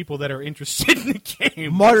amount of people that are interested in the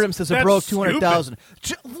game? Martyrdom says it broke 200,000.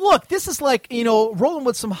 Look, this is like, rolling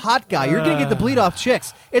with some hot guy. You're going to get the bleed off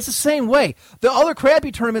chicks. It's the same way. The other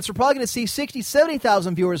crappy tournaments are probably going to see 60,000,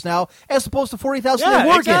 70,000 viewers now as opposed to 40,000 they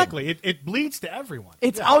were exactly. getting. It bleeds to everyone.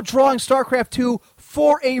 It's outdrawing StarCraft 2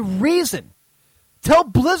 for a reason. Tell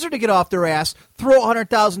Blizzard to get off their ass, throw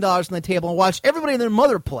 $100,000 on the table, and watch everybody and their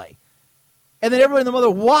mother play. And then everybody and their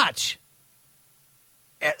mother watch.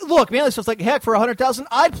 Look, man, it's just like, heck, for $100,000,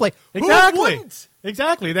 I'd play. Exactly. Who wouldn't?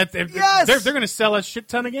 Exactly. Yes. They're going to sell a shit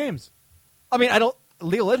ton of games. I mean,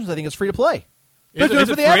 League of Legends, I think, is free to play. Is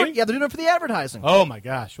it free? Yeah, they're doing it for the advertising. Oh, my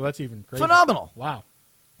gosh. Well, that's even crazy. Phenomenal. Wow.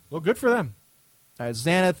 Well, good for them. All right,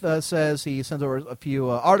 Xanath says he sends over a few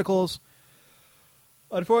articles.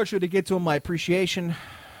 Unfortunately, to get to him, my appreciation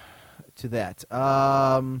to that.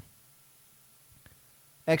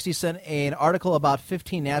 XD sent an article about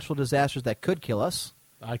 15 natural disasters that could kill us.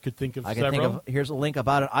 I could think of several. several. Here's a link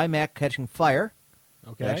about an iMac catching fire.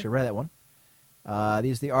 Okay. I actually read that one.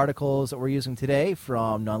 These are the articles that we're using today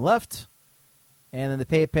from None Left. And then the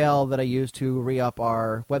PayPal that I use to re-up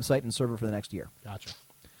our website and server for the next year. Gotcha.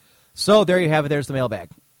 So there you have it. There's the mailbag.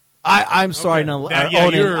 I'm sorry,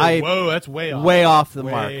 Okay. Whoa, that's way off. Way off the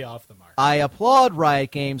mark. Way off the mark. I applaud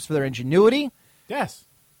Riot Games for their ingenuity. Yes.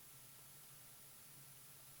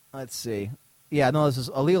 Let's see. Yeah, no, this is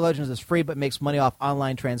League of Legends is free but makes money off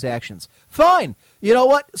online transactions. Fine. You know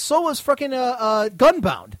what? So was frickin'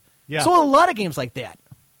 Gunbound. Yeah. So a lot of games like that.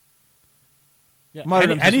 Yeah.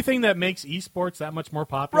 Martyrdom Anything that makes esports that much more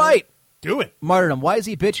popular, Right. do it. Martyrdom. Why is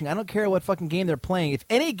he bitching? I don't care what fucking game they're playing. If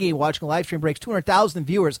any game watching a live stream breaks 200,000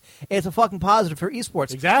 viewers, it's a fucking positive for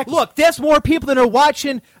esports. Exactly. Look, that's more people than are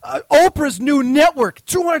watching Oprah's new network.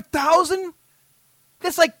 200,000?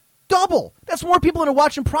 That's like double. That's more people than are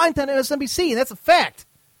watching primetime at MSNBC, and that's a fact.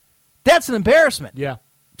 That's an embarrassment. Yeah.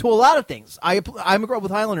 To a lot of things. I'm agree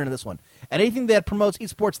with Highlander in this one. And anything that promotes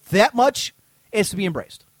esports that much is to be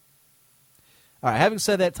embraced. All right, having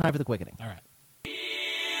said that, time for the quickening. All right.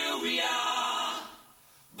 Here we are,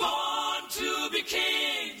 born to be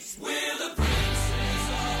kings. We're the princes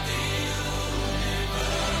of the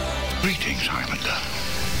universe. Greetings, Highlander.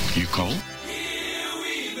 You cold? Here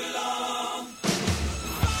we belong,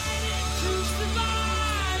 fighting to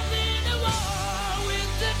survive in a war with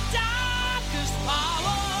the darkest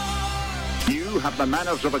power. You have the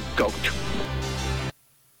manners of a goat.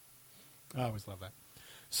 I always love that.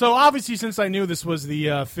 So obviously, since I knew this was the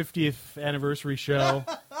 50th anniversary show,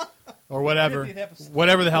 or whatever, 50th episode.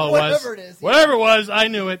 whatever the hell it was, Whatever it is, yeah. whatever it was, I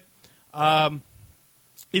knew it.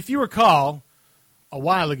 If you recall, a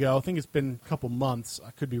while ago, I think it's been a couple months,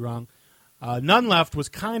 I could be wrong, None Left was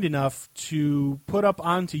kind enough to put up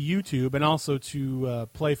onto YouTube and also to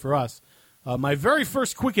play for us my very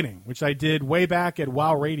first quickening, which I did way back at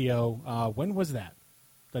WoW Radio. When was that?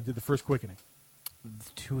 I did the first quickening.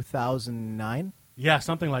 2009? Yeah,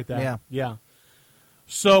 something like that. Yeah.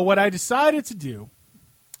 So what I decided to do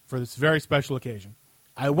for this very special occasion,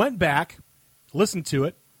 I went back, listened to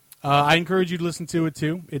it. I encourage you to listen to it,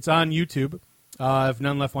 too. It's on YouTube. If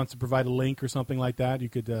None Left wants to provide a link or something like that, you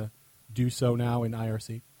could do so now in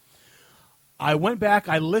IRC. I went back,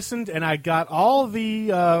 I listened, and I got all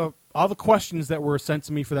the questions that were sent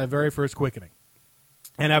to me for that very first quickening.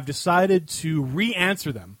 And I've decided to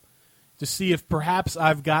re-answer them to see if perhaps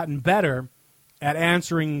I've gotten better at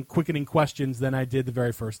answering quickening questions than I did the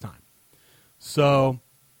very first time. So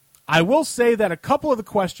I will say that a couple of the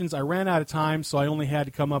questions I ran out of time, so I only had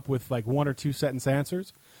to come up with like 1 or 2 sentence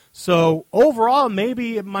answers. So overall,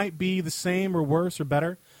 maybe it might be the same or worse or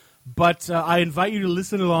better. But I invite you to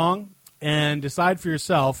listen along and decide for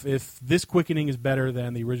yourself if this quickening is better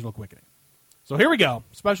than the original quickening. So here we go.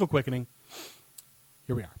 Special quickening.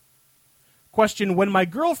 Here we are. Question: when my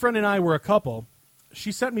girlfriend and I were a couple,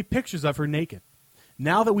 she sent me pictures of her naked.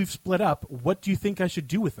 Now that we've split up, what do you think I should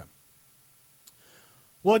do with them?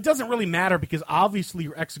 Well, it doesn't really matter because obviously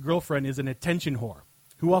your ex-girlfriend is an attention whore.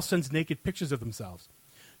 Who else sends naked pictures of themselves?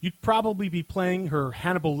 You'd probably be playing her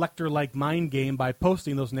Hannibal Lecter-like mind game by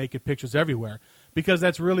posting those naked pictures everywhere because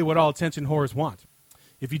that's really what all attention whores want.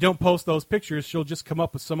 If you don't post those pictures, she'll just come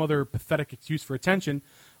up with some other pathetic excuse for attention,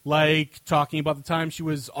 like talking about the time she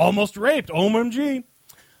was almost raped. OMG.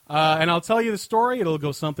 And I'll tell you the story. It'll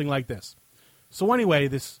go something like this. So anyway,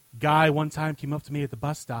 this guy one time came up to me at the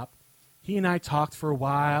bus stop. He and I talked for a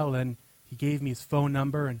while, and he gave me his phone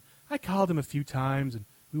number, and I called him a few times, and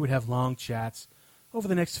we would have long chats. Over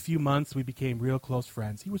the next few months, we became real close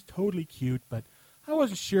friends. He was totally cute, but I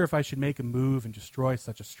wasn't sure if I should make a move and destroy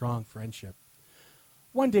such a strong friendship.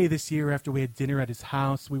 One day this year, after we had dinner at his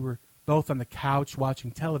house, we were both on the couch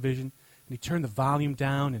watching television, and he turned the volume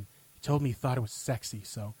down, and he told me he thought it was sexy,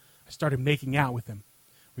 so I started making out with him.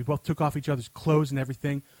 We both took off each other's clothes and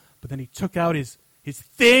everything, but then he took out his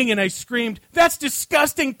thing, and I screamed, "That's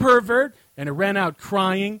disgusting, pervert!" And I ran out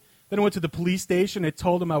crying. Then I went to the police station, and I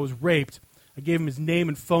told him I was raped. I gave him his name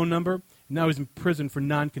and phone number, and now he's in prison for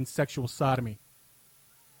non-consensual sodomy.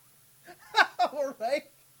 All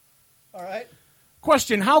right.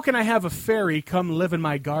 Question: how can I have a fairy come live in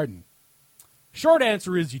my garden? Short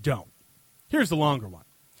answer is you don't. Here's the longer one.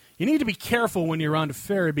 You need to be careful when you're around a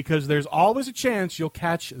fairy because there's always a chance you'll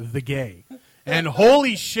catch the gay. And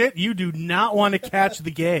holy shit, you do not want to catch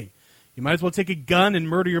the gay. You might as well take a gun and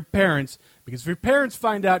murder your parents because if your parents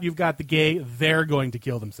find out you've got the gay, they're going to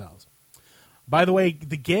kill themselves. By the way,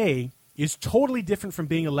 the gay is totally different from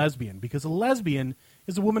being a lesbian because a lesbian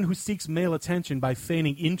is a woman who seeks male attention by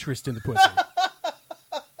feigning interest in the pussy.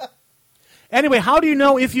 Anyway, how do you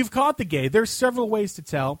know if you've caught the gay? There's several ways to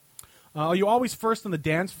tell. Are you always first on the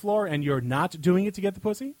dance floor and you're not doing it to get the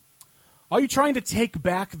pussy? Are you trying to take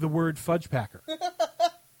back the word fudge packer?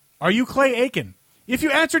 Are you Clay Aiken? If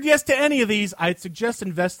you answered yes to any of these, I'd suggest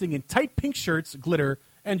investing in tight pink shirts, glitter,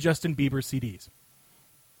 and Justin Bieber CDs.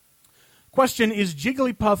 Question, is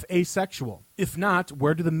Jigglypuff asexual? If not,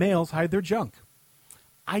 where do the males hide their junk?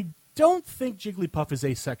 I don't think Jigglypuff is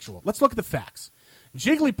asexual. Let's look at the facts.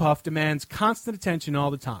 Jigglypuff demands constant attention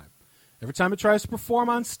all the time. Every time it tries to perform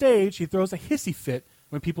on stage, he throws a hissy fit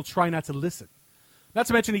when people try not to listen. Not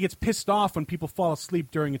to mention he gets pissed off when people fall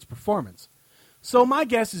asleep during its performance. So my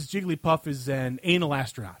guess is Jigglypuff is an anal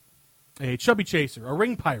astronaut, a chubby chaser, a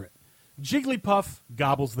ring pirate. Jigglypuff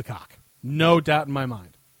gobbles the cock. No doubt in my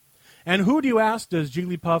mind. And who, do you ask, does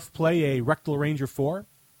Jigglypuff play a rectal ranger for?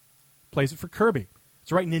 Plays it for Kirby.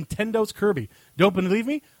 That's right, Nintendo's Kirby. Don't believe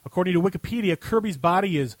me? According to Wikipedia, Kirby's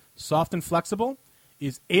body is soft and flexible,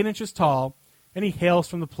 is 8 inches tall, and he hails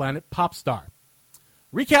from the planet Popstar.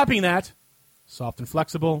 Recapping that, soft and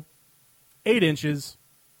flexible, 8 inches,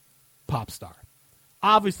 Popstar.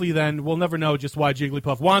 Obviously, then, we'll never know just why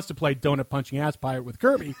Jigglypuff wants to play donut-punching ass pirate with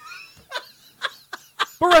Kirby.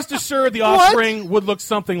 But rest assured, the offspring would look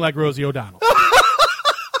something like Rosie O'Donnell.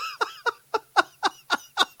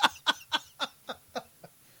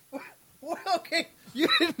 Okay, you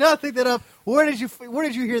did not think that up. Where did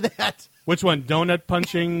you hear that? Which one? Donut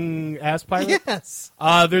punching ass pirate? Yes.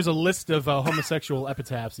 There's a list of homosexual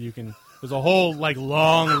epitaphs that you can. There's a whole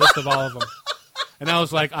long list of all of them. And I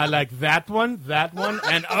was like, I like that one,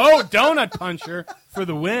 and donut puncher for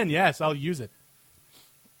the win. Yes, I'll use it.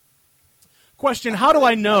 Question: How do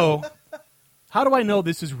I know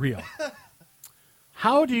this is real?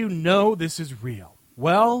 How do you know this is real?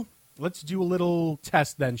 Well, let's do a little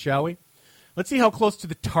test then, shall we? Let's see how close to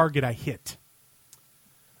the target I hit.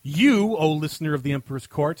 You, O listener of the Emperor's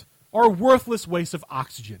Court, are a worthless waste of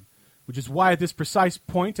oxygen, which is why at this precise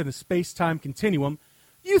point in the space-time continuum,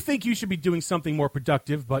 you think you should be doing something more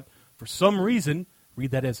productive, but for some reason,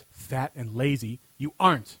 read that as fat and lazy, you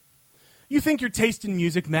aren't. You think your taste in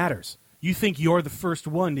music matters. You think you're the first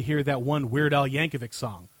one to hear that one Weird Al Yankovic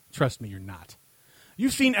song. Trust me, you're not.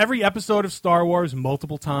 You've seen every episode of Star Wars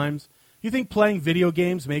multiple times. You think playing video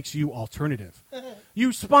games makes you alternative.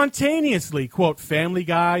 You spontaneously quote Family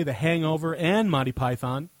Guy, The Hangover, and Monty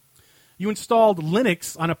Python. You installed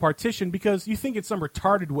Linux on a partition because you think in some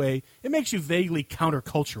retarded way it makes you vaguely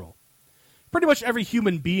countercultural. Pretty much every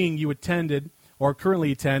human being you attended or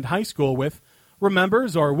currently attend high school with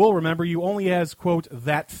remembers or will remember you only as, quote,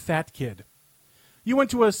 that fat kid. You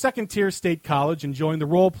went to a second-tier state college and joined the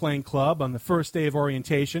role-playing club on the first day of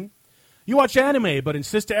orientation. You watch anime but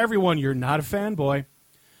insist to everyone you're not a fanboy.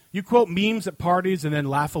 You quote memes at parties and then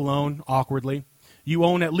laugh alone, awkwardly. You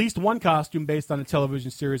own at least one costume based on a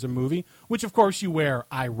television series or movie, which of course you wear,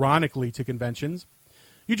 ironically, to conventions.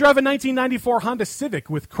 You drive a 1994 Honda Civic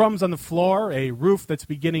with crumbs on the floor, a roof that's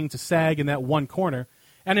beginning to sag in that one corner,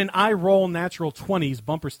 and an I Roll Natural 20s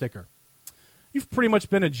bumper sticker. You've pretty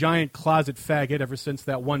much been a giant closet faggot ever since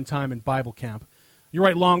that one time in Bible camp. You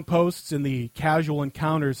write long posts in the casual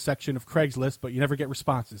encounters section of Craigslist, but you never get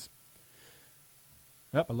responses.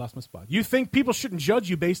 Yep, I lost my spot. You think people shouldn't judge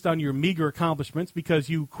you based on your meager accomplishments because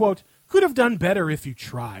you, quote, could have done better if you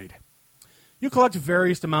tried. You collect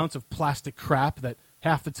various amounts of plastic crap that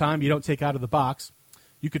half the time you don't take out of the box.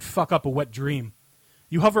 You could fuck up a wet dream.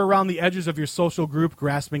 You hover around the edges of your social group,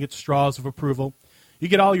 grasping at straws of approval. You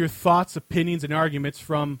get all your thoughts, opinions, and arguments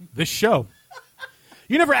from this show.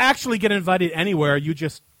 You never actually get invited anywhere. You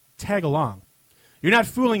just tag along. You're not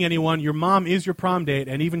fooling anyone. Your mom is your prom date,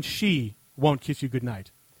 and even she won't kiss you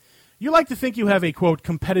goodnight. You like to think you have a, quote,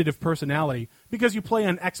 competitive personality because you play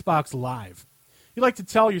on Xbox Live. You like to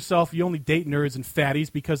tell yourself you only date nerds and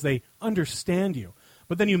fatties because they understand you.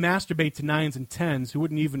 But then you masturbate to 9s and 10s who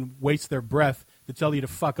wouldn't even waste their breath to tell you to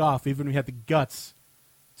fuck off even if you had the guts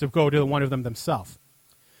to go to one of them themselves.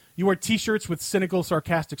 You wear T-shirts with cynical,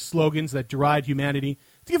 sarcastic slogans that deride humanity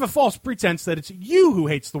to give a false pretense that it's you who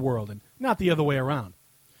hates the world and not the other way around.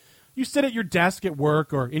 You sit at your desk at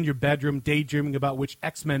work or in your bedroom daydreaming about which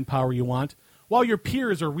X-Men power you want while your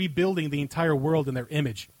peers are rebuilding the entire world in their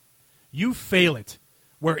image. You fail it,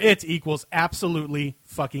 where it equals absolutely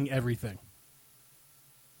fucking everything.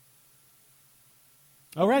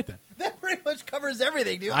 All right, then. That pretty much covers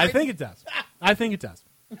everything, dude. I think it does. I think it does.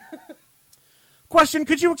 Question,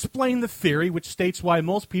 could you explain the theory which states why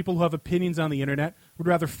most people who have opinions on the internet would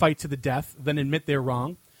rather fight to the death than admit they're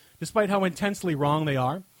wrong, despite how intensely wrong they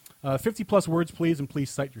are? 50-plus words, please, and please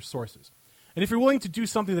cite your sources. And if you're willing to do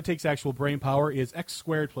something that takes actual brain power, is x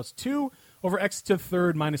squared plus 2 over x to the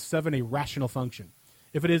third minus 7 a rational function?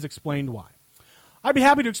 If it is, explained why. I'd be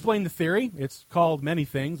happy to explain the theory. It's called many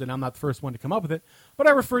things, and I'm not the first one to come up with it, but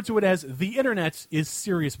I refer to it as the internet is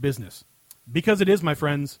serious business. Because it is, my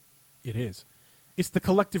friends, it is. It's the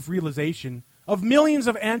collective realization of millions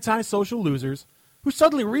of antisocial losers who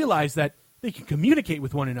suddenly realize that they can communicate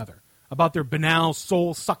with one another about their banal,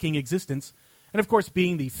 soul-sucking existence. And, of course,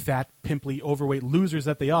 being the fat, pimply, overweight losers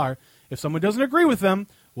that they are, if someone doesn't agree with them,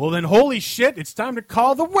 well, then, holy shit, it's time to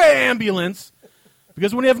call the ambulance.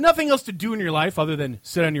 Because when you have nothing else to do in your life other than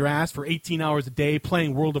sit on your ass for 18 hours a day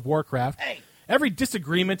playing World of Warcraft, every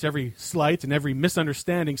disagreement, every slight, and every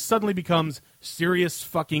misunderstanding suddenly becomes serious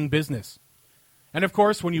fucking business. And, of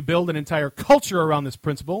course, when you build an entire culture around this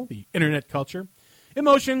principle, the internet culture,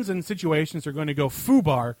 emotions and situations are going to go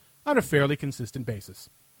foobar on a fairly consistent basis.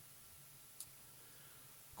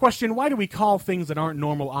 Question, why do we call things that aren't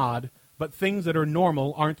normal odd, but things that are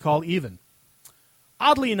normal aren't called even?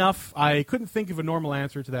 Oddly enough, I couldn't think of a normal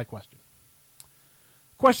answer to that question.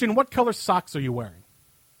 Question, what color socks are you wearing?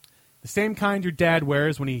 The same kind your dad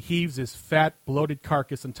wears when he heaves his fat, bloated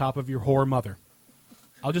carcass on top of your whore mother.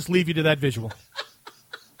 I'll just leave you to that visual.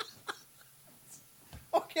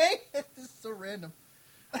 Okay, this is so random.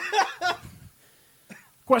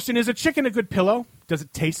 Question, is a chicken a good pillow? Does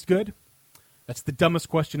it taste good? That's the dumbest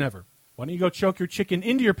question ever. Why don't you go choke your chicken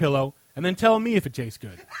into your pillow and then tell me if it tastes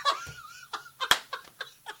good?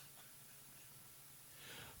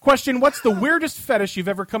 Question, what's the weirdest fetish you've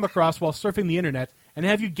ever come across while surfing the internet, and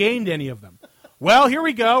have you gained any of them? Well, here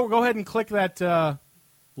we go. We'll go ahead and click that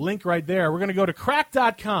link right there. We're going to go to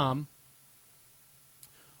crack.com,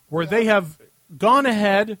 where they have gone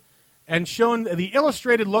ahead and shown the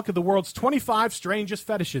illustrated look of the world's 25 strangest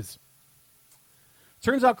fetishes.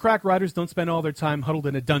 Turns out crack writers don't spend all their time huddled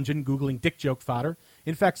in a dungeon Googling dick joke fodder.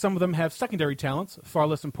 In fact, some of them have secondary talents, far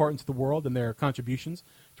less important to the world than their contributions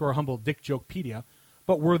to our humble dick jokepedia,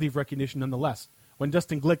 but worthy of recognition nonetheless. When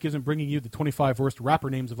Dustin Glick isn't bringing you the 25 worst rapper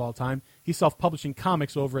names of all time, he's self-publishing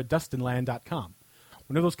comics over at DustinLand.com.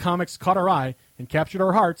 One of those comics caught our eye and captured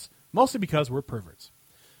our hearts, mostly because we're perverts.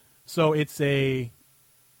 So it's a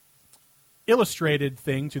illustrated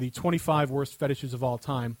thing to the 25 worst fetishes of all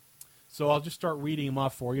time. So I'll just start reading them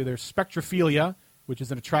off for you. There's spectrophilia, which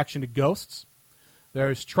is an attraction to ghosts.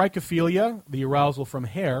 There's trichophilia, the arousal from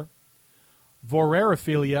hair.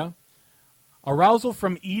 Vorarophilia, arousal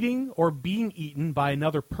from eating or being eaten by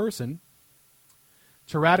another person.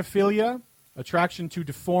 Teratophilia, attraction to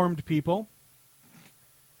deformed people.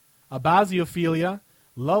 Abasiophilia,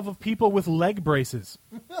 love of people with leg braces.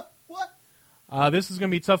 What? This is going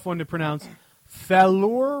to be a tough one to pronounce.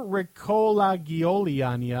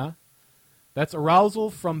 Phalluricolagioliania, that's arousal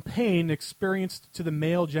from pain experienced to the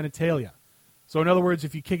male genitalia. So in other words,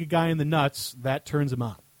 if you kick a guy in the nuts, that turns him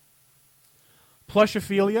on.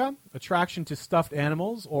 Plushophilia, attraction to stuffed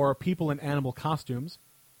animals or people in animal costumes.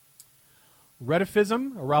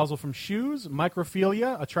 Retifism, arousal from shoes.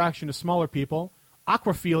 Microphilia, attraction to smaller people.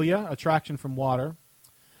 Aquaphilia, attraction from water.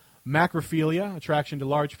 Macrophilia, attraction to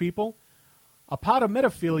large people.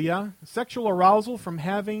 Apodometaphilia, sexual arousal from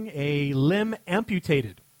having a limb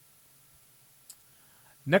amputated.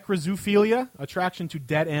 Necrozoophilia, attraction to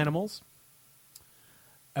dead animals.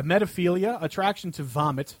 Emetophilia, attraction to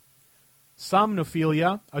vomit.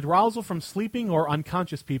 Somnophilia, arousal from sleeping or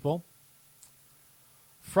unconscious people.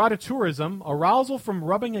 Frauditourism, arousal from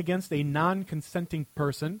rubbing against a non-consenting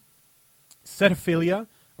person. Cetophilia,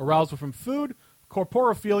 arousal from food.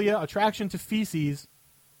 Corporophilia, attraction to feces.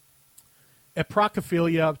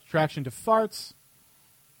 Eprocophilia, attraction to farts.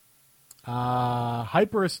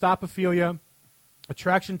 Hyperestopophilia,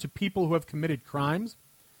 attraction to people who have committed crimes.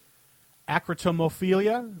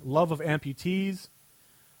 Acrotomophilia, love of amputees.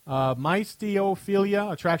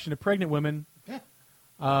 Mystiophilia, attraction to pregnant women.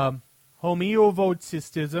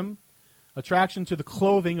 Homeovotism, attraction to the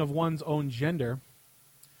clothing of one's own gender.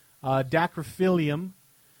 Dacrophilium,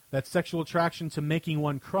 that's sexual attraction to making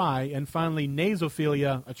one cry. And finally,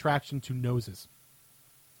 nasophilia, attraction to noses.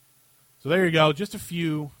 So there you go, just a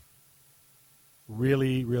few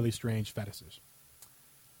really, really strange fetishes.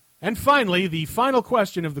 And finally, the final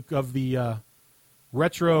question of the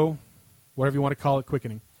retro, whatever you want to call it,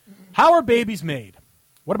 quickening. How are babies made?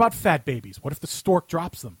 What about fat babies? What if the stork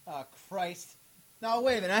drops them? Oh, Christ. No,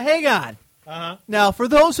 wait a minute. Now, hang on. Now, for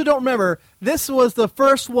those who don't remember, this was the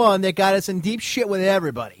first one that got us in deep shit with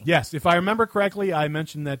everybody. Yes, if I remember correctly, I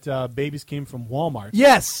mentioned that babies came from Walmart.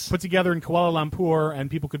 Yes. Put together in Kuala Lumpur, and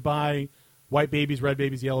people could buy white babies, red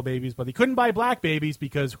babies, yellow babies, but they couldn't buy black babies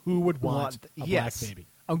because who would want a black baby?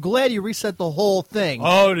 I'm glad you reset the whole thing.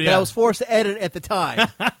 Oh, yeah. That I was forced to edit at the time.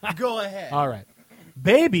 Go ahead. All right.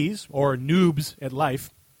 Babies, or noobs at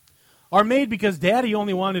life, are made because daddy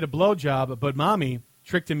only wanted a blowjob, but mommy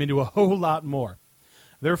tricked him into a whole lot more.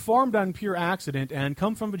 They're formed on pure accident and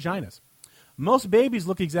come from vaginas. Most babies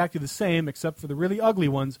look exactly the same, except for the really ugly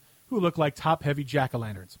ones who look like top-heavy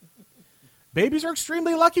jack-o'-lanterns. Babies are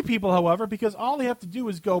extremely lucky people, however, because all they have to do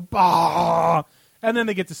is go, bah, and then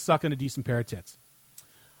they get to suck on a decent pair of tits.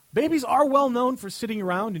 Babies are well known for sitting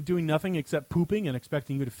around and doing nothing except pooping and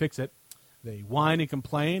expecting you to fix it. They whine and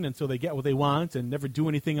complain until they get what they want and never do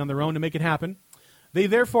anything on their own to make it happen. They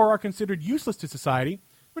therefore are considered useless to society,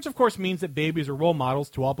 which of course means that babies are role models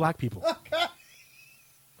to all black people.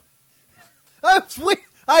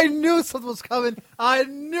 I knew something was coming. I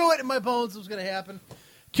knew it in my bones it was going to happen.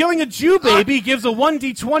 Killing a Jew baby gives a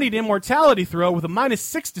 1d20 to immortality throw with a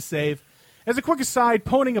 -6 to save. As a quick aside,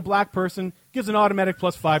 poning a black person gives an automatic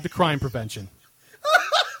 +5 to crime prevention.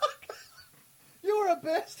 You were a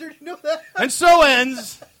bastard. You know that? And so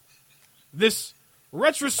ends this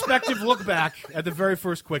retrospective look back at the very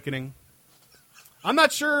first quickening. I'm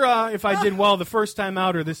not sure if I did well the first time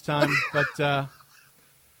out or this time, but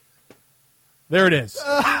there it is.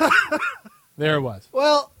 There it was.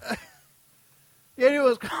 Well, you knew it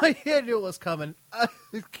was coming. You knew it was coming.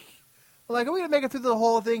 Like, are we going to make it through the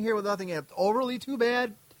whole thing here with nothing overly too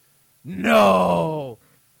bad? No.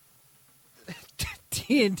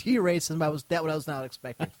 TNT racing, that what I was not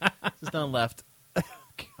expecting. There's none left.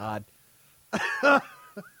 God.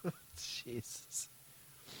 Jesus.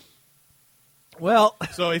 Well.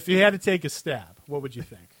 So if you had to take a stab, what would you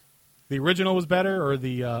think? The original was better or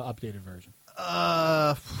the updated version?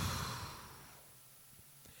 I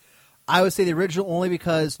would say the original only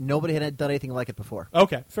because nobody had done anything like it before.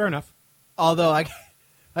 Okay, fair enough. Although I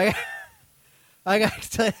got to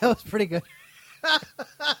tell you, that was pretty good.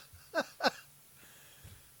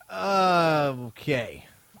 Okay.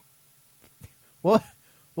 What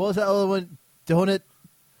was that other one?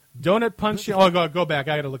 Donut punching. Oh, go back.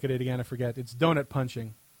 I got to look at it again. I forget. It's donut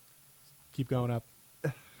punching. Keep going up.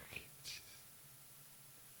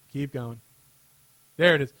 Keep going.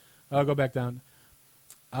 There it is. I'll go back down.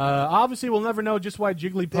 Obviously, we'll never know just why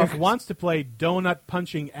Jigglypuff wants to play donut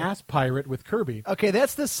punching ass pirate with Kirby. Okay,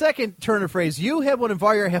 that's the second turn of phrase. You had one and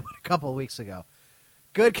Varya had one a couple of weeks ago.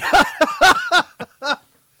 Good God.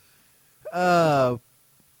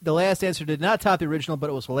 The last answer did not top the original, but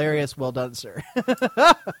it was hilarious. Well done, sir.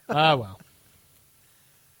 Well.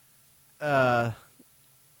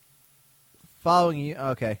 Following you.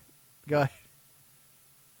 Okay. Go ahead.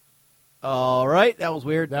 All right. That was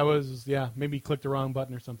weird. That was, yeah, maybe you clicked the wrong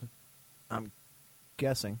button or something. I'm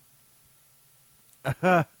guessing.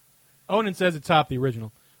 Onan says it topped the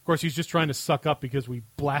original. Of course, he's just trying to suck up because we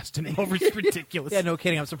blasted him over. It's ridiculous. Yeah, no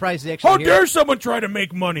kidding. I'm surprised he actually How dare someone try to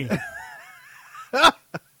make money? The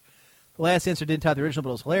last answer didn't top the original, but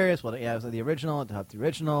it was hilarious. Well, yeah, it was the original. It topped the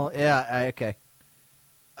original. Yeah, okay.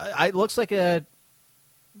 It looks like a...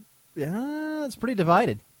 Yeah, it's pretty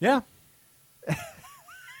divided. Yeah.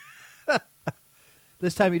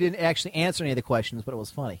 This time you didn't actually answer any of the questions, but it was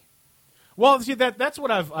funny. Well, see, that's what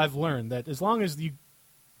I've learned, that as long as you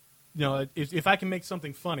know, if I can make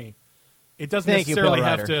something funny, it doesn't necessarily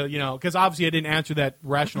have to, because obviously I didn't answer that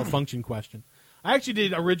rational function question. I actually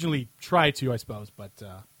did originally try to, I suppose, but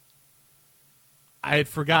I had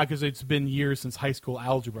forgot because it's been years since high school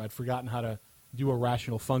algebra. I'd forgotten how to do a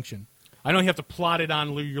rational function. I know you have to plot it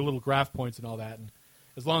on your little graph points and all that, and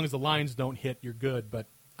as long as the lines don't hit, you're good, but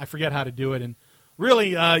I forget how to do it, and really,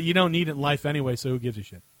 you don't need it in life anyway, so who gives a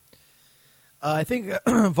shit? I think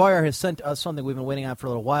Varyar has sent us something we've been waiting on for a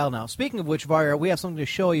little while now. Speaking of which, Varyar, we have something to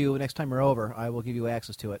show you next time you're over. I will give you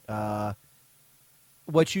access to it.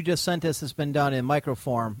 What you just sent us has been done in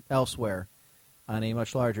microform elsewhere on a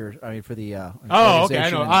much larger, for the oh, okay, I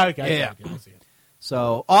know. I see it.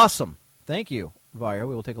 So, awesome. Thank you, Varyar.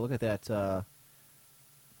 We will take a look at that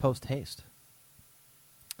post-haste.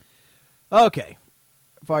 Okay.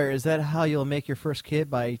 Varyar, is that how you'll make your first kid,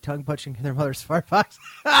 by tongue-punching their mother's Firefox?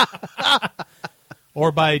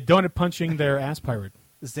 Or by donut punching their ass pirate?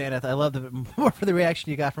 Xanath, I love more for the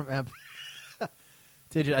reaction you got from Em.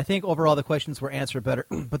 Digit, I think overall the questions were answered better,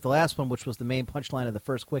 but the last one, which was the main punchline of the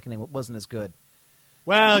first quickening, wasn't as good.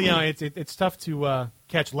 Well, it's tough to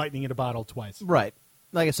catch lightning in a bottle twice. Right.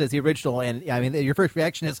 Like I said, it's the original, and your first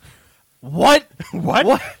reaction is, what?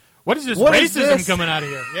 What? What is this What racism is this? coming out of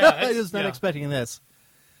here? Yeah, I was not expecting this.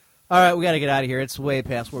 All right, we got to get out of here. It's way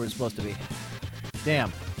past where we're supposed to be.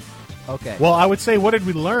 Damn. Okay. Well, I would say, what did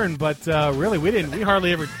we learn? But really, we didn't. We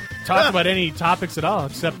hardly ever talked about any topics at all,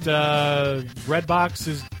 except Redbox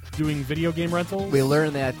is doing video game rentals. We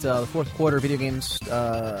learned that the fourth quarter video games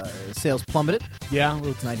sales plummeted. Yeah,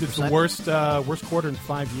 it's the worst quarter in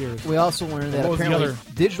 5 years. We also learned that What was the apparently other?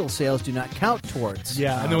 digital sales do not count towards.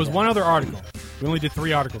 Yeah, and there was one other article. We only did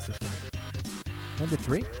 3 articles this time. One did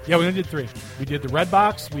 3? Yeah, we only did 3. We did the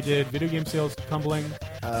Redbox, we did video game sales tumbling,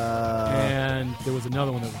 and there was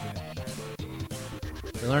another one that we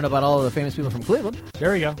did. We learned about all of the famous people from Cleveland.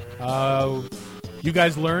 There we go. You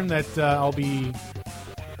guys learned that I'll be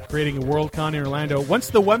creating a Worldcon in Orlando. Once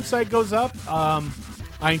the website goes up,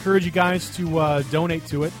 I encourage you guys to donate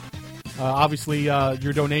to it. Obviously,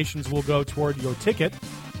 your donations will go toward your ticket.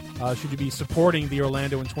 Should you be supporting the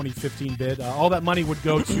Orlando in 2015 bid, all that money would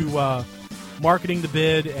go to marketing the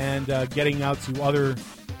bid and getting out to other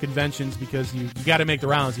conventions, because you got to make the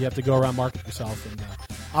rounds. You have to go around, market yourself, and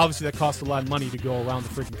obviously that costs a lot of money to go around the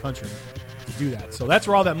freaking country to do that. So that's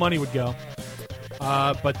where all that money would go.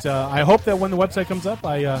 But I hope that when the website comes up,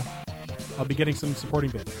 I'll be getting some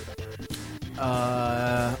supporting bids.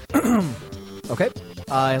 Okay.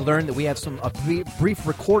 I learned that we have a brief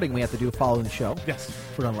recording we have to do following the show. Yes.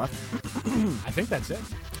 For None Left. I think that's it.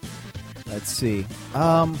 Let's see.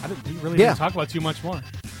 We really didn't talk about too much more,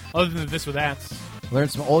 other than this or that.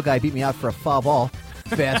 Learned some old guy beat me out for a foul ball.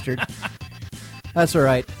 Bastard. That's all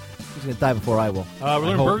right. He's going to die before I will. We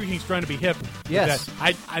learned Burger King's trying to be hip. Yes.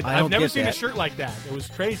 I've never seen a shirt like that. It was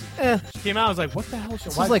crazy. She came out, I was like, what the hell? This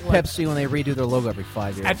is like Pepsi when they redo their logo every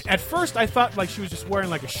 5 years. At first, I thought like she was just wearing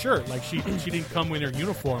like a shirt. Like she didn't come in her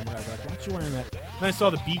uniform. I was like, why is she wearing that? Then I saw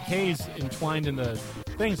the BKs entwined in the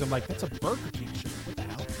things. I'm like, that's a Burger King shirt. What the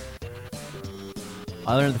hell?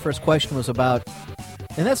 I learned the first question was about,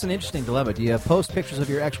 and that's an interesting dilemma. Do you post pictures of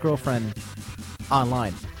your ex-girlfriend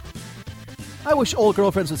online? I wish old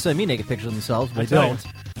girlfriends would send me naked pictures of themselves, but they don't.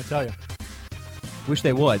 I tell you. Wish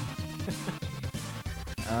they would.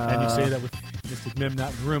 And you say that with Mr. Mim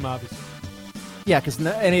not in the room, obviously. Yeah, because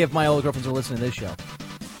any of my old girlfriends are listening to this show.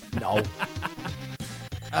 No.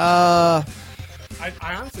 I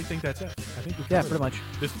honestly think that's it. I think we covered pretty much.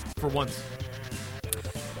 This for once.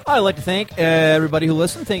 I'd like to thank everybody who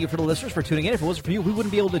listened. Thank you for the listeners for tuning in. If it wasn't for you, we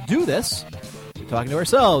wouldn't be able to do this. We're talking to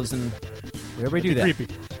ourselves, and everybody do that. Creepy.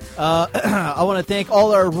 I want to thank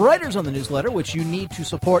all our writers on the newsletter, which you need to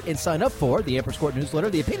support and sign up for. The Emperor's Court newsletter,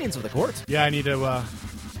 the opinions of the court. Yeah, I need to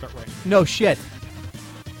start writing. No shit.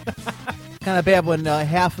 Kind of bad when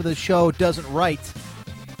half of the show doesn't write.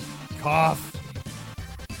 Cough.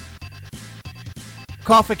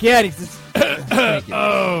 Cough again. Thank you.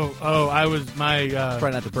 I was my.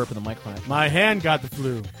 Try not to burp in the microphone. My hand got the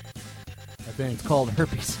flu. I think it's called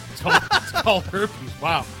herpes. It's called herpes.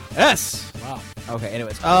 Wow. Yes. Wow. Okay.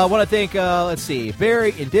 Anyways, I want to thank. Let's see,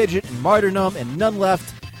 Barry, Indigent, and Martyrdom, and None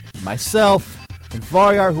Left, and myself, and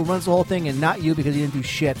Varyar, who runs the whole thing, and not you because you didn't do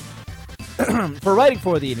shit, for writing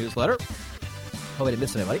for the newsletter. Hope I didn't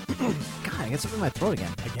miss anybody. God, I got something in my throat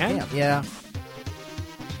again. Again? Damn, yeah.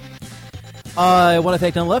 I want to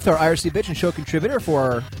thank None Left, our IRC bitch and show contributor,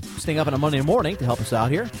 for staying up on a Monday morning to help us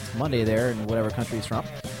out here. It's Monday there in whatever country he's from.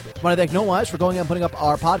 I want to thank No Wise for going out and putting up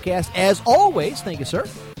our podcast as always. Thank you, sir.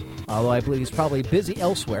 Although I believe he's probably busy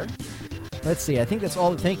elsewhere. Let's see. I think that's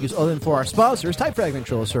all the thank yous, other than for our sponsors, Type Fragment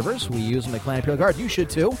Triller servers. We use them at Clan Imperial Guard. You should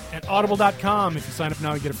too. At Audible.com. If you sign up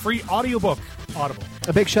now, you get a free audiobook. Audible.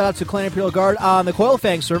 A big shout out to Clan Imperial Guard on the Coil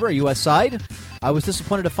Fang server, US side. I was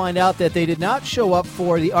disappointed to find out that they did not show up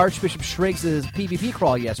for the Archbishop Shriggs' PvP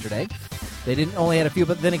crawl yesterday. They didn't only had a few,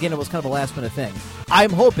 but then again, it was kind of a last-minute thing.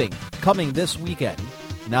 I'm hoping, coming this weekend,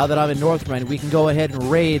 now that I'm in Northrend, we can go ahead and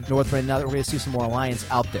raid Northrend now that we're going to see some more Alliance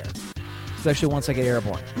out there, especially once I get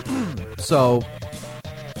airborne. So,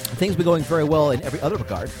 things be going very well in every other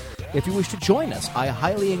regard. If you wish to join us, I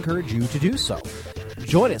highly encourage you to do so.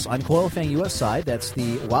 Join us on Coil Fang US side. That's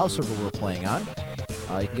the WoW server we're playing on.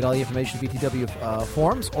 You can get all the information at BTW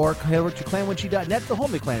forums, or head over to clanwinchi.net, the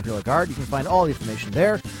home of Clan Imperial Guard. You can find all the information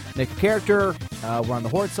there. Make a character. We're on the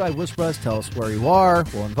Horde side. Whisper us. Tell us where you are.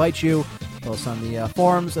 We'll invite you. Tell us on the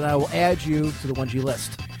forums, and I will add you to the 1G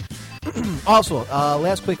list. Also,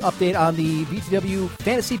 last quick update on the BTW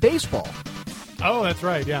Fantasy Baseball. Oh, that's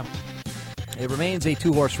right, yeah. It remains a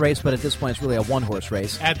 2-horse race, but at this point it's really a 1-horse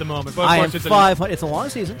race. At the moment. But of I am course, 500. It's a long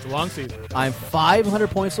season. It's a long season. I'm 500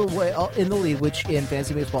 points away in the lead, which in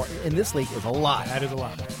Fantasy Baseball in this league is a lot. That is a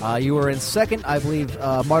lot. You were in second. I believe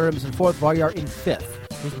Martyrdom is in fourth. Varyar in fifth.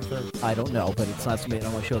 Who's in third? I don't know, but it's not somebody that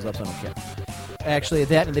normally shows up, so I don't care. Actually,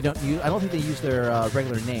 that and they don't use. I don't think they use their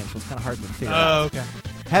regular names, so it's kind of hard to figure out. Oh, okay.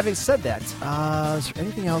 Having said that, is there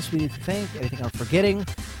anything else we need to thank? Anything I'm forgetting?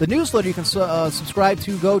 The newsletter you can subscribe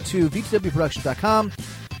to. Go to VTWProductions.com.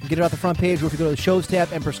 Get it off the front page, or if you go to the shows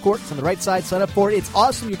tab, Emperor's Court, it's on the right side. Sign up for it. It's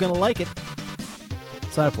awesome. You're going to like it.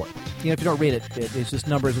 Sign up for it. You know, if you don't read it, it's just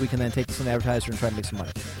numbers we can then take to some advertiser and try to make some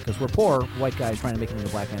money. Because we're poor white guys trying to make it in the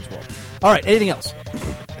black man's world. All right, anything else?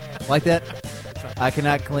 Like that? I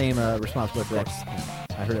cannot claim responsibility for that.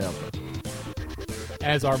 I heard it out there.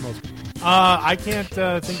 As are most people. I can't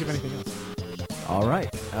think of anything else. All right.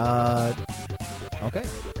 Okay.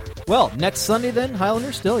 Well, next Sunday then,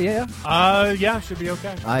 Highlander still, yeah. Yeah, should be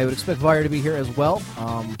okay. I would expect Vire to be here as well.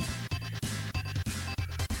 I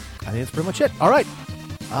think that's pretty much it. All right.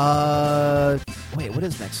 Wait, what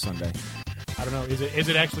is next Sunday? I don't know. Is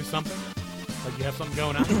it actually something? Like you have something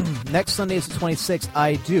going on? Next Sunday is the 26th.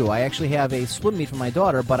 I do. I actually have a swim meet for my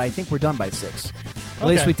daughter, but I think we're done by 6. At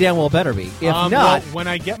least we damn well better be. If not, well, when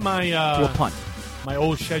I get my we'll punt. My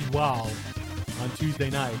old schedule on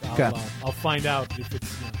Tuesday night, I'll find out if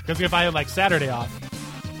it's because if I had like Saturday off,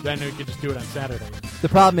 then we could just do it on Saturday. The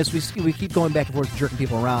problem is we keep going back and forth, jerking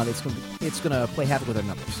people around. It's gonna play havoc with our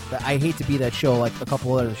numbers. I hate to be that show like a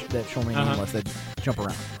couple others that show me nameless that jump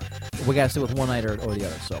around. We got to stay with one night or the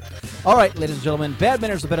other. So, all right, ladies and gentlemen, bad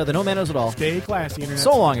manners are better than no manners at all. Stay classy, Internet.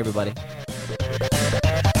 So long, everybody.